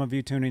there's some of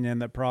you tuning in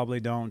that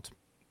probably don't.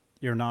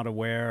 You're not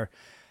aware.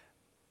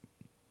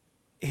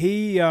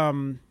 He's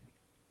a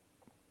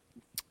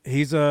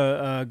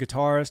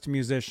guitarist,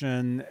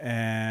 musician,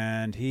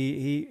 and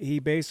he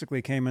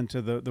basically came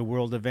into the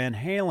world of Van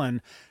Halen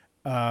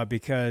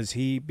because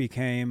he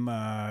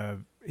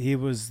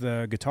was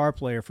the guitar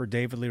player for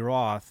David Lee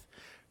Roth.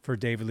 For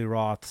David Lee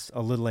Roth's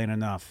A Little Ain't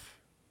Enough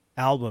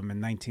album in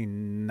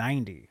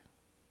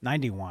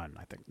 91,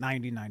 I think,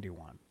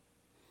 91.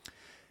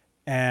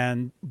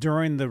 And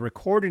during the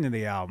recording of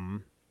the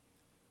album,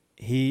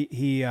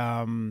 he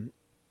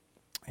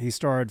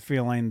started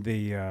feeling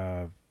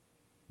the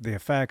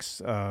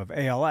effects of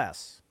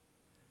ALS,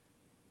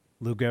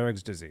 Lou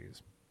Gehrig's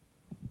disease.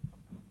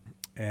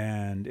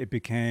 And it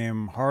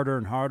became harder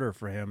and harder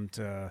for him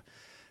to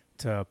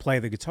play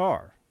the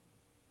guitar.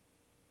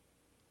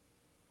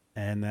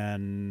 And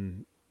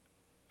then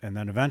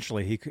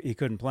eventually he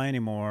couldn't play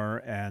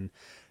anymore. And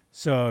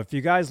so if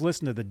you guys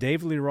listen to the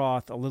David Lee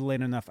Roth A Little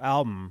Ain't Enough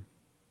album,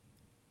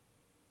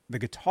 the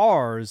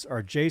guitars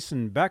are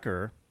Jason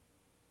Becker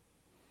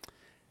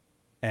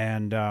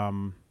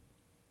and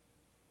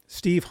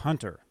Steve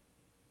Hunter,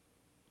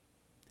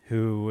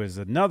 who is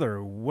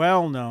another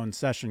well-known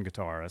session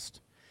guitarist.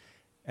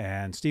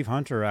 And Steve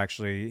Hunter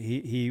actually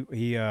he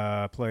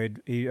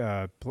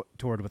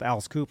toured with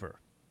Alice Cooper.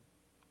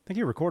 I think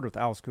he recorded with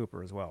Alice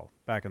Cooper as well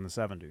back in the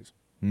 70s.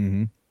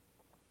 Mm-hmm.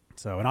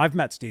 So, and I've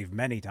met Steve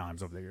many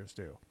times over the years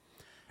too.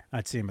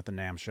 I'd see him at the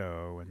NAMM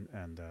show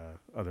and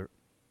other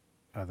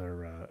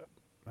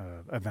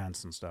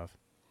events and stuff.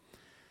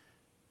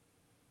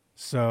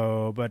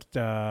 So, but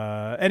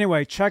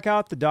anyway, check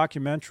out the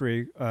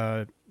documentary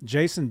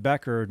Jason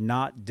Becker,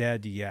 Not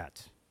Dead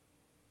Yet.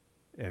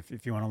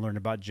 If you want to learn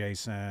about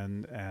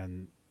Jason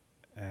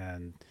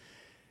and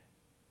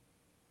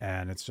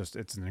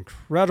it's an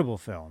incredible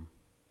film.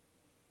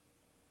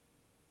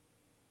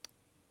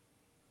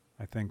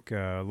 I think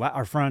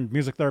our friend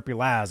Music Therapy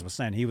Laz was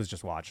saying he was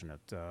just watching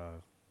it, I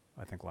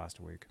think last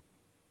week.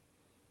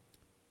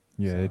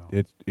 Yeah,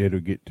 so. It'll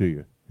get to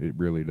you. It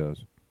really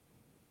does.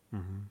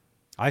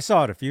 I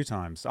saw it a few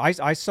times.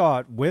 I saw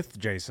it with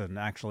Jason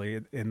actually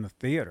in the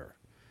theater.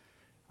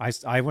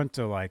 I went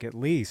to like at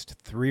least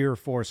 3 or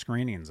 4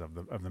 screenings of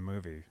the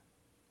movie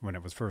when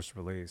it was first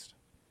released,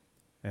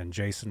 and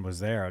Jason was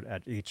there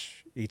at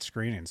each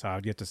screening, so I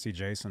would get to see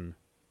Jason.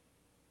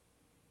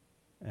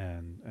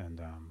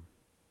 And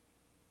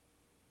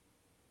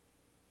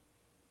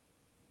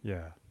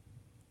yeah,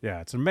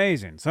 it's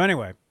amazing. So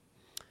anyway,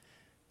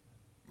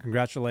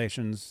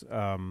 congratulations.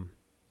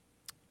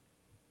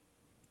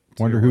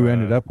 Wonder who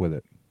ended up with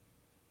it.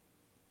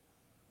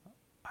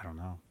 I don't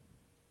know.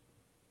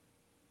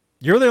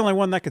 You're the only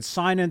one that could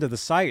sign into the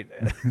site.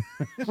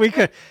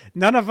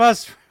 None of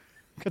us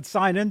could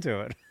sign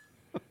into it.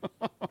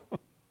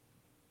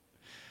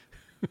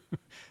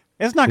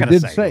 It's not going to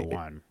say who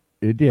won.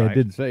 It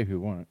didn't say who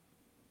won it.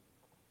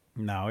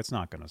 No, it's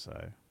not going to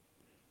say.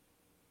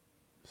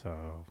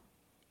 So,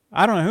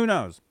 I don't know. Who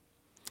knows?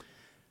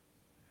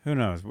 Who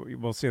knows?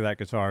 We'll see that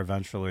guitar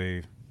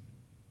eventually,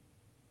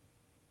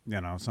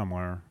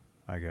 somewhere,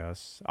 I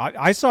guess.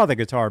 I saw the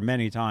guitar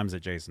many times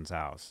at Jason's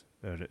house.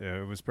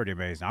 It was pretty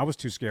amazing. I was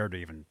too scared to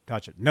even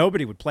touch it.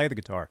 Nobody would play the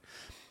guitar.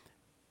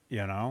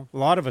 A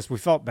lot of us, we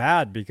felt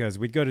bad because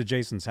we'd go to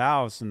Jason's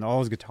house and all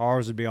his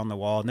guitars would be on the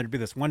wall, and there'd be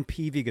this one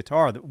PV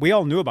guitar that we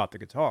all knew about the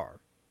guitar.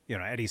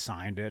 Eddie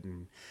signed it,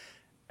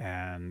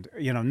 and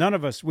none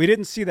of us, we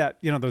didn't see that,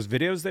 those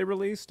videos they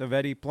released of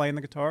Eddie playing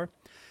the guitar.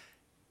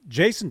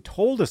 Jason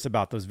told us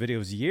about those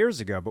videos years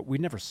ago, but we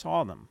never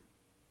saw them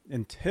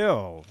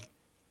until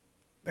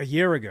a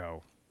year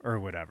ago or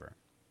whatever,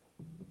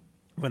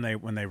 when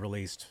they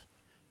released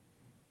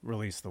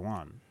the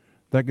one.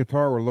 That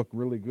guitar will look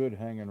really good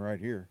hanging right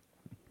here.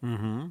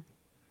 Mm-hmm.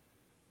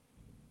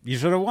 You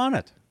should have won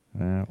it.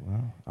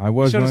 Well, I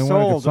was the only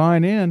one who could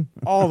sign in.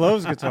 All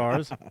those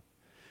guitars.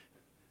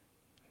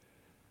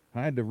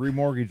 I had to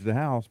remortgage the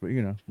house, but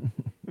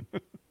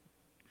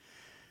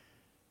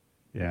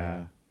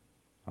Yeah.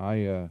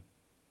 I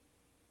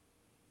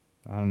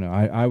don't know.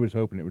 I was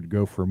hoping it would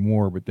go for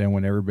more, but then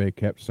when everybody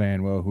kept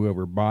saying, well,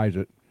 whoever buys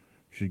it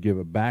should give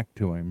it back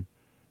to him,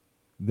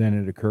 then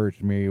it occurs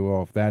to me,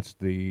 well, if that's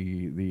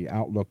the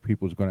outlook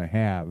people's going to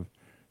have,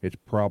 it's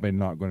probably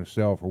not going to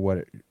sell for what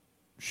it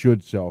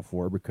should sell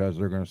for, because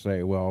they're going to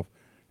say, well,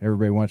 if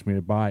everybody wants me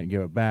to buy it and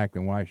give it back,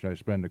 then why should I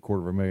spend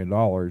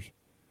 $250,000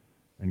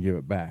 and give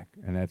it back?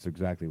 And that's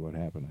exactly what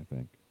happened, I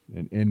think,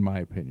 in my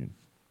opinion.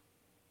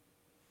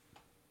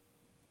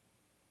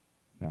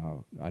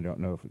 Now, I don't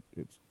know if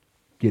it's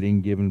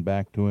getting given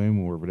back to him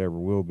or if it ever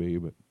will be,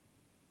 but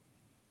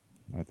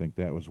I think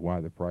that was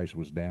why the price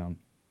was down.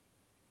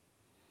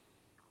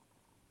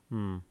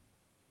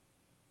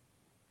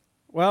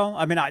 Well,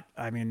 I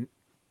mean,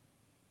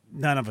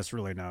 none of us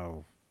really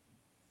know.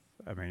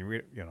 I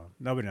mean,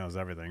 nobody knows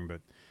everything,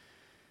 but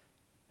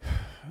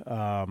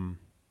I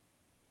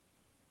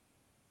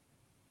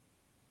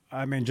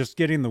mean, just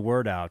getting the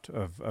word out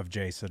of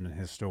Jason and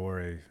his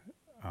story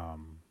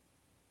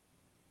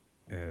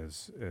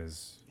is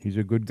he's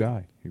a good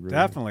guy. He really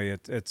definitely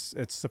it's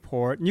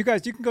support. And you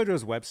guys, you can go to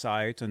his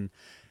website and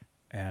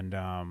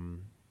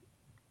I'm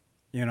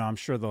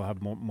sure they'll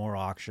have more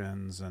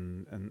auctions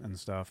and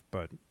stuff.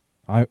 But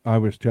I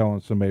was telling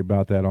somebody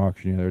about that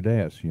auction the other day.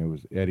 It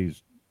was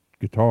Eddie's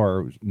guitar.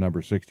 It was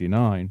number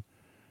 69.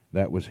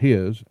 That was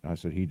his. I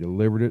said he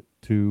delivered it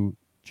to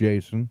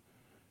Jason,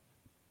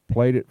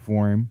 played it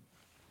for him,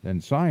 then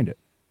signed it.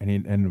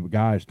 And the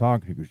guy's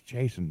talking. He goes,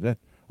 Jason, the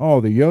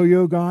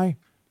yo-yo guy?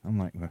 I'm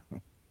like, well,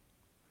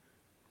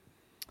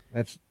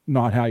 that's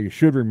not how you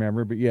should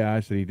remember. But yeah,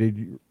 I said he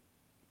did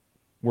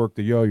work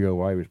the yo-yo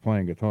while he was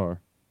playing guitar.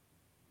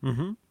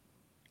 Mm-hmm.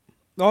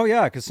 Oh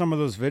yeah, because some of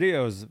those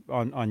videos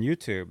on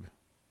YouTube,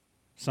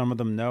 some of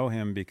them know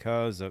him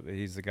because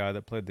he's the guy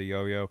that played the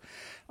yo-yo.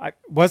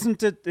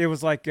 It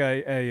was like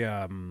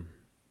a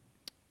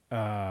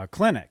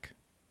clinic.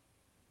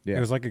 Yeah. It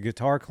was like a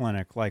guitar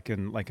clinic, like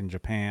in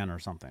Japan or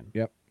something.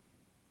 Yep.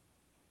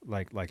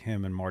 Like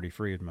him and Marty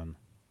Friedman.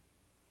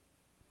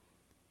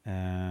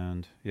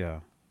 And yeah,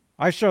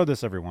 I show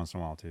this every once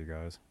in a while to you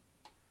guys.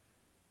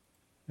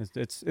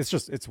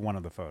 It's one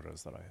of the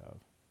photos that I have.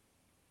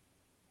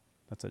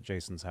 That's at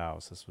Jason's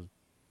house. This was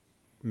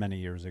many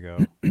years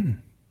ago.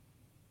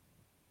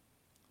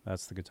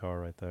 That's the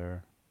guitar right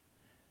there.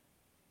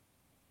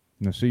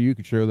 Now, see, you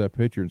could show that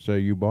picture and say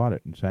you bought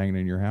it and it's hanging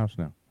in your house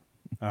now.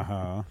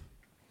 Uh-huh.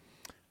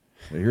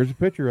 So here's a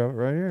picture of it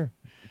right here.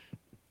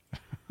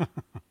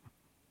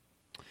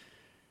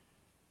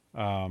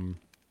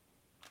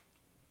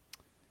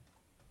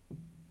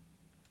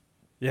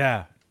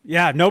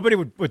 Yeah, nobody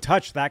would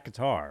touch that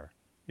guitar.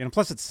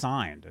 Plus it's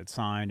signed. It's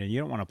signed, and you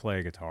don't want to play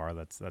a guitar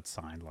that's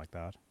signed like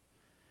that.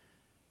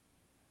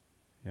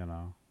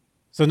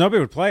 So nobody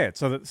would play it.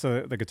 So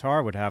the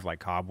guitar would have like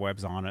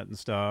cobwebs on it and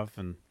stuff.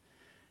 And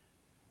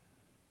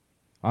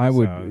I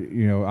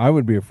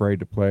would be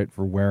afraid to play it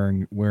for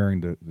wearing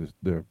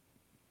the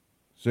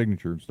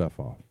signature and stuff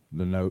off,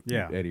 the note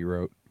that Eddie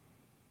wrote.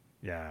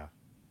 Yeah.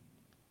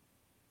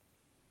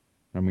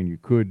 I mean, you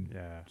could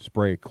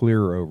spray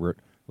clear over it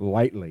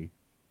lightly.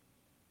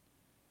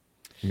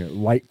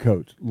 light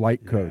coats.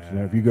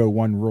 If you go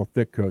one real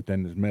thick coat,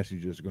 then this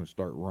message is going to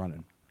start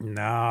running.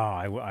 No,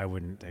 I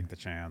wouldn't take the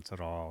chance at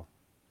all.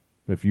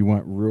 But if you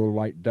want real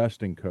light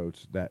dusting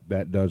coats,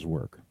 that does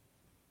work.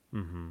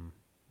 Mm-hmm.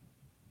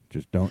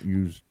 Just don't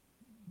use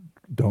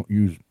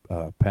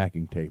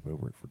packing tape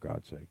over it, for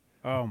God's sake.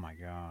 Oh my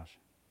gosh.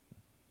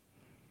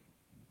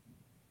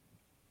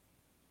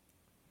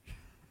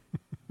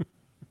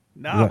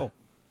 No. What?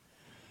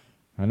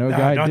 I know a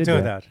guy don't did do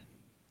that. that.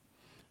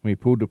 When he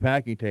pulled the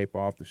packing tape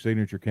off, the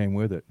signature came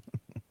with it.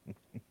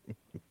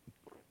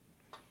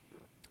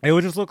 It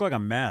would just look like a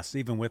mess,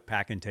 even with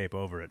packing tape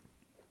over it,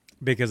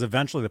 because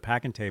eventually the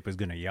packing tape is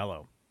going to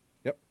yellow.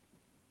 Yep.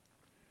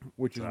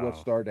 Which is what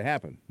So. started to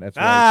happen. That's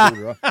why he pulled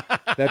it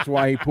off. That's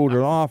why he pulled it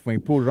off. When he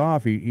pulled it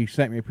off, he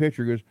sent me a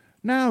picture. He goes,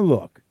 "Now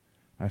look."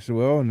 I said,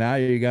 "Well, now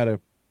you got to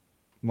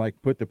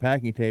put the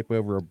packing tape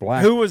over a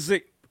black." Who was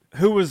the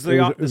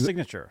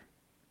signature?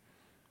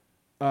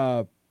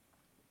 Paul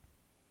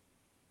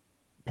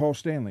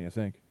Stanley, I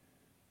think.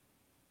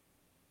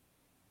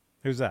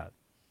 Who's that?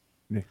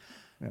 Yeah.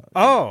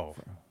 Oh,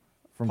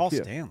 From Paul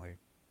Kiss. Stanley.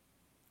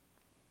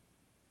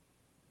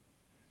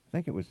 I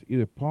think it was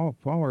either Paul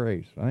or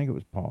Ace. I think it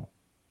was Paul.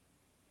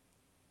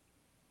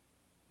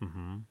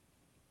 Mm-hmm.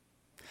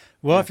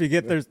 Well, if you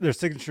get their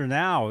signature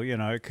now,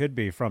 it could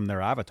be from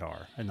their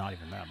avatar and not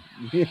even them.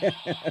 Yeah.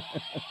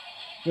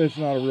 It's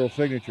not a real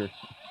signature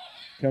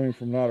coming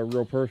from not a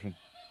real person.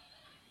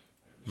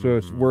 So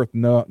it's worth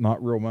not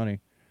real money.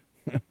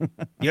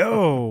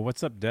 Yo,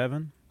 what's up,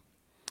 Devin?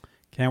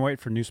 Can't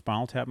wait for new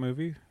Spinal Tap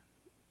movie.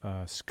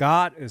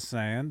 Scott is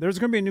saying there's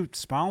going to be a new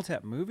Spinal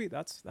Tap movie.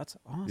 That's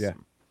awesome. Yeah.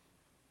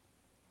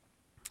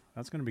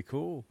 That's going to be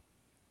cool.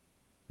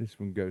 This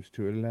one goes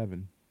to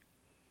 11.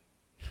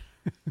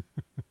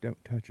 Don't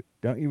touch it.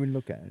 Don't even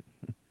look at it.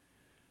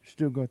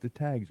 Still got the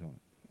tags on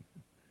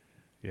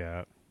it.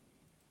 Yeah.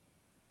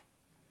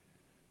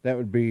 That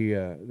would be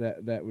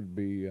that would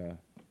be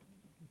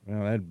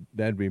well,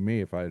 that'd be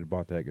me if I had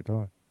bought that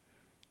guitar.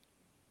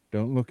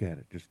 Don't look at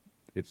it. Just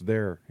it's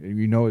there.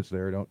 You know it's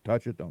there. Don't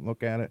touch it. Don't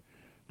look at it.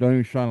 Don't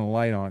even shine a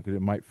light on it because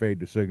it might fade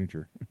the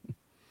signature.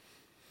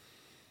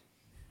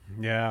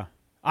 Yeah.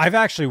 I've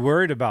actually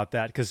worried about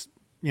that because,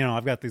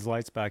 I've got these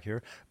lights back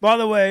here. By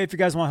the way, if you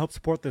guys want to help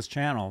support this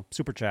channel,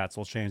 Super Chats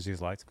will change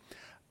these lights.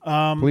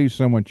 Please,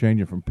 someone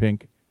change it from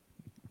pink.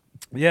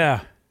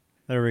 Yeah.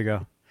 There we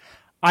go.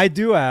 I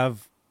do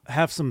have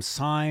some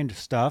signed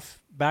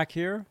stuff back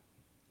here.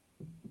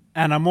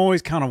 And I'm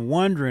always kind of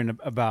wondering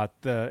about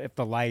if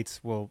the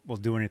lights will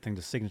do anything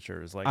to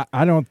signatures. Like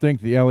I don't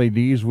think the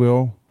LEDs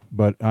will,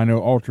 but I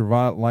know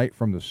ultraviolet light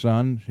from the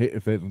sun.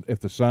 If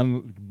the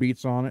sun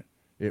beats on it,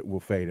 it will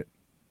fade it.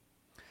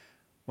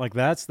 Like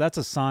that's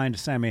a signed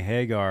Sammy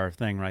Hagar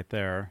thing right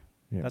there.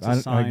 Yeah, That's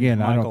a signed I don't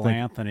Michael think-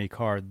 Anthony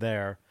card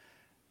there.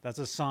 That's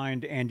a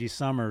signed Angie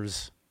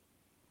Summers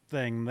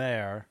thing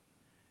there.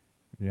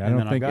 Yeah, I And don't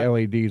then I've think got-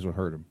 LEDs will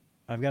hurt them.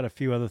 I've got a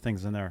few other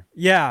things in there.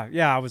 Yeah,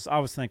 I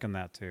was thinking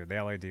that too. The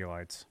LED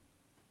lights.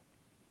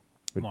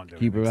 But Won't do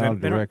keep it anything. out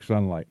of They don't- direct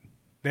sunlight.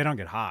 They don't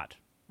get hot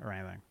or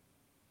anything.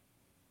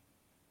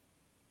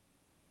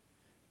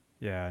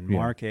 Yeah, and Yeah.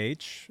 Mark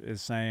H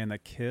is saying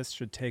that Kiss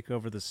should take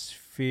over the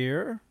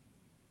Sphere.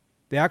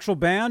 The actual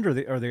band or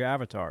the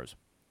avatars?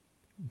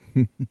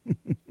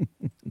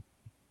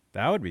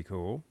 That would be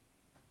cool.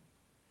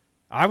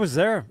 I was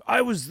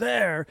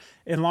there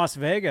in Las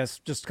Vegas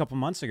just a couple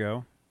months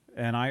ago,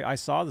 and I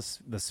saw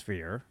the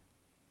Sphere.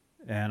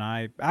 And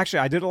I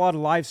did a lot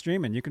of live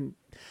streaming. You can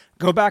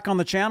go back on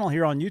the channel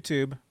here on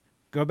YouTube.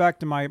 Go back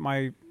to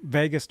my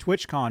Vegas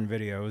TwitchCon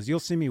videos.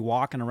 You'll see me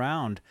walking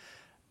around.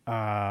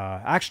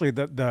 Actually,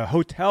 the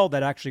hotel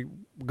that actually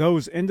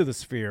goes into the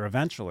Sphere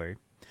eventually.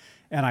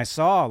 And I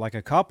saw like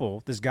a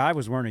couple. This guy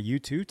was wearing a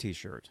U2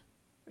 T-shirt,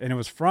 and it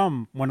was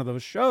from one of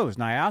those shows.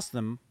 And I asked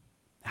them,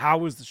 "How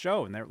was the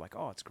show?" And they were like,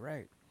 "Oh, it's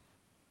great."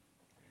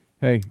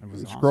 Hey,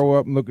 was scroll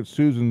up and look at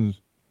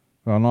Susan's.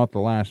 Well, not the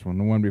last one,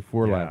 the one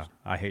before Yeah, last.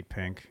 I hate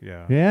pink.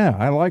 Yeah. Yeah,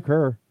 I like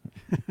her.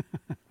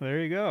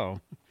 There you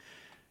go.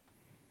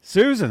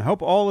 Susan,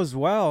 hope all is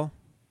well.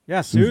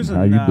 Yeah, Susan.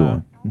 how you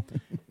doing?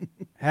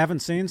 Haven't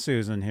seen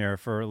Susan here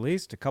for at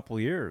least a couple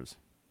years.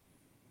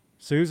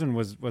 Susan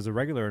was a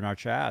regular in our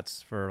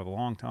chats for a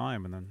long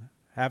time, and then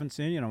haven't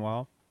seen you in a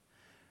while.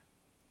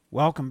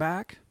 Welcome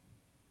back.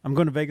 I'm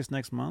going to Vegas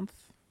next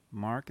month.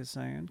 Mark is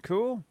saying,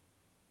 cool.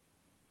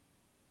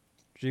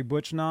 G.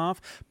 Butchnoff.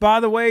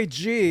 By the way,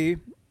 G,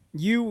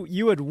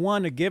 you had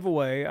won a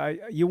giveaway.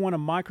 You won a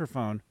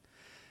microphone.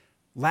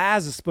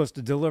 Laz is supposed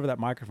to deliver that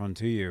microphone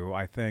to you,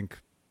 I think,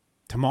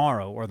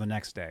 tomorrow or the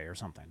next day or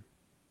something.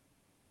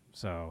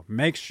 So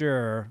make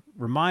sure,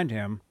 remind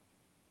him,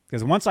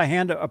 because once I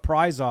hand a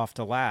prize off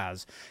to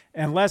Laz,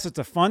 unless it's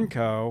a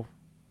Funko,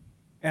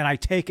 and I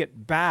take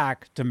it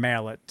back to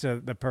mail it to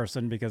the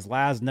person because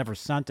Laz never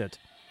sent it.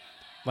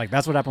 Like,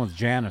 that's what happened with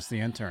Janice, the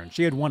intern.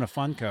 She had won a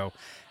Funko.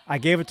 I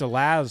gave it to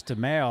Laz to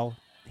mail.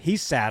 He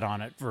sat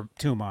on it for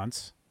 2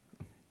 months,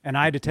 and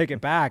I had to take it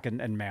back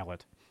and mail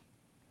it.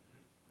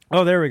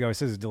 Oh, there we go. It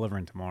says it's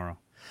delivering tomorrow.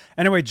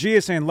 Anyway, G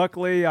is saying,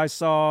 luckily I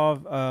saw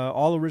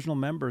all original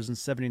members in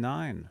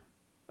 79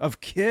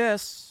 of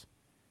KISS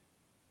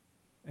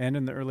and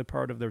in the early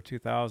part of their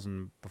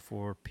 2000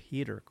 before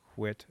Peter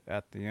quit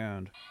at the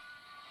end.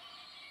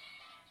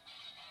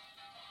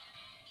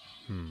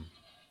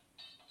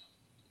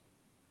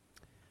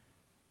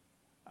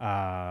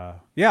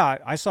 Yeah,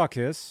 I saw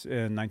KISS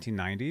in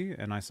 1990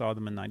 and I saw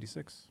them in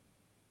 96.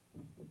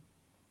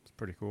 It's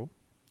pretty cool.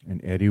 And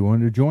Eddie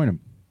wanted to join him.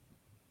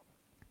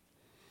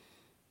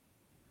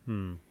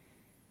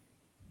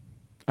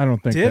 I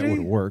don't think Did that he? would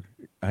have worked.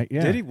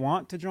 Yeah. Did he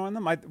want to join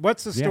them?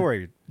 What's the Yeah.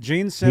 story?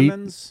 Gene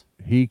Simmons?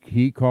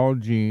 He called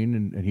Gene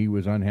and he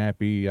was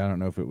unhappy. I don't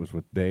know if it was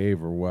with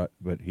Dave or what,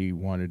 but he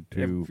wanted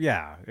to.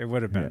 It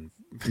would have been.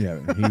 Yeah,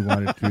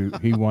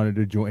 he wanted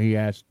to join. He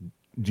asked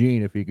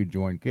Gene if he could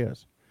join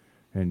KISS,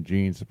 and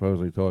Gene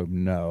supposedly told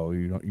him, "No,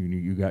 you don't.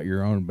 You got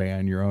your own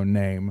band, your own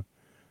name.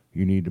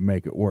 You need to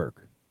make it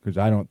work." Because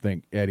I don't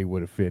think Eddie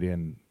would have fit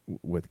in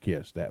with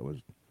KISS. That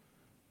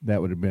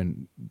would have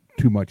been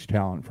too much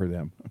talent for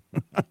them.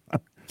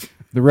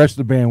 The rest of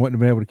the band wouldn't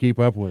have been able to keep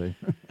up with it.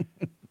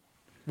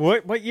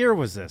 What year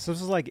was this? This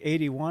was like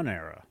 81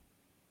 era,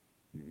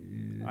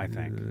 I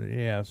think.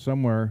 Yeah,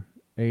 somewhere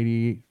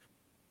 80,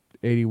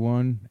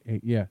 81,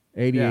 80,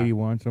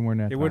 81, somewhere in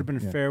that It time. would have been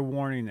Yeah. Fair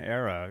Warning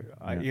era,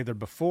 either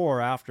before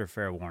or after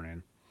Fair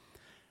Warning,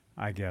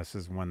 I guess,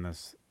 is when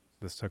this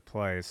took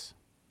place.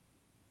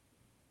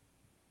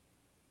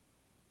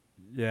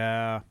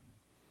 Yeah.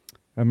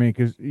 I mean,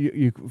 because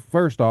you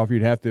first off,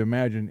 you'd have to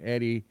imagine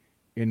Eddie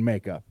in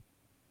makeup.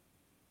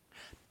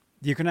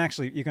 You can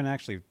actually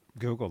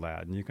Google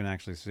that, and you can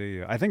actually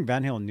see. I think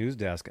Van Halen News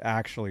Desk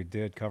actually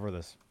did cover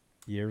this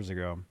years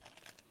ago.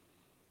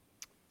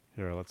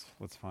 Here,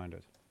 let's find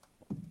it.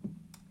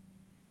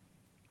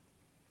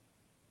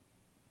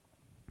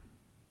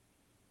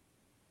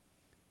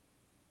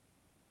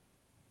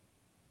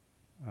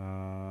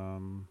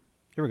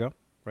 Here we go,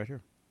 right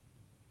here.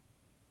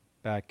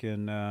 Back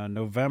in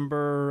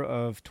November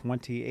of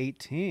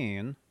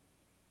 2018.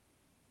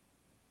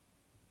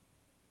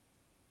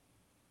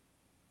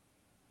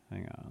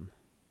 Hang on.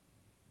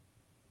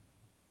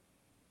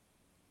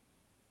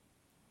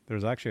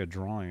 There's actually a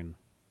drawing.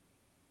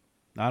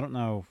 I don't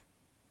know.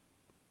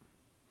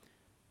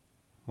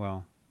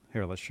 Well,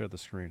 here, let's share the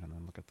screen and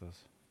then look at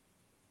this.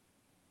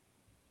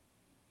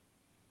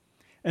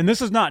 And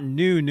this is not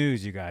new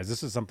news, you guys.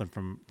 This is something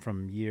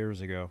from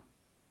years ago.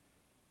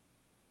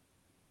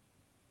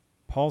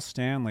 Paul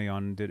Stanley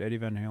on Did Eddie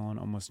Van Halen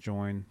Almost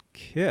Join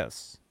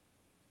KISS?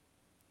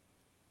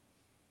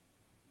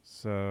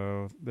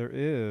 So there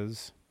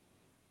is.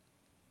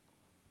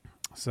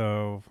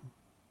 So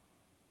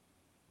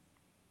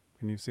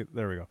can you see?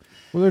 There we go.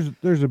 Well,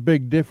 there's a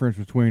big difference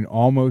between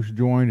almost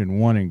joined and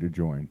wanting to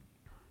join.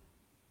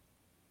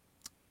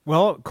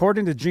 Well,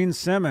 according to Gene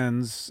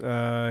Simmons,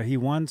 he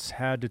once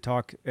had to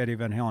talk Eddie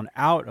Van Halen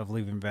out of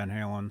leaving Van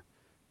Halen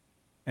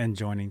and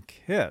joining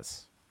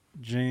KISS.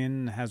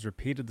 Gene has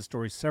repeated the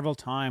story several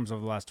times over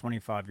the last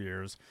 25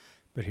 years,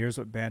 but here's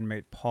what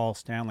bandmate Paul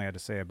Stanley had to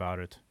say about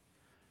it.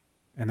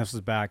 And this was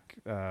back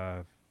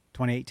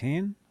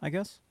 2018, I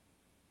guess?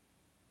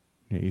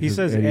 Yeah, He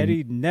says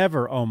Eddie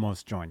never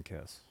almost joined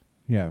KISS.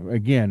 Yeah,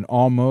 again,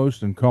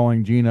 almost and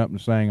calling Gene up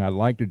and saying, I'd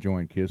like to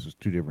join KISS is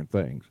two different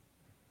things.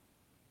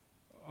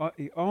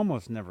 He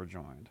almost never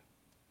joined.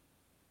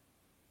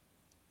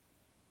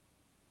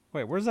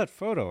 Wait, where's that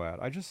photo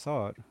at? I just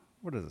saw it.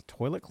 What is it,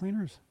 toilet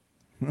cleaners?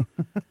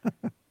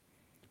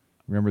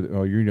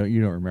 Remember you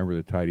don't remember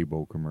the Tidy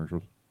Bowl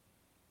commercials?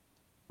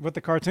 With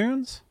the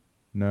cartoons?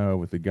 No,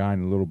 with the guy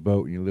in the little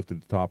boat and you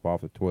lifted the top off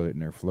the toilet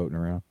and they're floating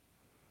around.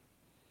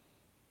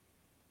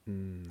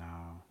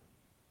 No.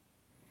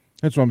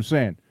 That's what I'm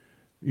saying.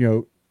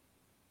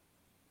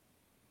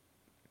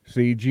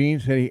 See, Gene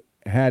said he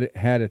had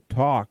a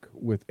talk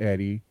with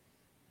Eddie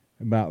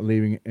about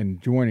leaving and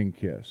joining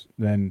KISS.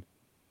 Then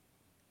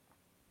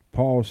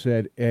Paul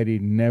said Eddie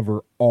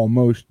never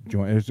almost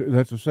joined.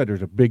 That's what I said.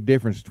 There's a big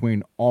difference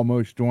between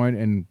almost join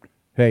and,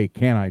 hey,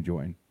 can I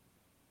join?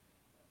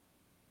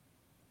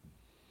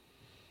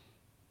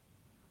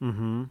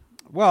 Mm-hmm.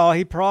 Well,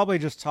 he probably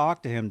just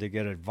talked to him to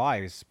get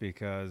advice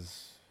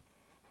because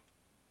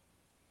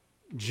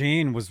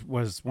Gene was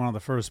one of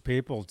the first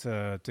people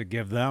to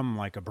give them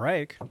like a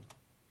break.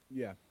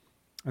 Yeah.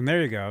 And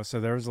there you go. So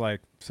there's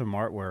like some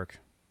artwork.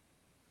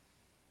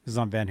 This is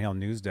on Van Halen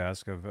News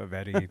Desk of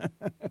Eddie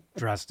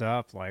dressed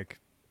up like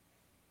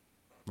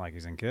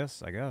he's in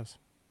KISS, I guess.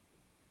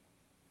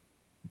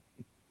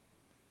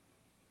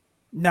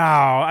 No,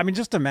 I mean,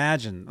 just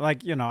imagine,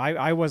 like,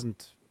 I was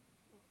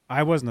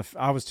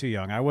too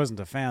young. I wasn't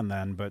a fan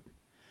then,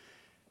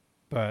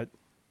 but,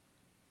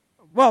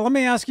 well, let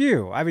me ask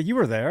you. I mean, you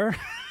were there.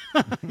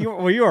 you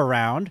were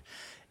around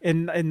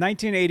in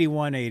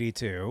 1981,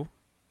 82.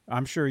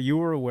 I'm sure you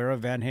were aware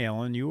of Van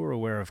Halen. You were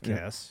aware of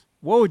KISS. Yeah.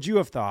 What would you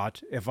have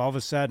thought if all of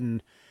a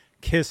sudden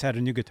KISS had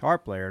a new guitar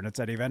player and it's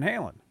Eddie Van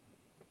Halen?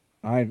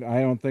 I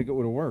don't think it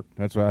would have worked.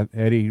 That's why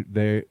Eddie,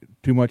 they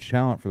too much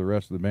talent for the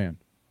rest of the band.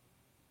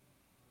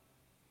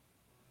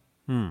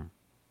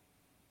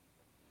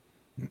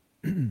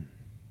 But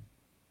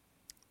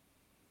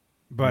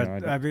Yeah,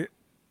 I mean,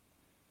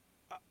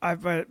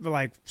 but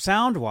like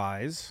sound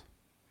wise,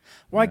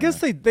 well, I guess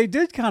they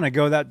did kind of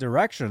go that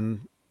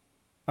direction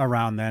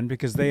around then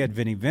because they had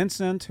Vinnie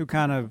Vincent, who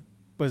kind of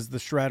was the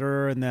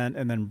shredder, and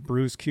then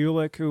Bruce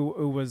Kulick,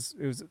 who is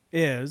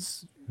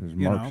There's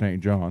you Mark know,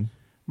 St. John.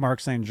 Mark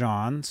St.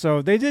 John.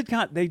 So they did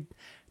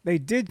they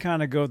did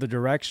kind of go the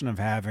direction of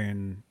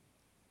having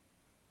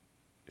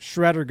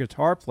shredder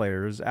guitar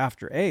players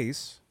after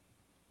Ace,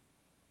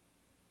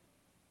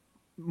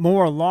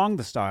 more along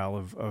the style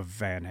of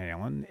Van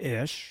Halen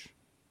ish.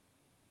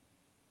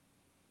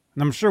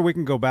 And I'm sure we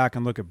can go back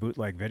and look at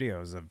bootleg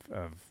videos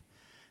of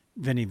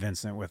Vinnie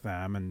Vincent with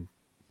them and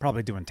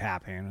probably doing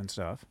tapping and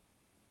stuff.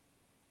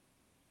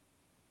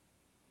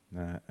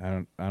 Nah,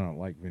 I don't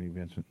like Vinnie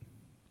Vincent.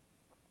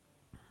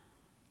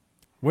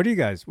 What do you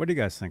guys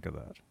think of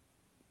that?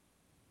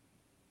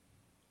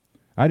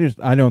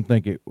 I don't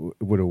think it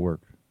would have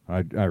worked.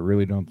 I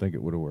really don't think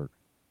it would have worked.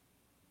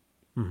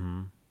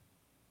 Mm-hmm.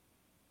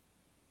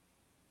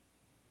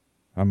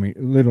 I mean,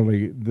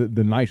 literally,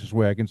 the nicest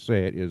way I can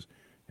say it is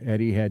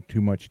Eddie had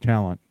too much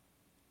talent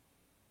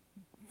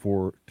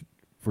for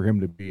him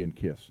to be in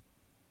Kiss.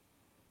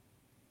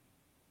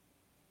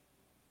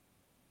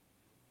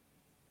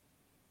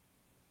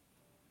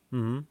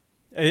 Mm-hmm.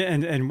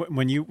 And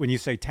when you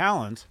say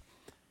talent,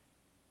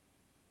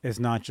 it's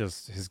not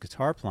just his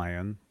guitar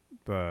playing,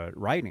 but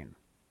writing.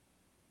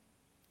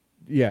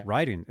 Yeah.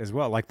 Writing as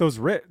well. Like the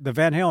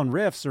Van Halen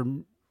riffs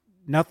are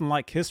nothing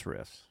like Kiss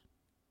riffs.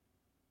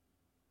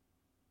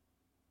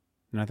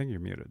 And I think you're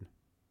muted.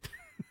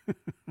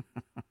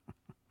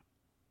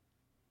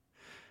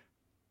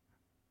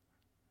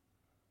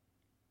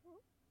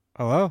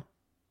 Hello?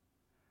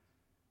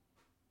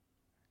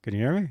 Can you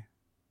hear me?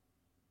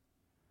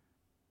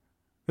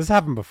 This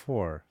happened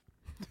before.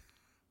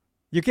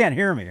 You can't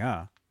hear me,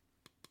 huh?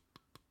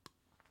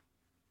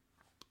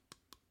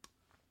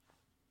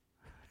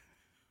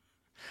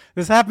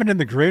 This happened in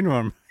the green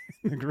room.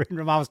 In the green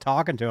room, I was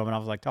talking to him, and I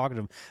was like talking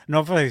to him. And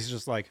hopefully he's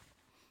just like,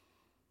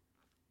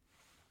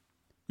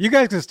 you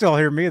guys can still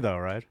hear me though,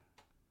 right?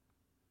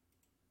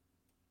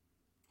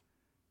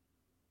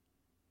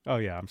 Oh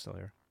yeah, I'm still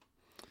here.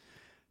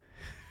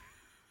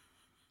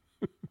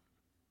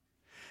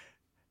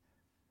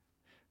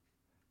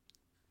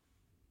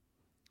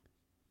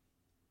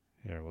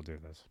 Here, we'll do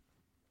this.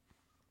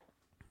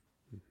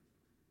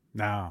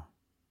 Now,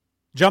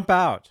 jump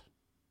out.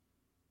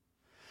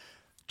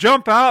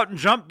 Jump out and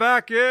jump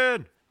back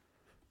in.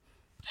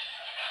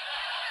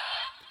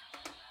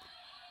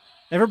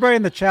 Everybody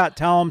in the chat,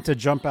 tell them to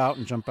jump out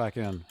and jump back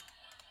in.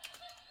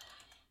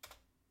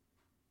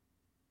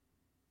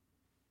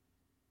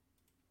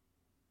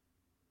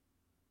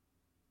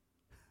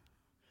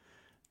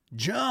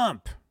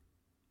 Jump.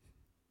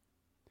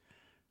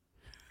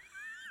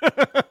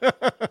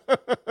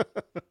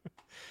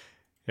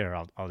 Here,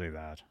 I'll do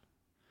that.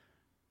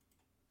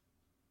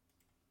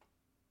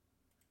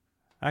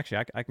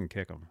 Actually, I can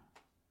kick him.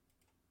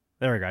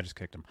 There we go. I just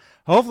kicked him.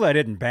 Hopefully, I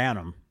didn't ban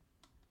him.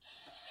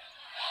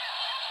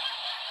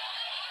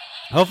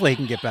 Hopefully, he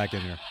can get back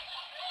in here.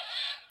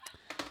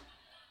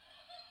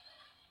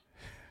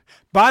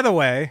 By the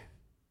way,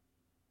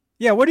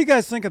 yeah, what do you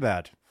guys think of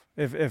that?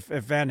 If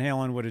Van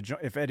Halen would have,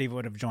 if Eddie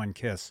would have joined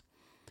Kiss,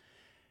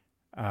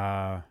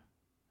 be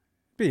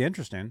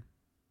interesting.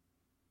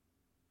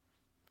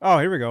 Oh,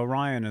 here we go.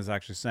 Ryan is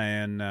actually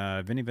saying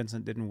Vinnie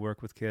Vincent didn't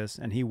work with Kiss,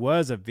 and he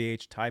was a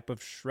VH type of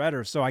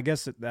shredder, so I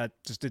guess that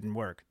just didn't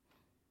work.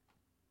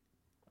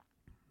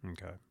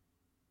 Okay.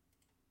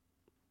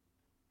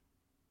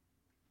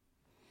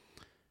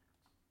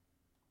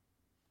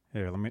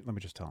 Here, let me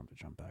just tell him to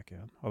jump back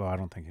in. Although I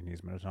don't think he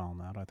needs me to tell him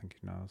that. I think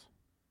he knows.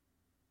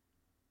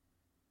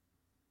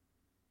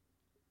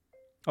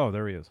 Oh,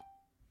 there he is.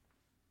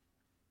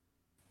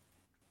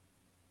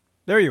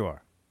 There you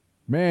are.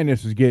 Man,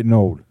 this is getting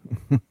old.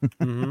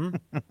 Mm-hmm.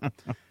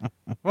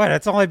 What?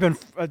 It's only been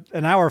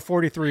an hour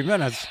 43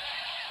 minutes.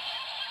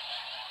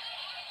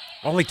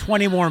 Only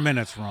 20 more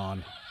minutes,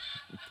 Ron.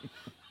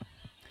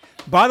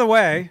 By the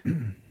way,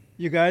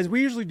 you guys,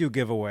 we usually do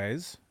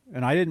giveaways,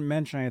 and I didn't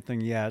mention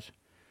anything yet.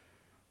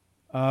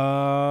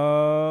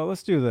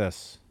 Let's do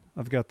this.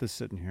 I've got this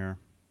sitting here.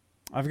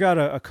 I've got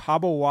a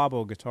Cabo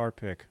Wabo guitar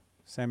pick,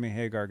 Sammy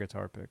Hagar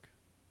guitar pick.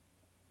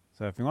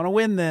 So if you want to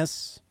win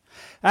this,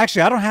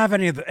 actually, I don't have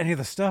any of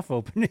the stuff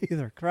open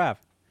either.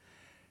 Crap.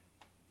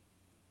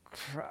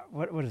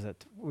 What is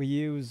it? We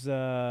use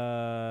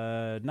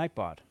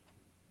Nightbot.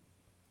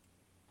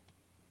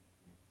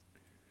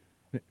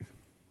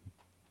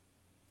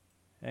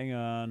 Hang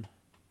on.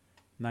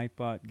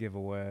 Nightbot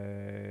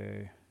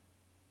giveaway.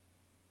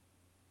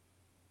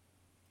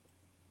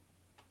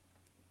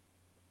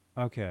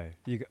 Okay.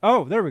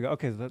 Oh, there we go.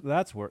 Okay,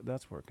 that's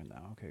working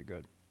now. Okay,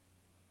 good.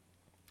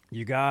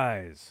 You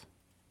guys,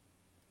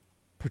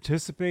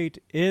 participate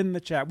in the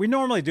chat. We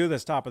normally do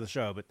this top of the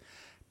show, but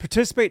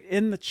participate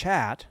in the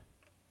chat.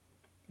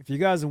 If you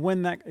guys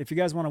want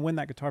to win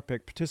that guitar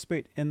pick,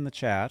 participate in the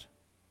chat.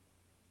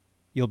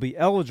 You'll be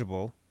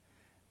eligible.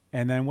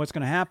 And then what's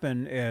going to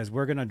happen is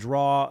we're going to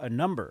draw a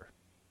number.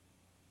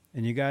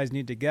 And you guys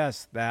need to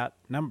guess that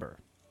number.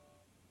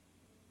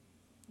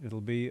 It'll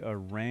be a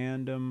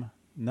random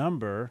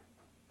number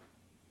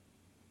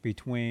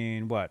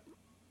between what?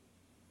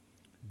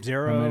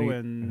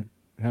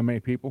 How many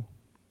people?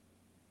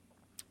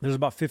 There's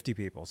about 50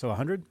 people. So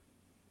 100?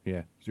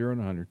 Yeah, 0 and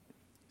 100.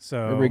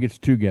 So everybody gets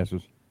 2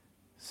 guesses.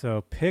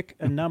 So pick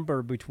a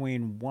number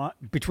between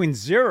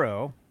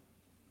 0.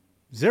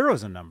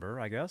 Zero's a number,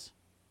 I guess.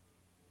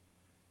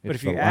 But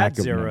if you add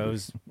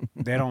zeros,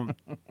 they don't.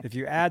 If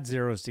you add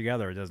zeros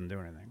together, it doesn't do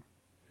anything.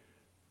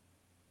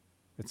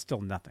 It's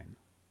still nothing.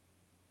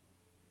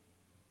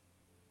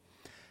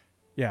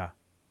 Yeah.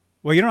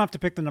 Well, you don't have to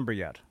pick the number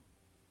yet.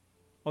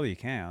 Although you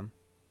can.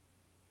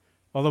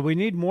 Although we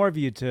need more of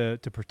you to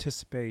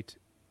participate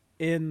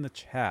in the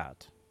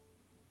chat.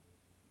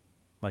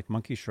 Like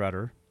Monkey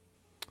Shredder.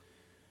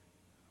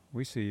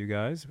 We see you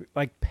guys.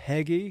 Like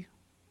Peggy.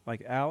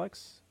 Like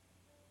Alex.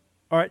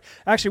 All right.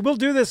 Actually, we'll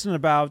do this in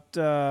about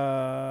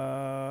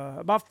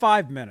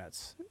 5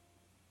 minutes.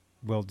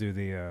 We'll do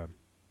the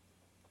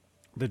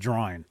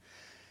drawing.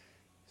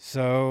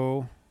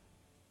 So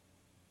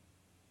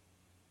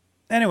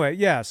anyway,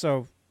 yeah.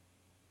 So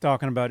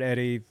talking about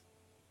Eddie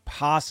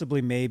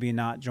possibly maybe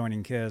not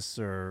joining Kiss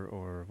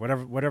or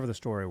whatever the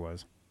story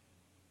was.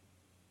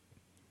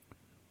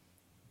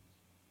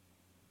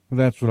 Well,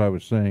 that's what I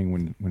was saying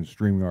when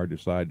StreamYard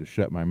decided to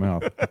shut my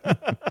mouth.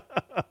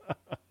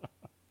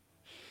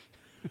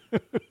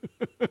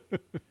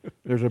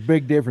 There's a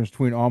big difference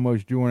between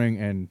almost joining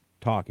and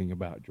talking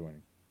about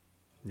joining.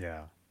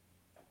 Yeah.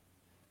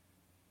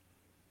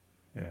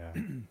 Yeah.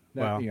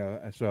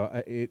 Well,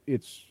 so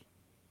it's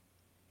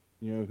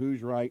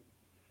who's right.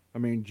 I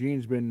mean,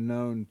 Gene's been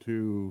known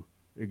to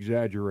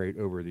exaggerate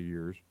over the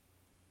years.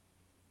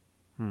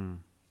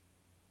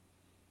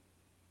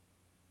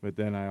 But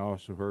then I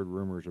also heard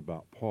rumors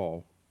about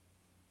Paul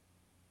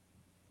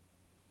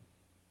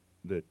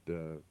that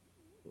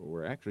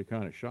were actually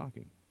kind of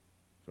shocking.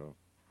 So,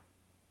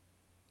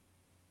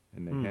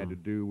 and they had to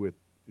do with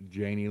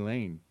Janie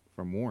Lane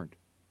from Warrant.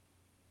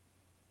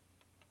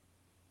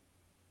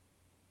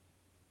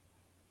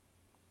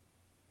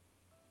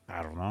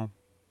 I don't know.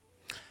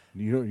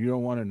 You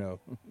don't want to know.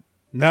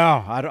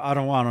 No, I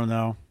don't want to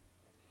know.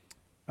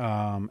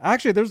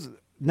 Actually,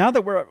 now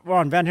that we're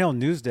on Van Halen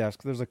News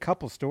Desk, there's a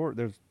couple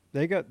stories.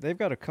 They've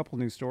got a couple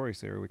new stories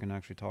here we can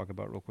actually talk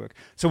about real quick.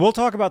 So we'll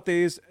talk about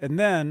these, and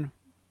then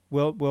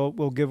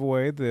we'll give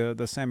away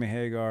the Sammy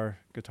Hagar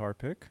guitar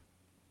pick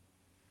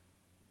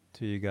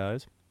to you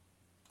guys.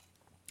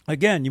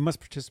 Again, you must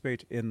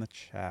participate in the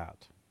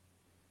chat.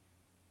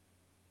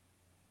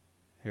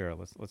 Here,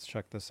 let's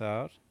check this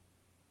out.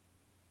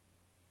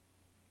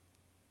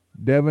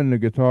 Devin, the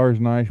guitar is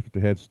nice, but the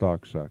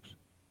headstock sucks.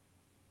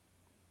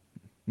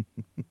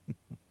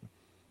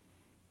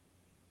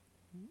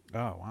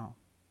 Oh, wow.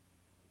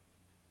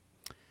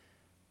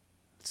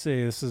 Let's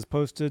see. This is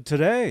posted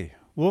today.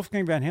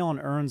 Wolfgang Van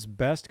Halen earns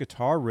best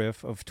guitar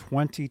riff of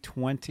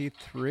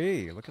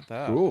 2023. Look at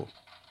that. Cool.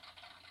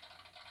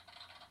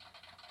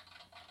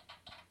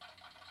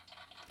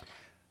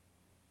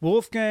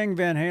 Wolfgang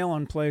Van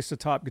Halen placed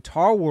atop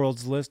Guitar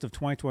World's list of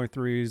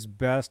 2023's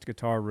best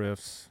guitar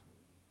riffs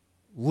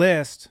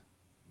list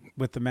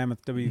with the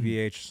Mammoth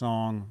WVH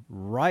song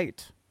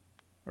Right.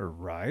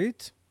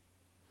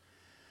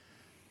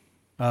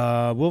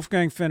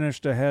 Wolfgang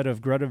finished ahead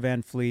of Greta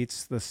Van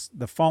Fleet's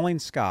The Falling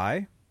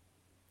Sky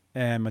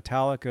and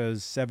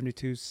Metallica's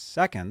 72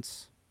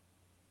 Seconds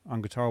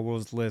on Guitar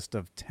World's list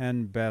of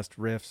 10 best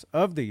riffs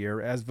of the year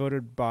as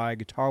voted by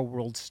Guitar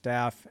World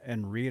staff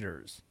and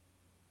readers.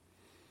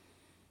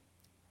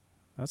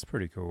 That's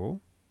pretty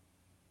cool.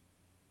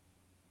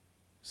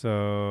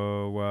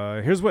 So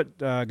here's what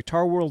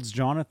Guitar World's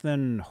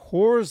Jonathan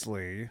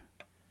Horsley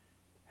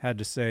had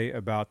to say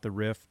about the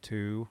riff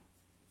to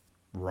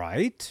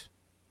Right.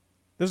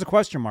 There's a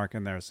question mark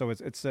in there, so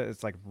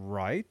it's like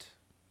Right.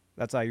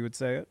 That's how you would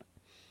say it.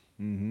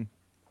 Mm-hmm.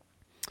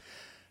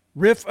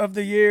 Riff of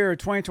the year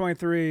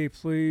 2023.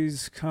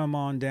 Please come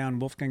on down.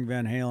 Wolfgang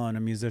Van Halen, a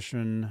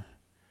musician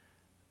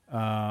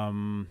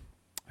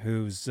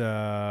whose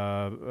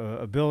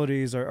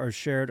abilities are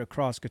shared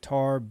across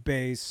guitar,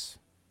 bass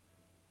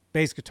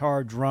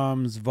guitar,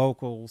 drums,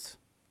 vocals.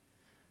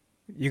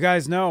 You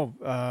guys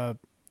know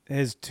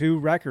his 2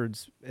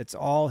 records, it's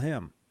all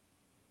him.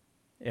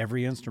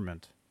 Every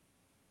instrument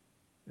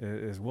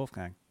is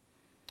Wolfgang.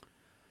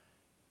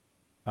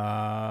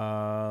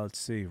 Let's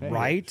see. Hey,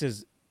 Right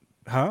is...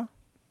 Huh?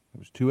 It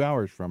was 2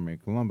 hours from me,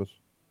 Columbus.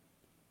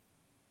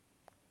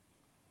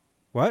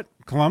 What?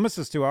 Columbus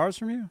is 2 hours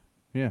from you?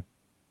 Yeah.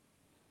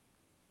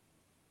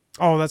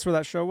 Oh, that's where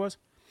that show was?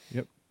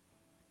 Yep.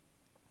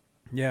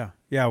 Yeah.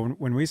 Yeah,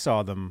 when we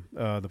saw them,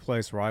 the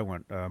place where I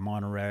went,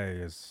 Monterey,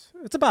 it's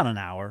about an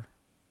hour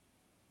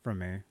from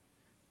me.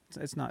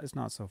 It's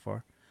not so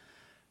far.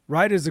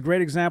 Right is a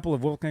great example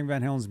of Wolfgang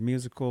Van Halen's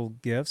musical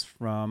gifts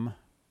from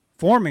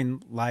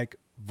forming like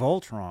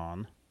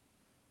Voltron,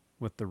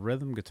 with the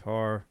rhythm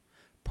guitar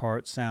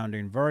part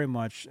sounding very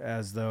much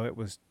as though it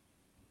was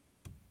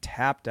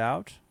tapped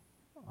out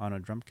on a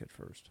drum kit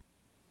first.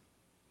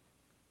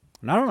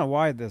 And I don't know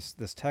why this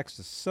text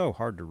is so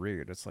hard to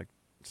read. It's like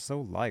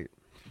so light.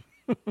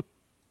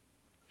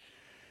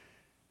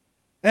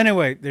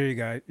 Anyway, there you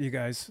go. You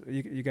guys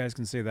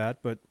can see that.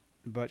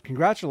 But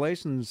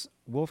congratulations,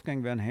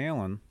 Wolfgang Van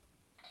Halen.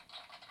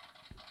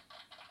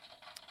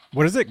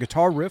 What is it?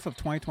 Guitar riff of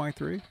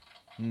 2023?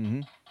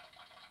 Mm-hmm.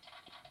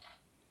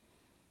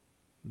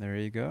 There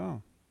you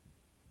go.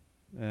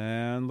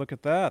 And look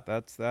at that.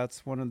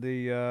 That's one of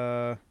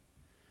the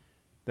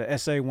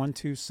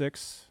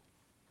SA126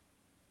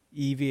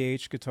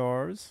 EVH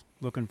guitars.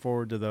 Looking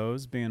forward to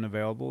those being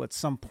available at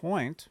some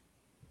point.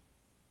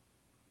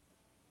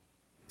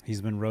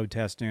 He's been road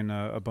testing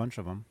a bunch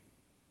of them.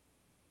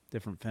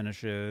 Different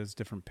finishes,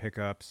 different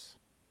pickups.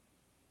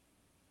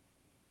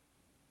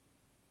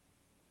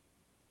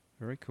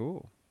 Very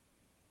cool.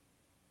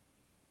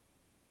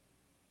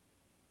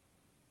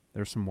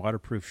 There's some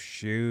waterproof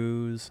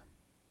shoes.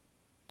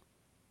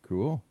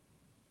 Cool.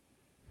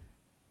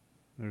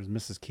 There's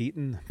Mrs.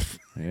 Keaton.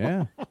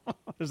 Yeah.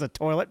 There's a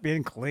toilet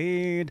being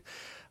cleaned.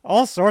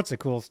 All sorts of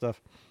cool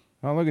stuff.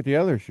 Oh, look at the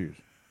other shoes.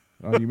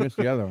 Oh, you missed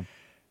the other one.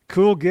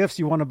 Cool gifts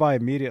you want to buy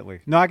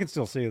immediately. No, I can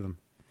still see them.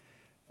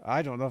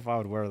 I don't know if I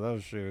would wear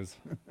those shoes.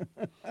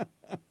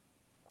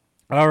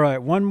 All right,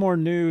 one more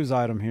news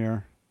item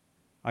here.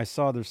 I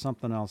saw there's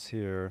something else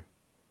here.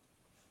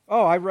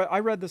 Oh, I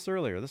read this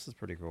earlier. This is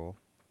pretty cool.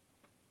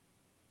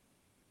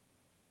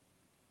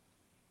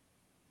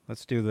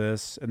 Let's do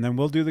this, and then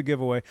we'll do the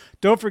giveaway.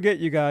 Don't forget,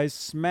 you guys,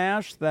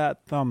 smash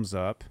that thumbs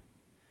up.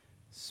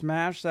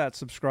 Smash that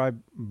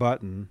subscribe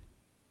button.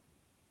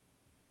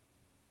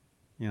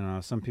 You know,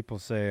 some people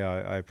say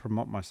I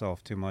promote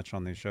myself too much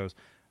on these shows.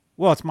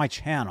 Well, it's my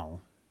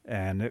channel,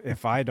 and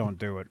if I don't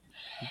do it,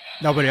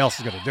 nobody else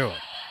is going to do it.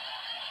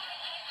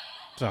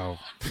 So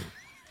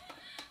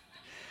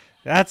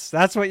that's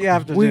what you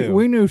have to do.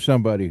 We knew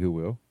somebody who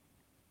will.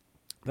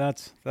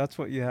 That's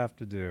what you have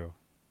to do.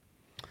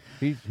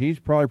 He's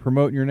probably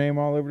promoting your name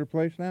all over the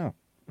place now.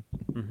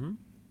 Mm-hmm.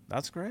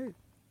 That's great.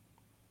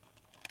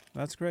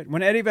 That's great.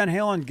 When Eddie Van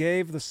Halen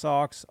gave the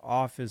socks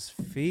off his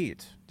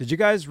feet, did you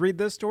guys read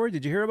this story?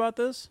 Did you hear about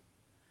this?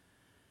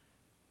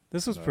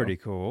 This was pretty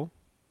cool.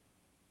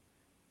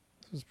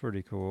 This was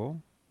pretty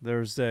cool.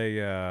 There's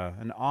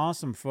an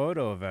awesome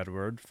photo of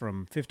Edward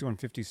from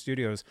 5150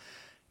 Studios,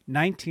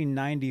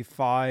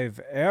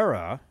 1995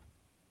 era,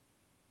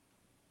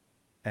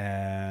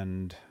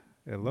 and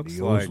it looks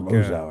like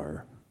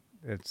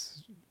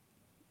it's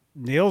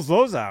Niels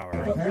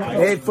Lozauer.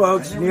 Hey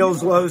folks,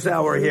 Niels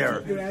Lozauer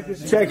here.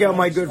 Check out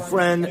my good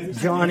friend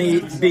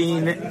Johnny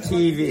Bean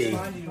TV.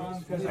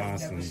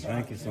 Awesome,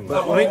 thank you so much.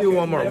 But let me do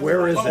one more.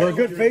 Where is it? We're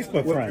good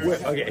Facebook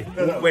friends. Okay,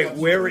 wait,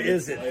 where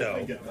is it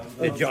though?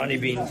 The Johnny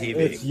Bean TV.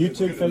 It's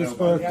YouTube,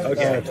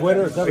 Facebook,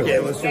 Twitter. It's everywhere. Okay,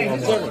 let's do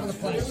one more.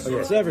 Okay.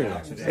 It's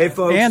everywhere. Hey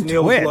folks, And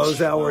Niels Twitch.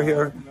 Lozauer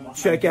here.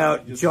 Check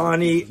out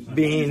Johnny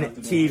Bean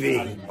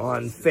TV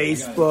on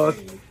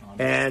Facebook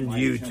and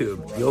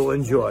YouTube. You'll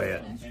enjoy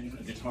it.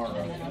 Thank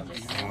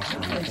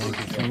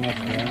you so much,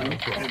 man.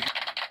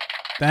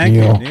 Thank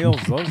you, Niels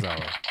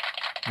Lozauer.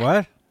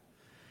 What?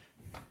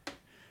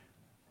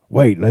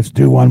 Wait, let's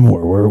do one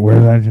more. Where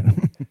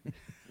that?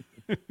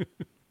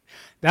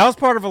 That was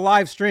part of a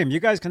live stream. You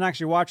guys can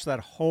actually watch that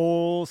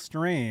whole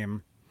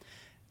stream.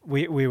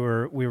 We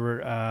were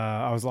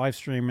I was live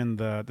streaming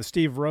the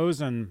Steve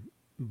Rosen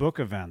book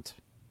event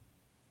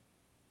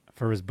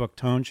for his book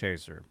Tone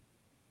Chaser.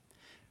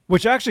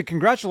 Which actually,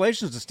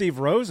 congratulations to Steve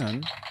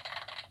Rosen.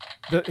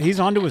 He's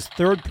on to his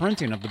third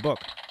printing of the book.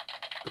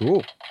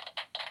 Cool.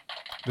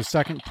 The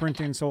second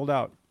printing sold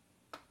out.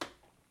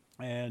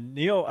 And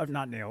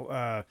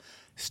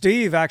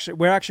Steve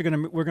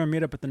we're gonna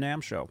meet up at the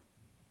NAMM show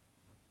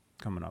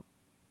coming up.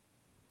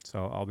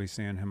 So I'll be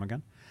seeing him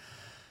again.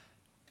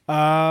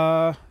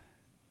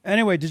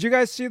 Anyway, did you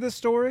guys see this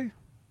story?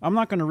 I'm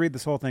not going to read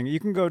this whole thing. You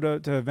can go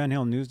to Van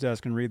Halen News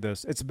Desk and read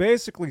this. It's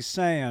basically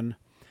saying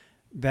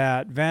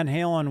that Van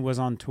Halen was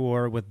on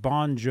tour with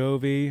Bon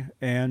Jovi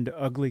and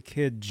Ugly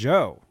Kid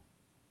Joe.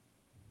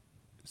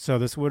 So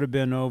this would have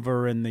been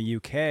over in the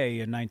UK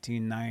in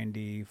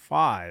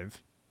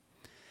 1995.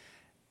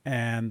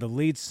 And the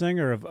lead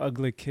singer of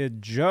Ugly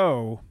Kid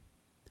Joe,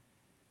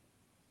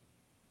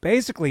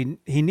 basically,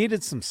 he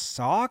needed some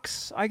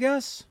socks, I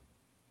guess.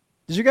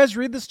 Did you guys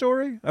read the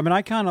story? I mean,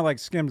 I kind of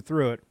skimmed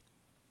through it.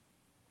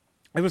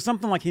 It was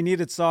something like he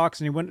needed socks,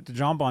 and he went to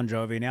John Bon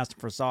Jovi and asked him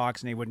for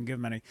socks, and he wouldn't give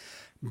him any.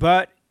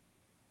 But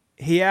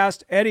he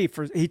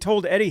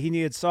told Eddie he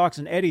needed socks,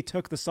 and Eddie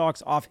took the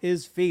socks off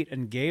his feet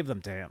and gave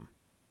them to him.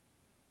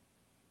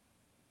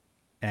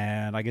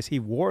 And I guess he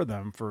wore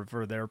them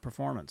for their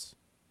performance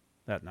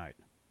that night.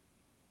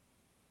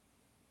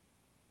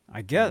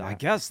 I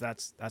guess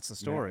that's the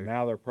story.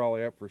 Now they're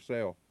probably up for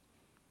sale.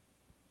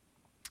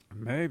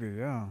 Maybe,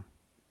 yeah.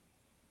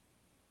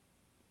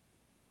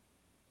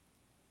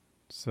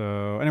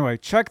 So anyway,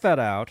 check that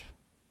out.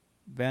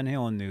 Van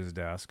Halen News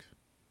Desk.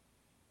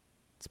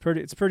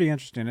 It's pretty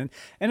interesting,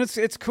 and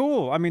it's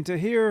cool. I mean, to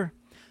hear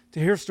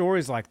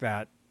stories like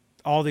that.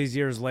 all these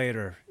years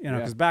later,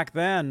 because back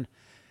then,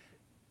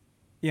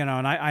 and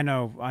I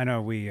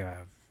know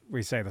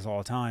we say this all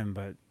the time,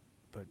 but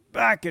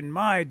back in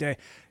my day,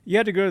 you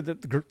had to go to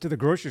the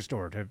grocery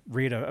store to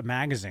read a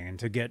magazine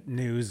to get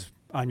news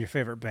on your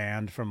favorite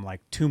band from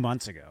like 2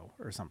 months ago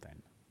or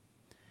something.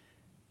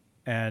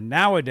 And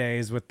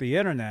nowadays with the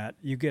internet,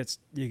 you get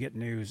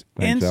news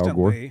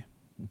instantly.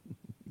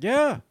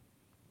 Yeah.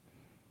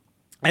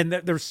 And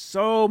there's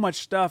so much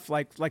stuff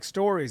like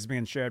stories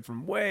being shared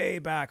from way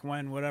back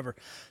when, whatever.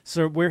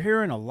 So we're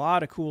hearing a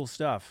lot of cool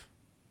stuff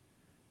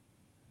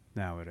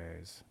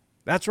nowadays.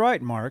 That's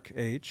right, Mark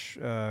H.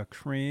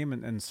 Cream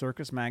and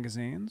Circus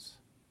magazines.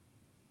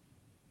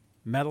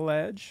 Metal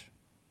Edge.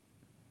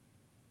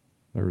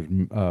 There's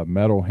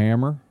Metal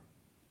Hammer.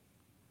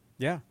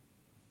 Yeah.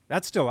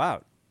 That's still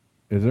out.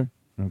 Is there?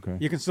 Okay.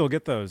 You can still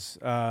get those.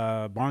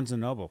 Barnes &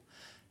 Noble.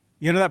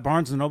 You know that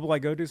Barnes & Noble I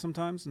go to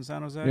sometimes in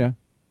San Jose? Yeah.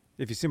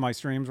 If you see my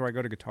streams where I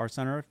go to Guitar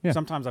Center, Yeah.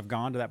 sometimes I've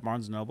gone to that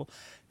Barnes & Noble.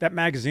 That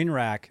magazine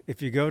rack,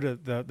 if you go to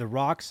the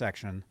rock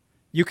section,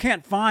 you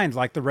can't find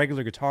like the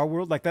regular Guitar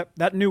World, like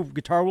that new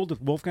Guitar World with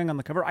Wolfgang on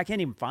the cover. I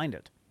can't even find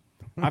it.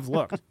 I've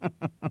looked.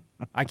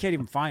 I can't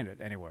even find it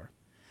anywhere.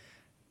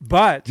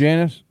 But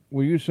Janice,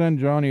 will you send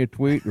Johnny a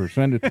tweet or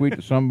send a tweet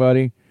to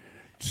somebody?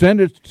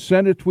 Send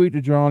a tweet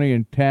to Johnny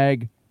and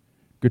tag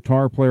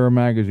Guitar Player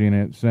Magazine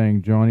in it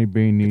saying Johnny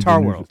Bean needs Guitar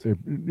World.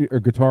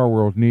 Guitar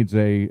World needs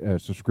a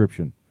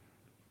subscription.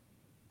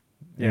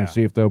 Yeah. And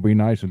see if they'll be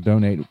nice and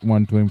donate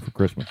one to him for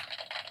Christmas.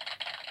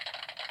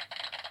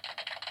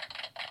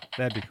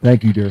 That'd be cool.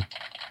 Thank you, dear.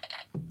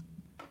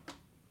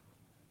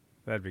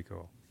 That'd be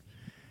cool.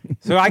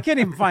 So I can't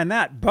even find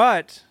that,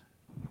 but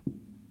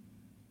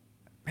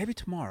maybe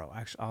tomorrow.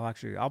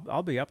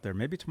 I'll be up there.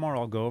 Maybe tomorrow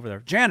I'll go over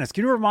there. Janice,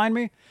 can you remind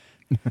me?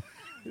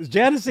 Is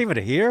Janice even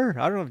here?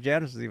 I don't know if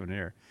Janice is even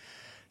here.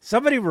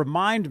 Somebody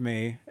remind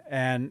me,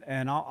 and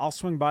I'll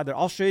swing by there.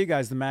 I'll show you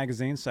guys the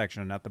magazine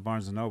section at the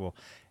Barnes & Noble.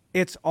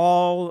 It's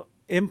all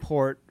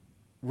import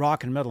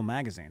rock and metal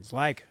magazines,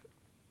 like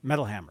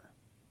Metal Hammer.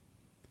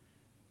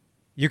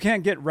 You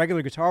can't get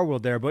regular Guitar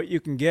World there, but you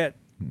can get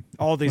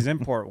all these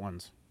import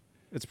ones.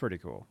 It's pretty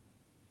cool.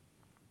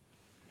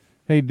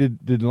 Hey,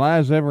 did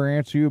Laz ever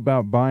answer you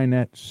about buying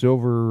that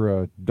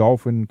silver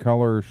dolphin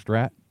color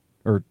Strat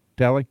or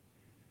Telly?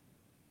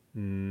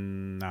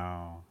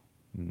 No.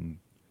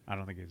 I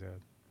don't think he did.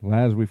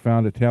 Laz, we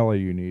found a Telly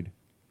you need.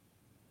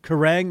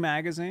 Kerrang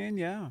magazine,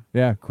 yeah.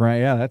 Yeah,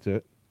 that's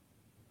it.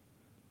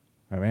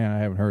 Oh, man, I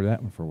haven't heard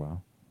that one for a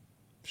while.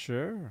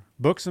 Sure.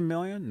 Books A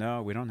Million?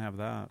 No, we don't have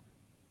that.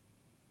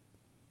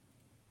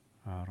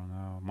 I don't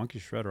know. Monkey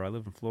Shredder. I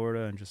live in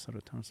Florida and just sent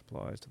a ton of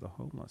supplies to the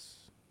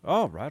homeless.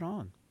 Oh, right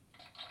on.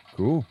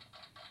 Cool.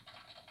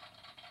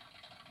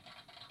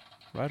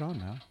 Right on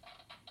now.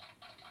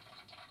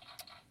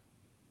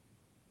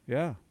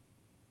 Yeah.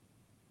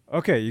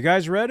 Okay, you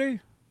guys ready?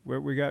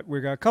 We got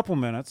a couple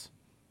minutes.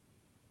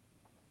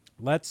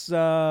 Let's do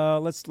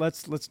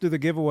the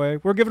giveaway.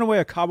 We're giving away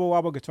a Cabo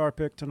Wabo guitar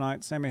pick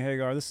tonight. Sammy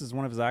Hagar. This is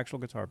one of his actual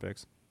guitar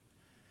picks.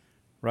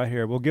 Right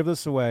here. We'll give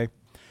this away.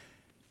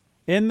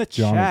 In the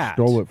John chat.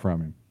 Stole it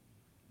from him.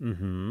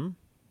 Mm-hmm.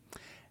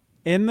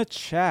 In the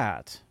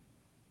chat.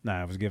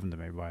 No, it was given to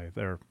me by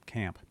their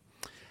camp.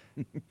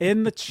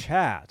 In the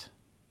chat.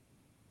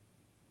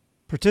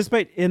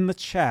 Participate in the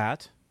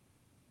chat.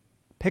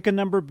 Pick a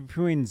number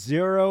between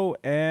 0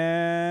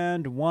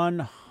 and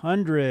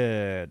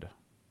 100.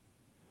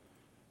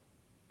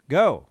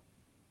 Go.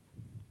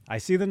 I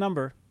see the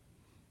number.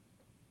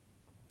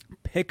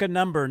 Pick a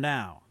number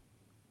now.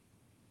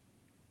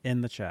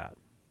 In the chat.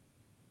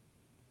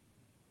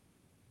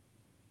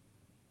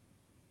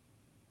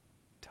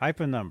 Type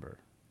a number.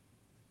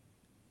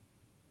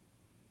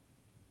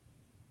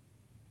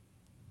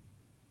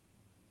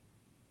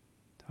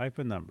 Type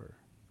a number.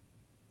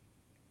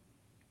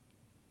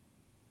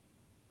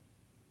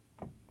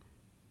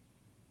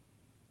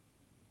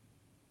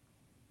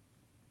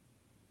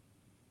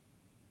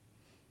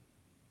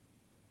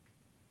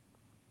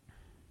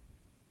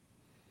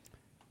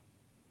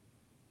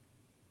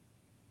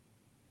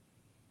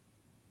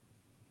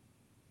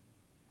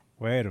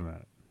 Wait a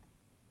minute.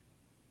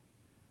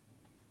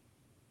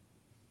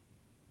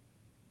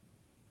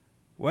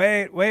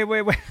 Wait.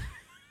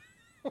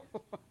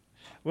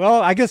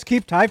 Well, I guess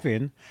keep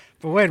typing.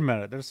 But wait a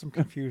minute. There's some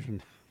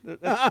confusion.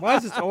 Why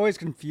is this always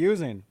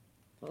confusing?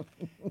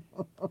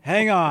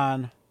 Hang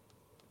on.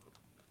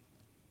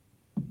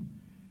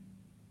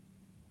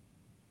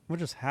 What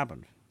just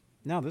happened?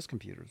 Now this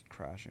computer's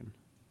crashing.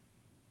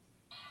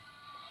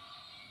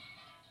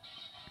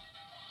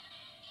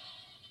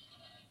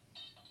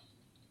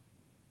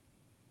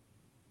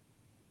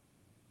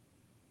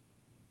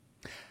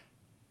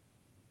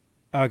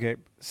 Okay,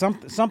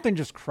 something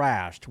just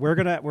crashed. We're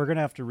gonna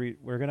have to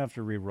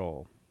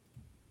re-roll.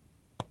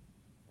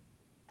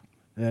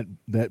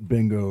 That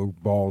bingo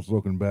ball's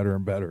looking better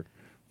and better.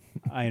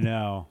 I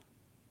know.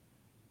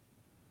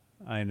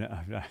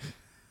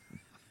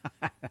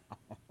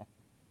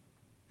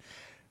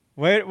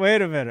 Wait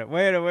a minute.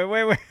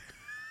 Wait.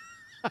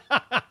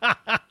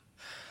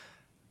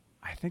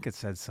 think it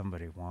said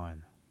somebody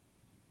won.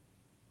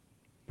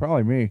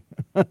 Probably me.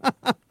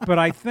 But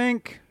I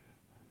think...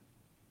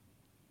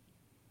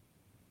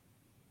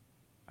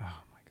 Oh,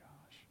 my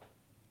gosh.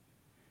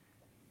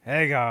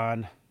 Hang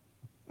on.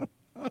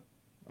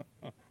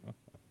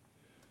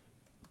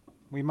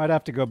 We might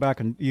have to go back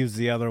and use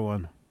the other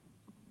one.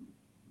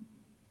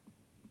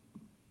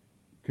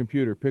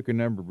 Computer, pick a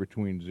number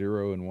between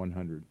 0 and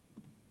 100.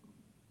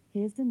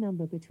 Here's the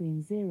number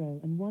between 0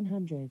 and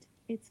 100.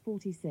 It's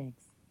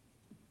 46.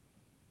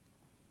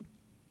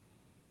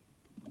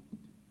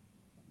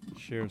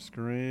 Share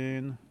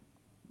screen.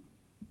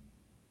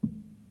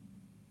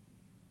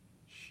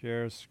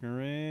 Share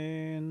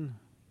screen.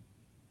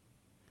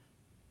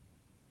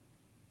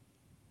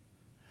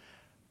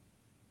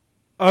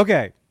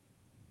 Okay.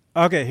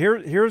 Okay,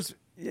 here's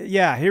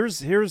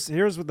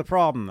what the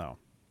problem though.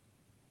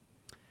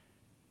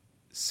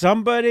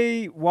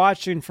 Somebody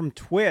watching from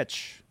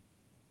Twitch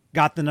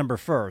got the number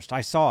first.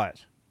 I saw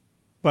it.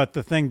 But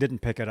the thing didn't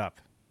pick it up.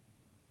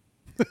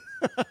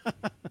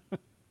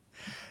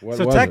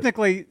 So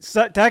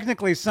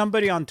technically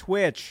somebody on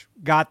Twitch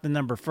got the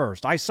number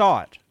first. I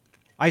saw it.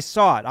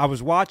 I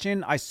was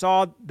watching. I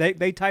saw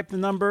they typed the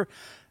number,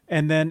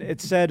 and then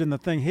it said in the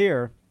thing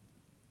here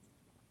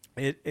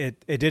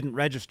it didn't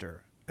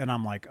register. And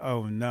I'm like,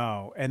 oh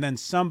no. And then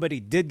somebody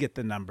did get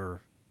the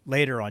number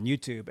later on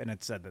YouTube, and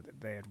it said that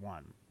they had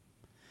won.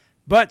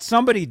 But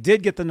somebody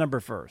did get the number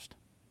first.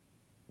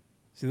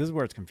 See, this is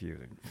where it's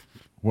confusing.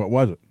 What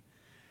was it?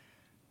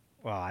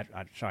 Well,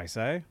 shall I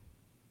say?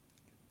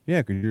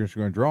 Yeah, because you're just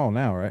going to draw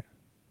now, right?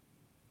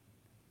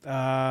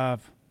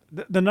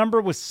 The number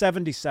was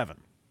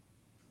 77.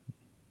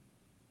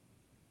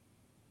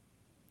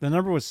 The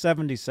number was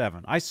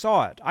 77. I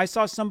saw it. I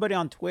saw somebody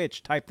on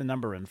Twitch type the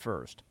number in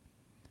first.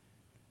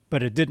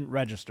 But it didn't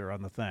register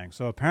on the thing.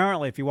 So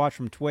apparently, if you watch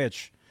from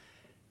Twitch,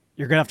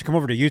 you're going to have to come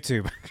over to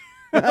YouTube.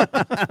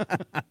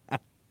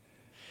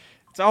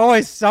 It's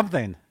always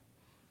something.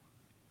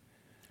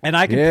 And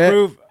I can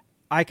prove,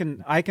 I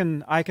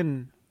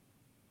can,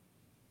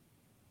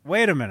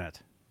 wait a minute.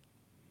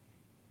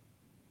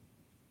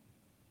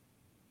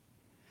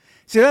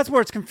 See, that's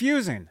where it's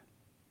confusing.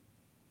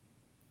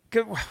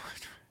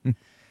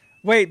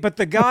 Wait, but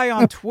the guy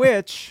on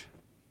Twitch...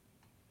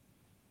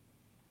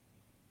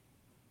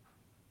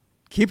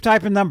 Keep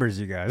typing numbers,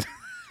 you guys.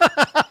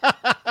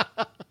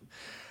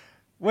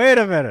 Wait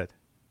a minute.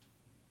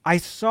 I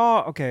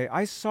saw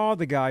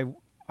the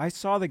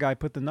guy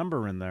put the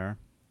number in there.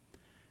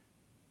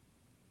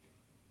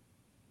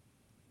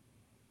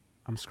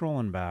 I'm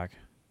scrolling back.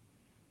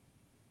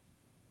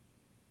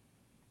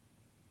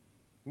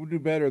 We'll do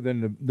better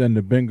than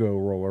the bingo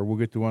roller. We'll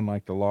get to one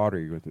like the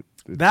lottery with it.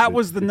 That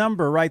was the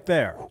number right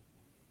there.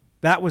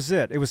 That was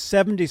it. It was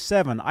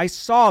 77. I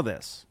saw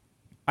this.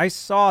 I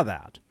saw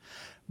that.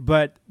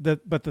 But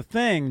the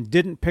thing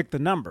didn't pick the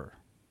number.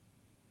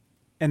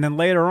 And then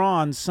later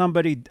on,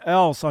 somebody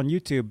else on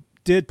YouTube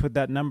did put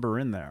that number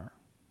in there.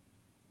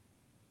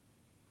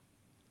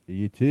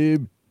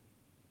 YouTube.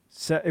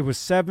 It was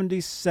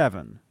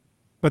 77.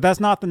 But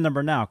that's not the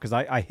number now because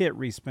I hit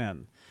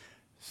respin.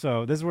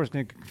 So this is where it's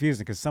going to get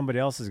confusing because somebody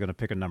else is going to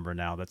pick a number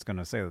now that's going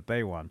to say that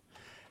they won.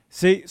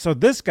 See, so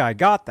this guy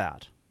got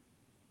that.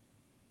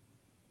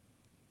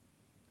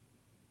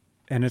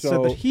 And it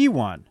said that he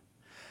won.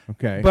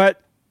 Okay.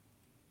 But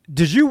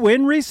did you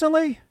win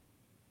recently?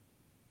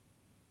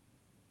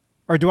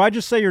 Or do I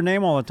just say your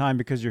name all the time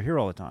because you're here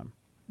all the time?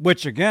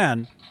 Which,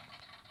 again,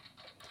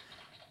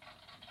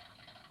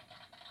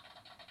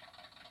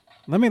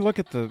 let me look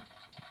at the...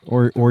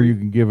 Or you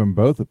can give them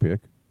both a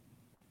pick.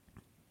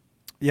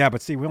 Yeah,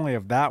 but see, we only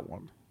have that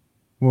one.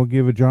 We'll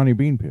give a Johnny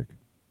Bean pick.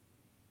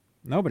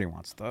 Nobody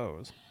wants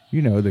those.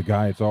 You know, the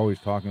guy that's always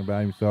talking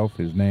about himself,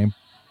 his name.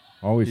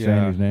 Always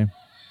saying his name.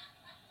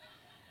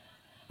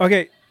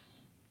 Okay.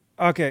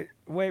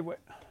 Wait.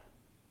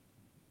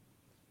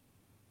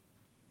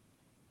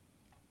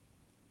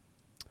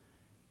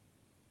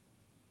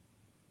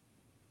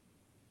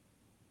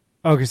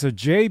 Okay, so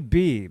J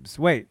Beebs.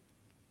 Wait.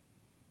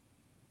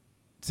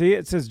 See,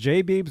 it says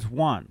J Beebs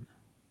won.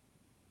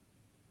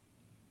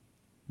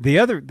 The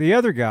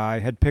other guy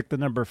had picked the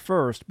number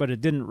first, but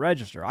it didn't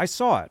register. I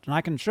saw it, and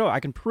I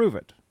can prove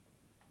it.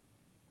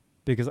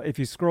 Because if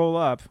you scroll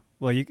up,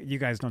 well, you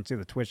guys don't see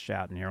the Twitch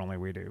chat in here, only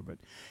we do, but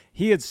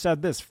he had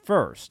said this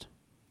first.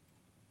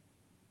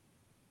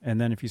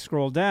 And then if you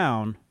scroll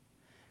down,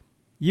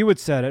 you had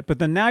said it, but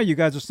then now you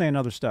guys are saying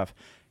other stuff.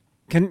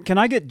 Can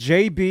I get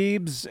J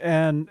Beebs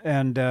and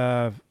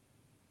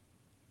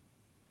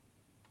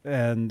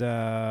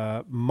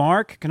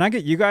Mark? Can I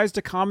get you guys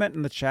to comment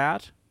in the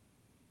chat?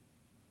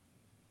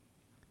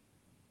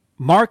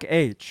 Mark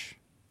H.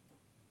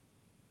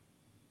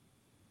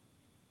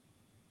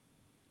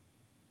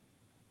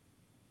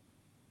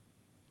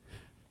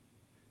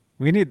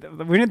 We need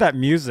that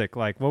music.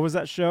 Like, what was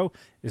that show?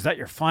 Is that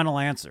your final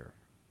answer?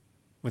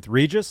 With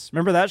Regis?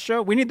 Remember that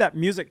show? We need that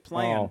music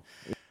playing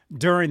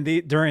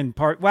during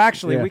part. Well,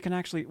 actually, we can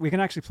actually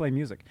play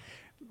music.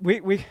 We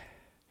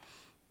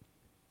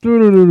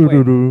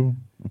Do-do-do-do-do-do.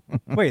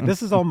 Wait,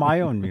 this is all my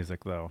own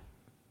music, though.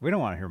 We don't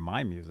want to hear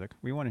my music.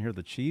 We want to hear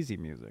the cheesy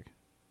music,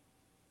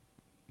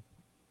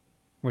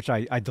 which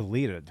I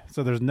deleted.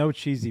 So there's no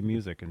cheesy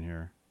music in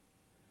here.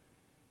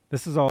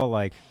 This is all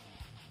like...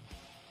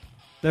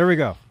 There we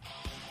go.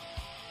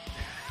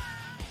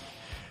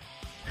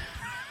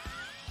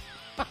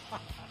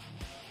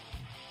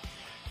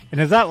 And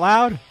is that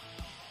loud?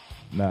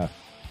 No.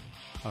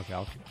 Okay.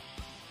 All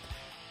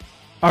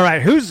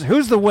right.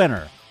 Who's the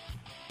winner?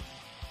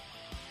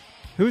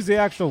 Who's the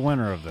actual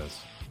winner of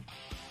this?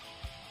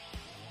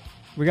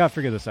 We got to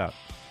figure this out.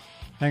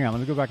 Hang on. Let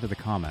me go back to the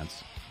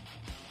comments.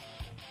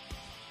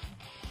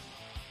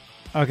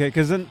 Okay,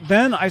 because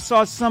then I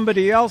saw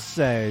somebody else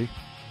say,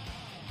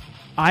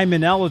 I'm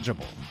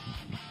ineligible.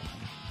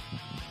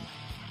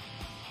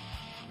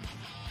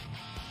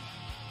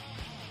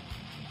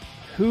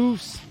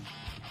 Who's...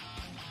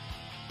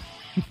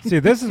 See,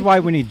 this is why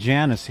we need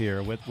Janice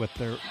here with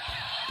their...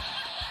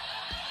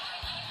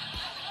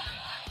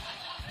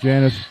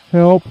 Janice,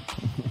 help.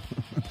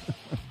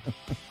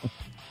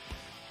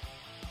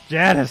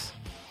 Janice!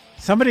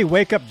 Somebody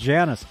wake up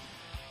Janice.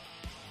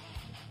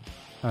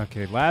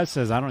 Okay, Laz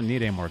says, I don't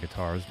need any more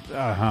guitars.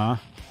 Uh-huh.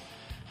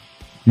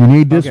 You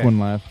need this Okay. one,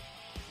 Laz.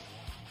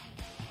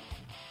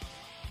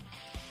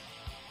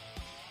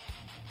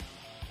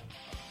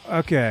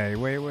 Okay,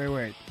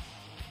 wait.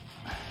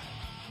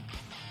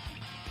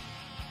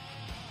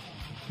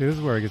 See, this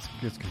is where it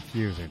gets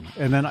confusing.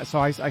 And then, I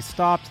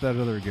stopped that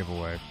other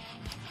giveaway.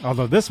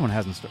 Although this one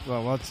hasn't...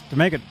 to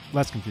make it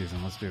less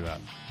confusing, let's do that.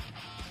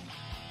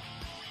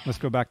 Let's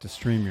go back to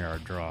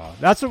StreamYard draw.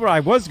 That's what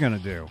I was going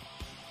to do.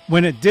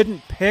 When it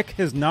didn't pick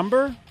his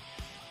number,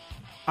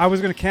 I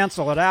was going to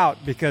cancel it out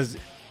because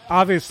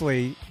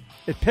obviously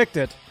it picked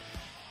it.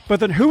 But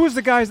then who was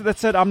the guy that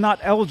said I'm not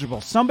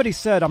eligible? Somebody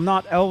said I'm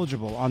not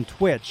eligible on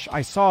Twitch.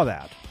 I saw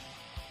that.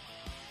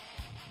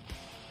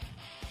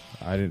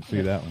 I didn't see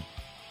that one.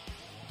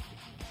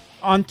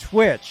 On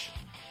Twitch.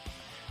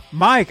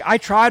 Mike, I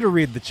try to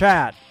read the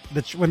chat.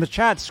 When the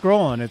chat's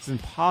scrolling, it's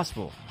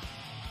impossible.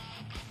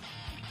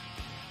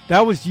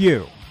 That was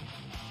you.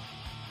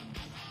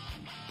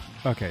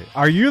 Okay.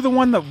 Are you the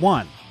one that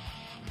won?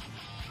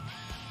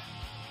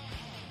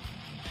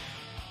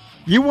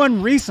 You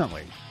won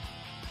recently,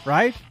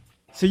 right?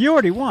 So you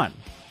already won.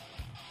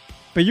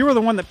 But you were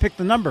the one that picked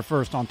the number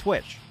first on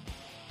Twitch,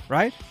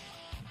 right?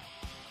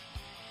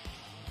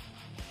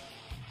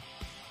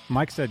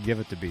 Mike said give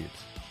it to Beebs.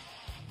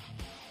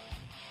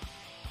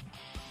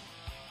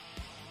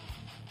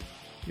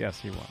 Yes,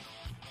 he won.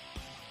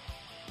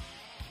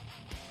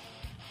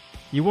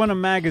 You won a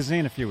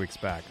magazine a few weeks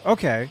back.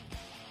 Okay.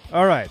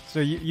 All right. So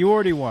you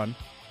already won.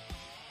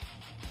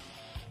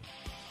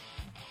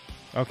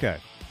 Okay.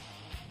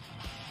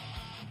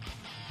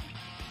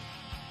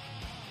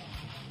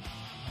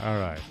 All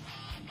right.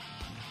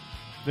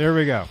 There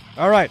we go.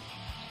 All right.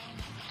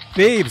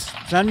 Beebs,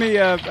 send me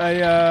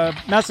a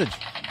message.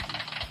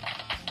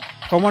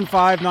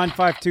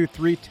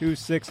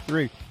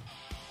 415-952-3263.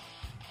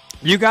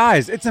 You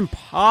guys, it's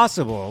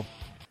impossible.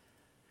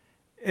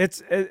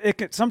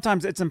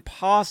 Sometimes it's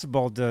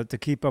impossible to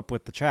keep up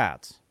with the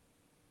chats.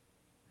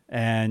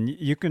 And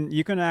you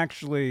can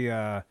actually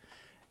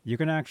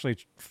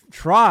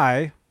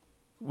try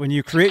when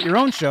you create your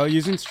own show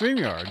using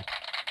StreamYard.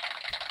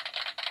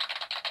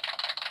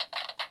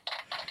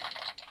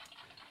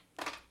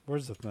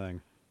 Where's the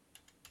thing?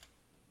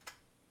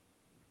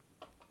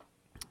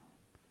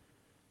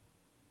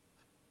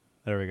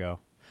 There we go.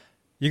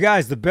 You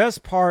guys, the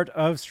best part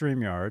of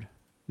StreamYard,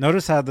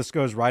 notice how this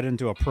goes right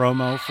into a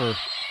promo for...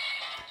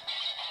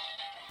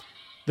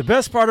 The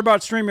best part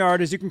about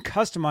StreamYard is you can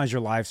customize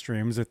your live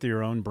streams with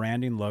your own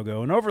branding,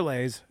 logo, and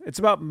overlays. It's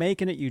about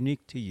making it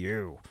unique to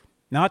you,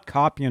 not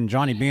copying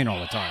Johnny Bean all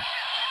the time.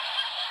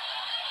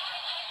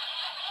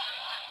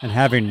 And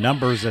having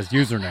numbers as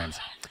usernames.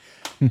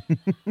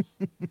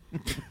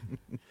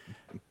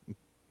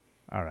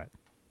 All right.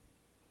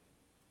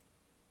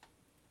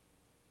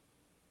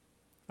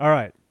 All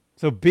right.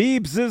 So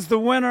Beebs is the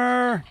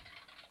winner.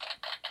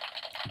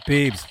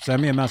 Beebs,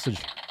 send me a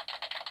message.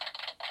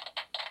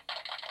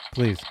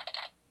 Please.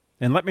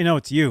 And let me know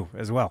it's you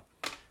as well.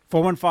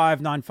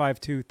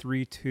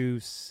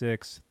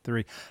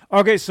 415-952-3263.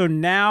 Okay, so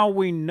now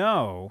we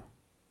know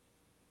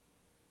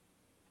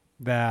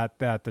that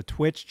the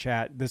Twitch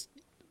chat, this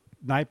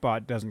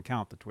Nightbot doesn't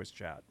count the Twitch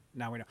chat.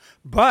 Now we know.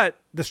 But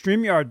the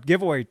StreamYard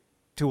giveaway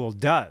tool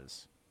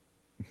does.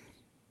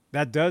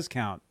 That does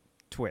count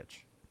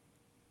Twitch.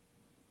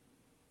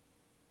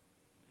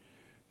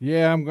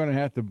 Yeah, I'm going to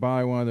have to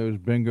buy one of those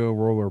bingo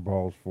roller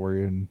balls for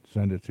you and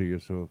send it to you.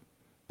 So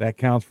that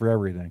counts for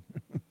everything.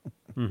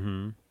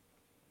 Mm-hmm.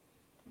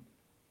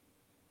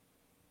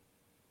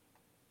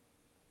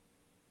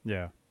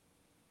 Yeah.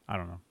 I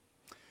don't know.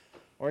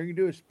 All you can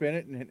do is spin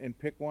it and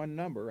pick one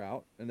number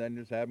out, and then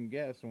just have them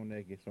guess. And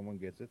when someone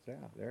gets it, say,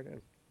 there it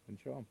is, and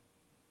show them.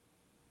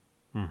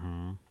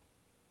 Mm-hmm.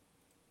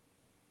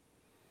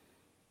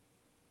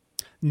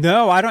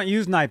 No, I don't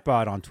use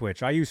Nightbot on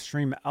Twitch. I use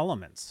Stream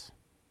Elements.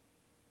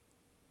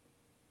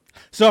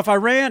 So if I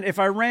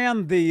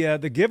ran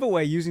the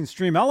giveaway using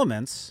Stream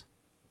Elements,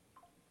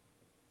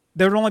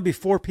 there would only be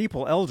 4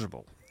 people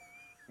eligible.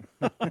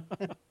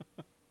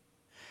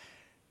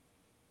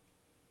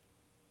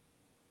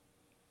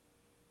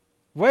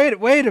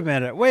 Wait a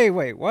minute.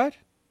 Wait, what?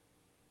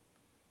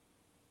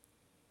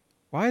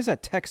 Why is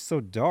that text so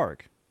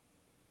dark?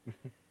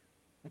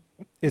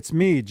 It's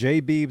me,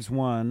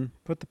 JBeebs1.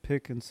 Put the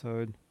pic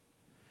inside.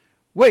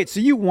 Wait, so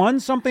you won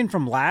something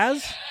from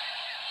Laz?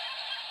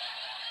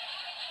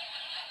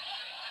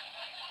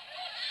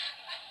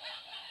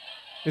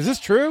 Is this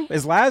true?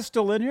 Is Laz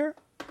still in here?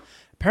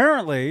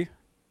 Apparently,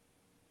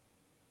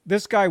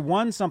 this guy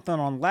won something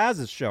on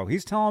Laz's show.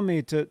 He's telling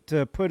me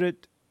to put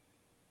it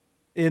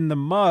in the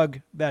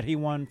mug that he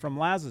won from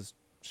Laz's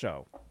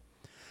show.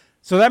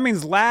 So that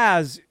means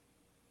Laz,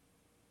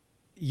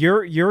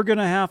 you're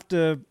gonna have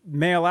to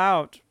mail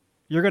out.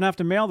 You're gonna have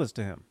to mail this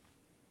to him.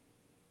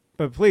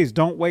 But please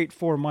don't wait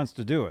 4 months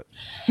to do it.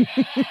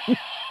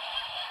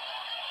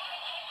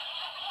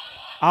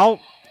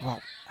 Well,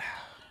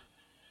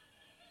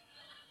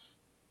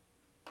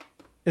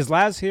 is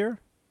Laz here?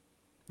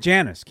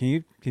 Janice,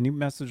 can you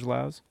message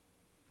Laz?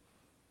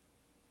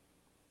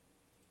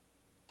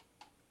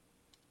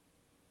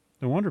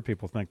 No wonder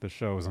people think this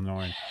show is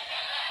annoying.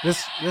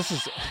 This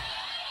is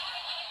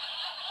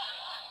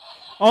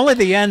only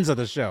the ends of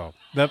the show.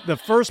 The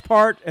first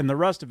part and the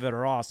rest of it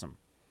are awesome.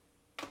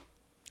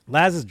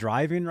 Laz is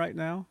driving right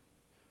now.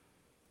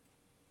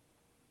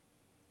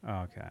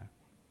 Okay.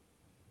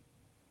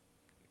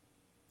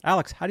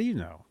 Alex, how do you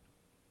know?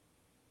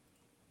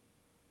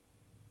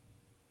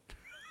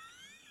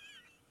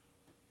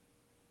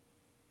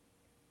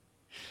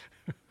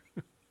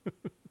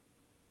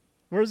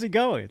 Where's he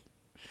going?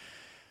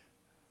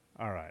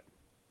 All right.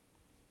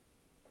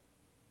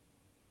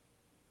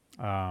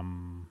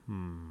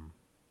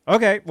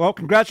 Okay, well,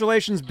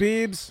 congratulations,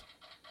 Beebs.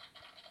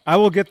 I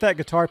will get that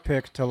guitar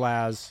pick to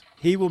Laz.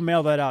 He will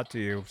mail that out to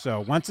you. So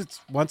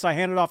once I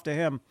hand it off to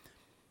him.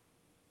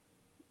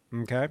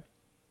 Okay.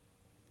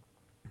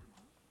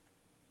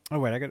 Oh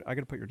wait, I got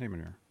to put your name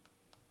in here.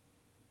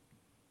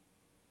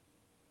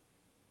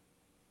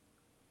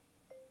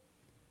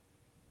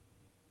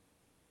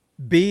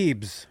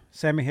 Beebs,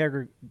 Sammy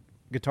Hager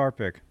guitar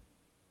pick.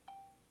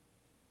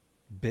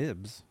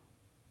 Bibs.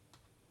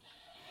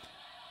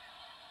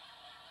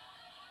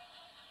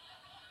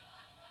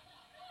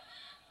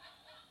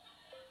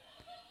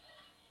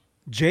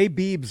 J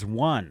Beebs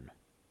 1.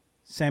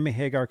 Sammy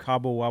Hagar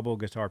Cobble Wobble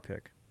guitar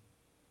pick.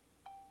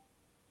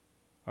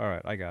 All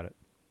right, I got it.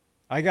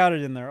 I got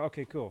it in there.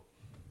 Okay, cool.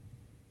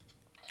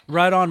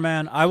 Right on,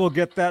 man. I will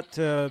get that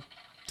to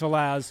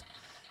Laz.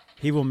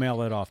 He will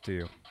mail it off to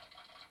you.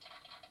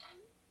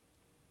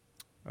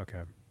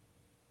 Okay.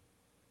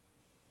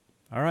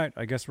 All right,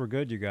 I guess we're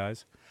good, you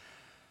guys.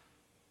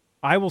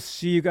 I will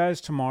see you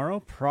guys tomorrow,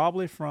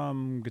 probably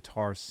from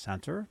Guitar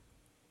Center.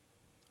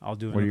 I'll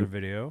do another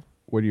video.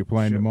 What are you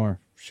playing tomorrow?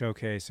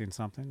 Showcasing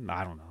something.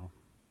 I don't know.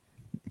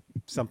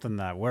 Something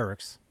that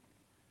works.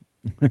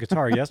 The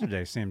guitar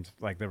yesterday seemed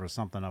like there was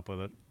something up with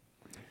it.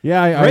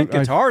 Yeah, Great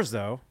guitars,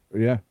 though.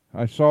 Yeah,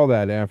 I saw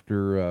that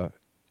after.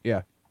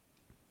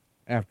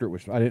 After it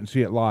was. I didn't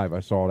see it live. I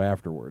saw it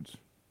afterwards.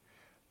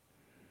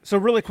 So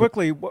really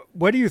quickly,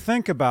 what do you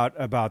think about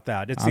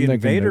that? It's the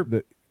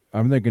Invader.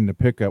 I'm thinking the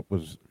pickup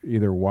was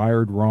either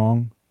wired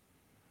wrong,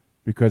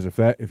 because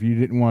if you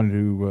didn't want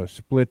to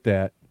split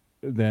that,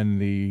 then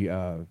the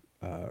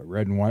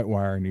red and white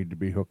wire need to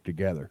be hooked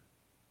together.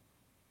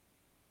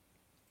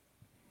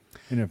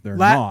 And if they're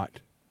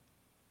not,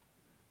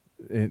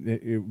 did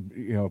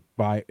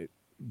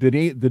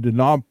the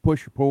knob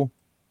push or pull?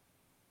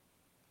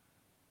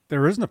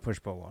 There isn't a push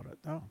pull on it.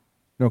 No.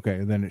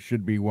 Okay, then it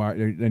should be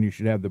wired. Then you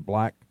should have the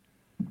black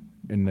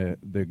and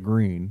the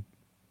green,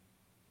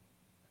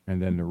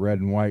 and then the red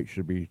and white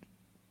should be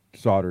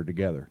soldered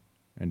together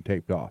and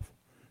taped off.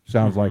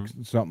 Sounds like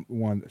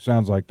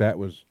sounds like that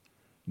was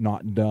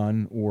not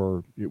done,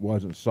 or it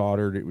wasn't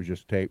soldered. It was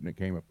just taped and it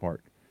came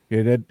apart.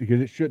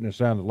 Because it shouldn't have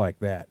sounded like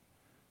that.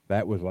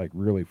 That was like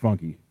really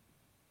funky.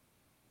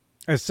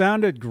 It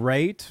sounded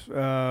great when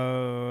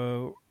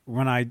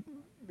I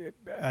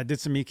did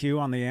some EQ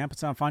on the amp. It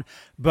sounded fine,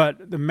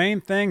 but the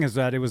main thing is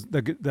that it was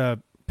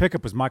the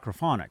pickup was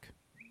microphonic.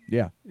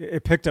 Yeah,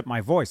 it picked up my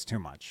voice too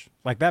much.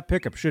 Like that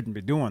pickup shouldn't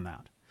be doing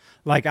that.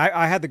 Like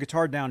I had the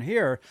guitar down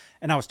here,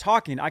 and I was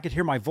talking. I could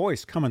hear my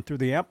voice coming through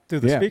the amp, through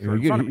the speaker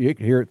in front of me. You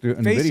could hear it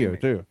in the video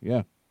too.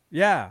 Yeah,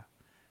 yeah.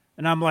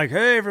 And I'm like,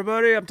 hey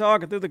everybody, I'm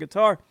talking through the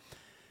guitar.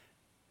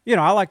 You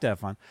know, I like to have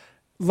fun.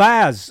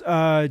 Laz,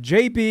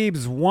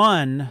 JBeebs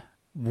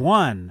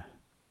won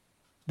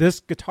this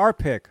guitar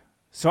pick.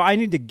 So I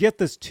need to get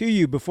this to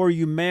you before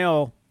you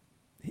mail.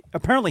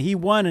 Apparently he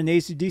won an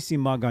AC/DC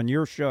mug on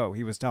your show,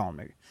 he was telling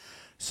me.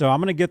 So I'm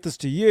going to get this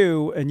to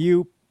you, and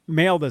you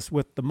mail this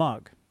with the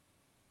mug.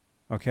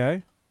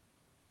 Okay?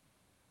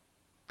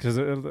 Because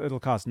it'll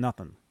cost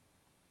nothing.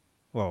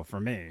 Well, for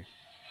me.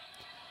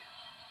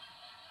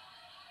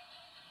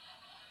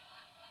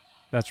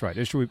 That's right.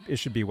 It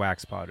should be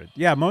wax potted.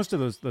 Yeah, most of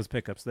those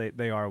pickups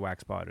they are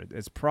wax potted.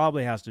 It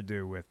probably has to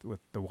do with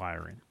the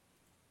wiring.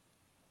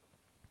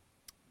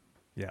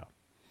 Yeah.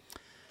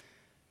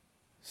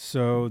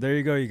 So there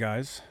you go, you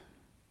guys.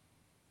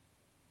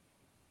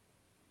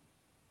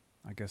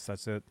 I guess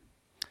that's it.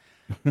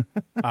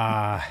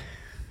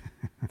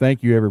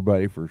 Thank you,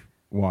 everybody, for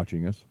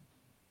watching us.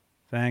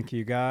 Thank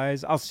you,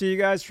 guys. I'll see you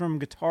guys from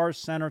Guitar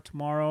Center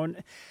tomorrow.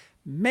 And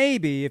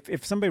maybe,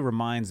 if somebody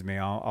reminds me,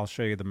 I'll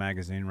show you the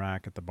magazine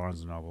rack at the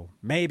Barnes & Noble.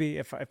 Maybe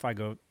if I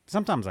go.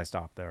 Sometimes I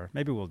stop there.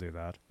 Maybe we'll do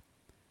that.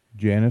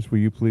 Janice, will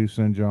you please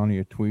send Johnny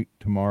a tweet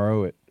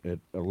tomorrow at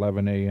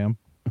 11 a.m.?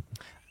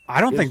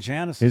 I don't think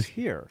Janice is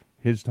here.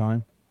 His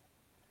time?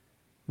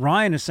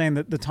 Ryan is saying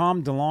that the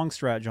Tom DeLonge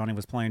Strat Johnny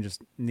was playing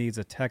just needs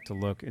a tech to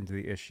look into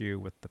the issue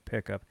with the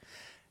pickup.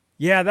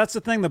 Yeah, that's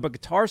the thing. But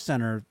Guitar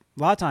Center,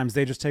 a lot of times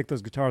they just take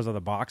those guitars out of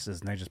the boxes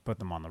and they just put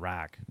them on the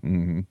rack.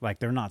 Mm-hmm. Like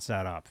they're not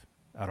set up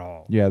at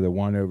all. Yeah, the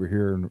one over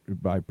here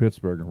by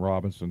Pittsburgh and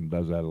Robinson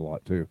does that a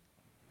lot too.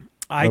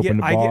 I Open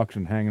get the box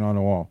and hanging on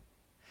the wall.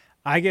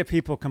 I get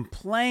people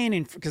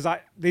complaining because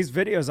these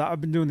videos, I've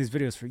been doing these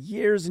videos for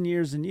years and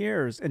years and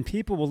years, and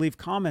people will leave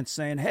comments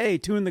saying, "Hey,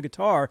 tune the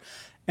guitar,"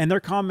 and they're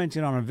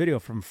commenting on a video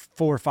from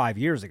 4 or 5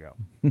 years ago.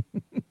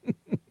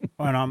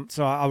 And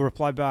so I'll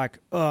reply back,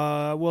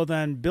 well,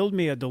 then build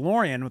me a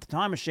DeLorean with a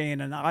time machine,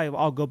 and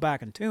I'll go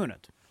back and tune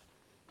it.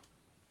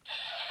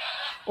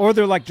 Or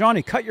they're like,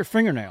 Johnny, cut your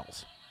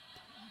fingernails.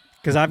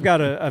 Because I've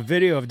got a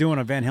video of doing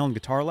a Van Halen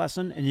guitar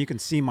lesson, and you can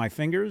see my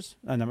fingers.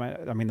 And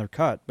I mean, they're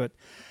cut, but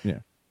yeah.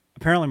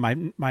 Apparently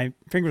my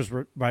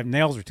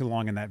nails were too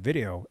long in that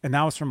video, and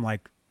that was from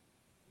like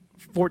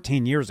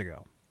 14 years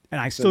ago. And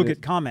I still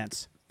get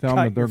comments. Tell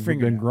them that they've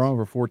been growing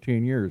for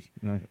 14 years.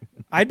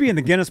 I'd be in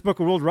the Guinness Book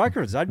of World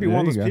Records. I'd be There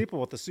one of you those go.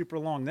 people with the super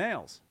long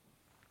nails.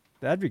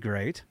 That'd be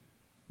great.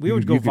 We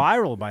would go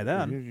viral by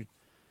then. You could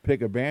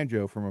pick a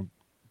banjo from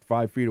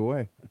 5 feet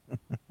away.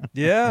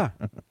 Yeah.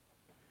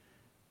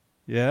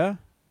 Yeah.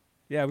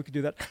 Yeah, we could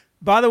do that.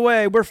 By the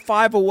way, we're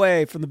 5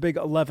 away from the big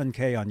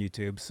 11K on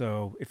YouTube.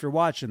 So if you're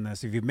watching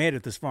this, if you've made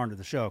it this far into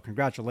the show,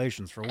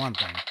 congratulations for one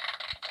thing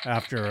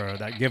after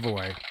that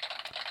giveaway.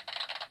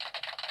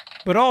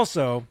 But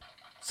also,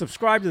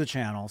 subscribe to the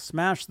channel,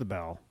 smash the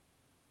bell.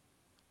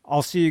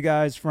 I'll see you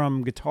guys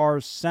from Guitar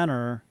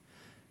Center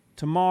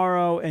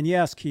tomorrow. And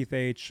yes, Keith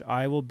H.,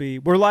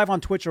 we're live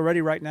on Twitch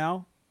already right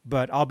now,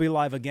 but I'll be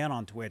live again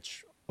on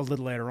Twitch a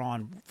little later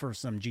on for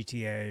some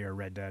GTA or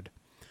Red Dead,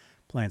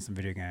 playing some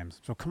video games.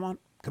 So come on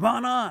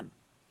on.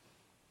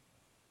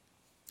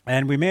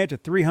 And we made it to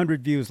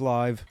 300 views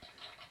live.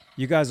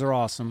 You guys are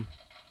awesome.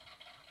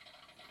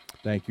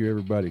 Thank you,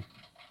 everybody.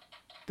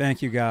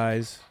 Thank you,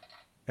 guys.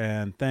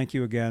 And thank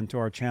you again to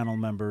our channel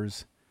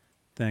members.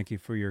 Thank you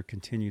for your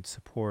continued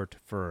support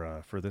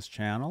for this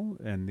channel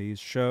and these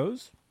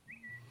shows.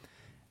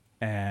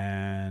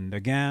 And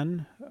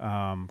again,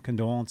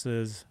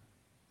 condolences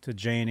to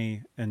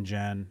Janie and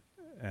Jen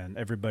and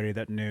everybody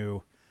that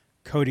knew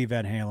Kody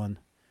Van Halen.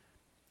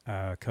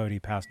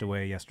 Kody passed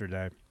away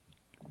yesterday.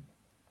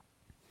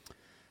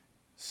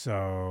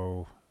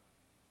 So,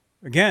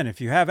 again,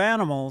 if you have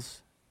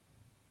animals,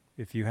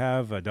 if you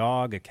have a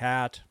dog, a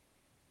cat,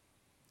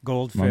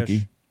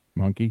 goldfish,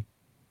 monkey.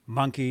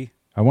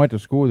 I went to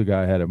school. The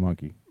guy had a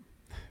monkey.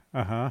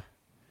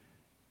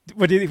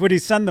 Would he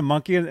send the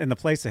monkey in the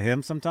place of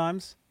him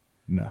sometimes?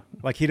 No.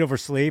 Like he'd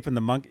oversleep, and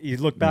the monkey. You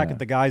look back at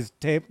the guy's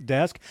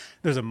desk.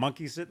 There's a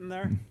monkey sitting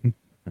there.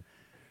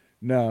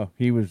 No,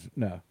 he was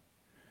no.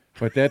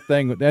 But that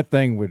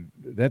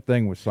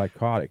thing was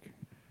psychotic.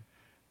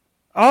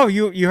 Oh,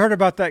 you heard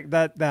about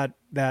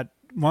that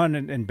one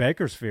in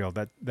Bakersfield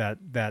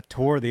that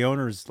tore the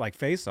owner's like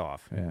face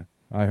off. Yeah,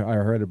 I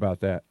heard about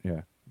that.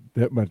 Yeah,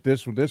 but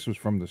this was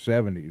from the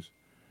 70s,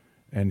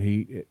 and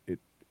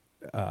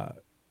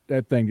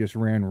that thing just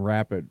ran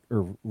rapid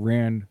or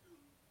ran.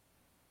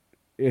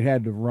 It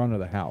had the run of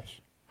the house.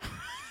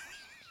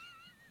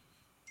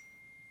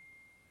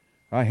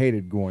 I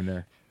hated going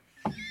there.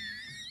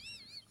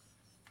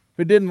 If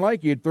it didn't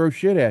like you, it'd throw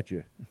shit at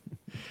you.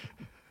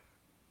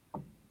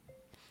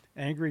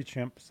 Angry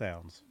chimp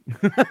sounds.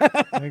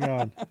 Hang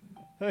on.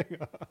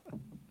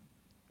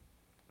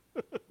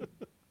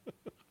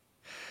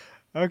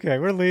 Okay,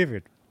 we're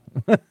leaving.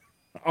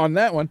 On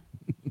that one.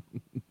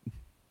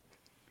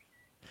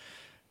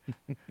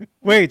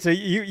 Wait, so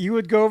you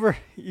would go over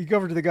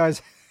to the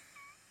guys.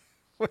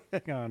 Wait,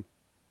 hang on.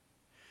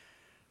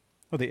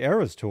 Oh, the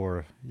Eras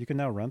tour. You can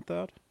now rent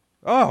that?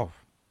 Oh.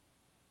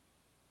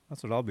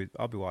 That's what I'll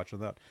be watching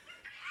that.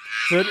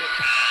 So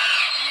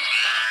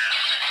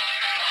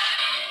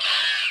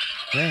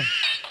Yeah.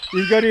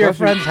 you go to your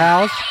friend's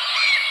house.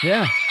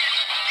 Yeah.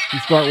 You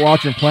start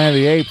watching Planet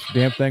of the Apes,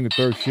 damn thing would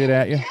throw shit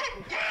at you.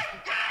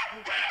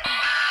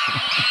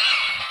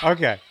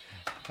 Okay.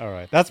 All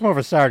right. That's more of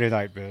a Saturday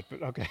night bit,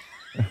 but okay.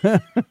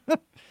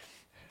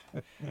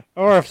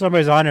 Or if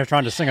somebody's on here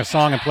trying to sing a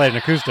song and play an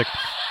acoustic.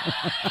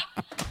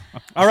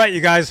 All right,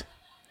 you guys.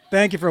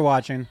 Thank you for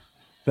watching.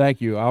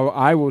 Thank you.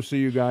 I will see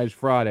you guys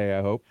Friday,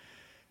 I hope.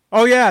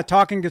 Oh, yeah.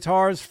 Talking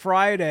Guitars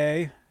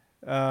Friday,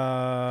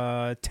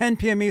 10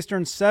 p.m.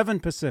 Eastern, 7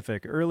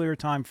 Pacific. Earlier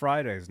time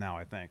Fridays now,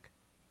 I think.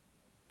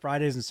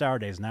 Fridays and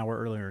Saturdays. Now we're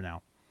earlier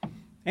now.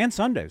 And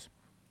Sundays.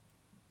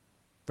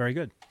 Very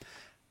good.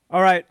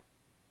 All right.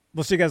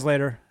 We'll see you guys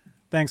later.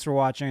 Thanks for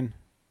watching.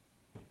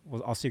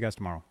 I'll see you guys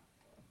tomorrow.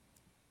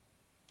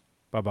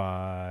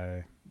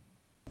 Bye-bye.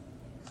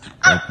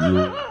 Thank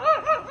you.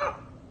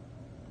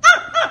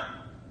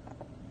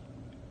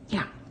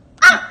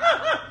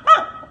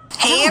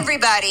 Hey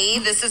everybody,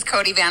 this is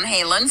Kody Van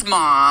Halen's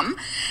mom,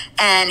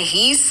 and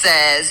he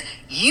says,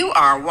 you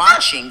are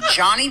watching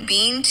Johnny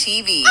Bean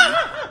TV.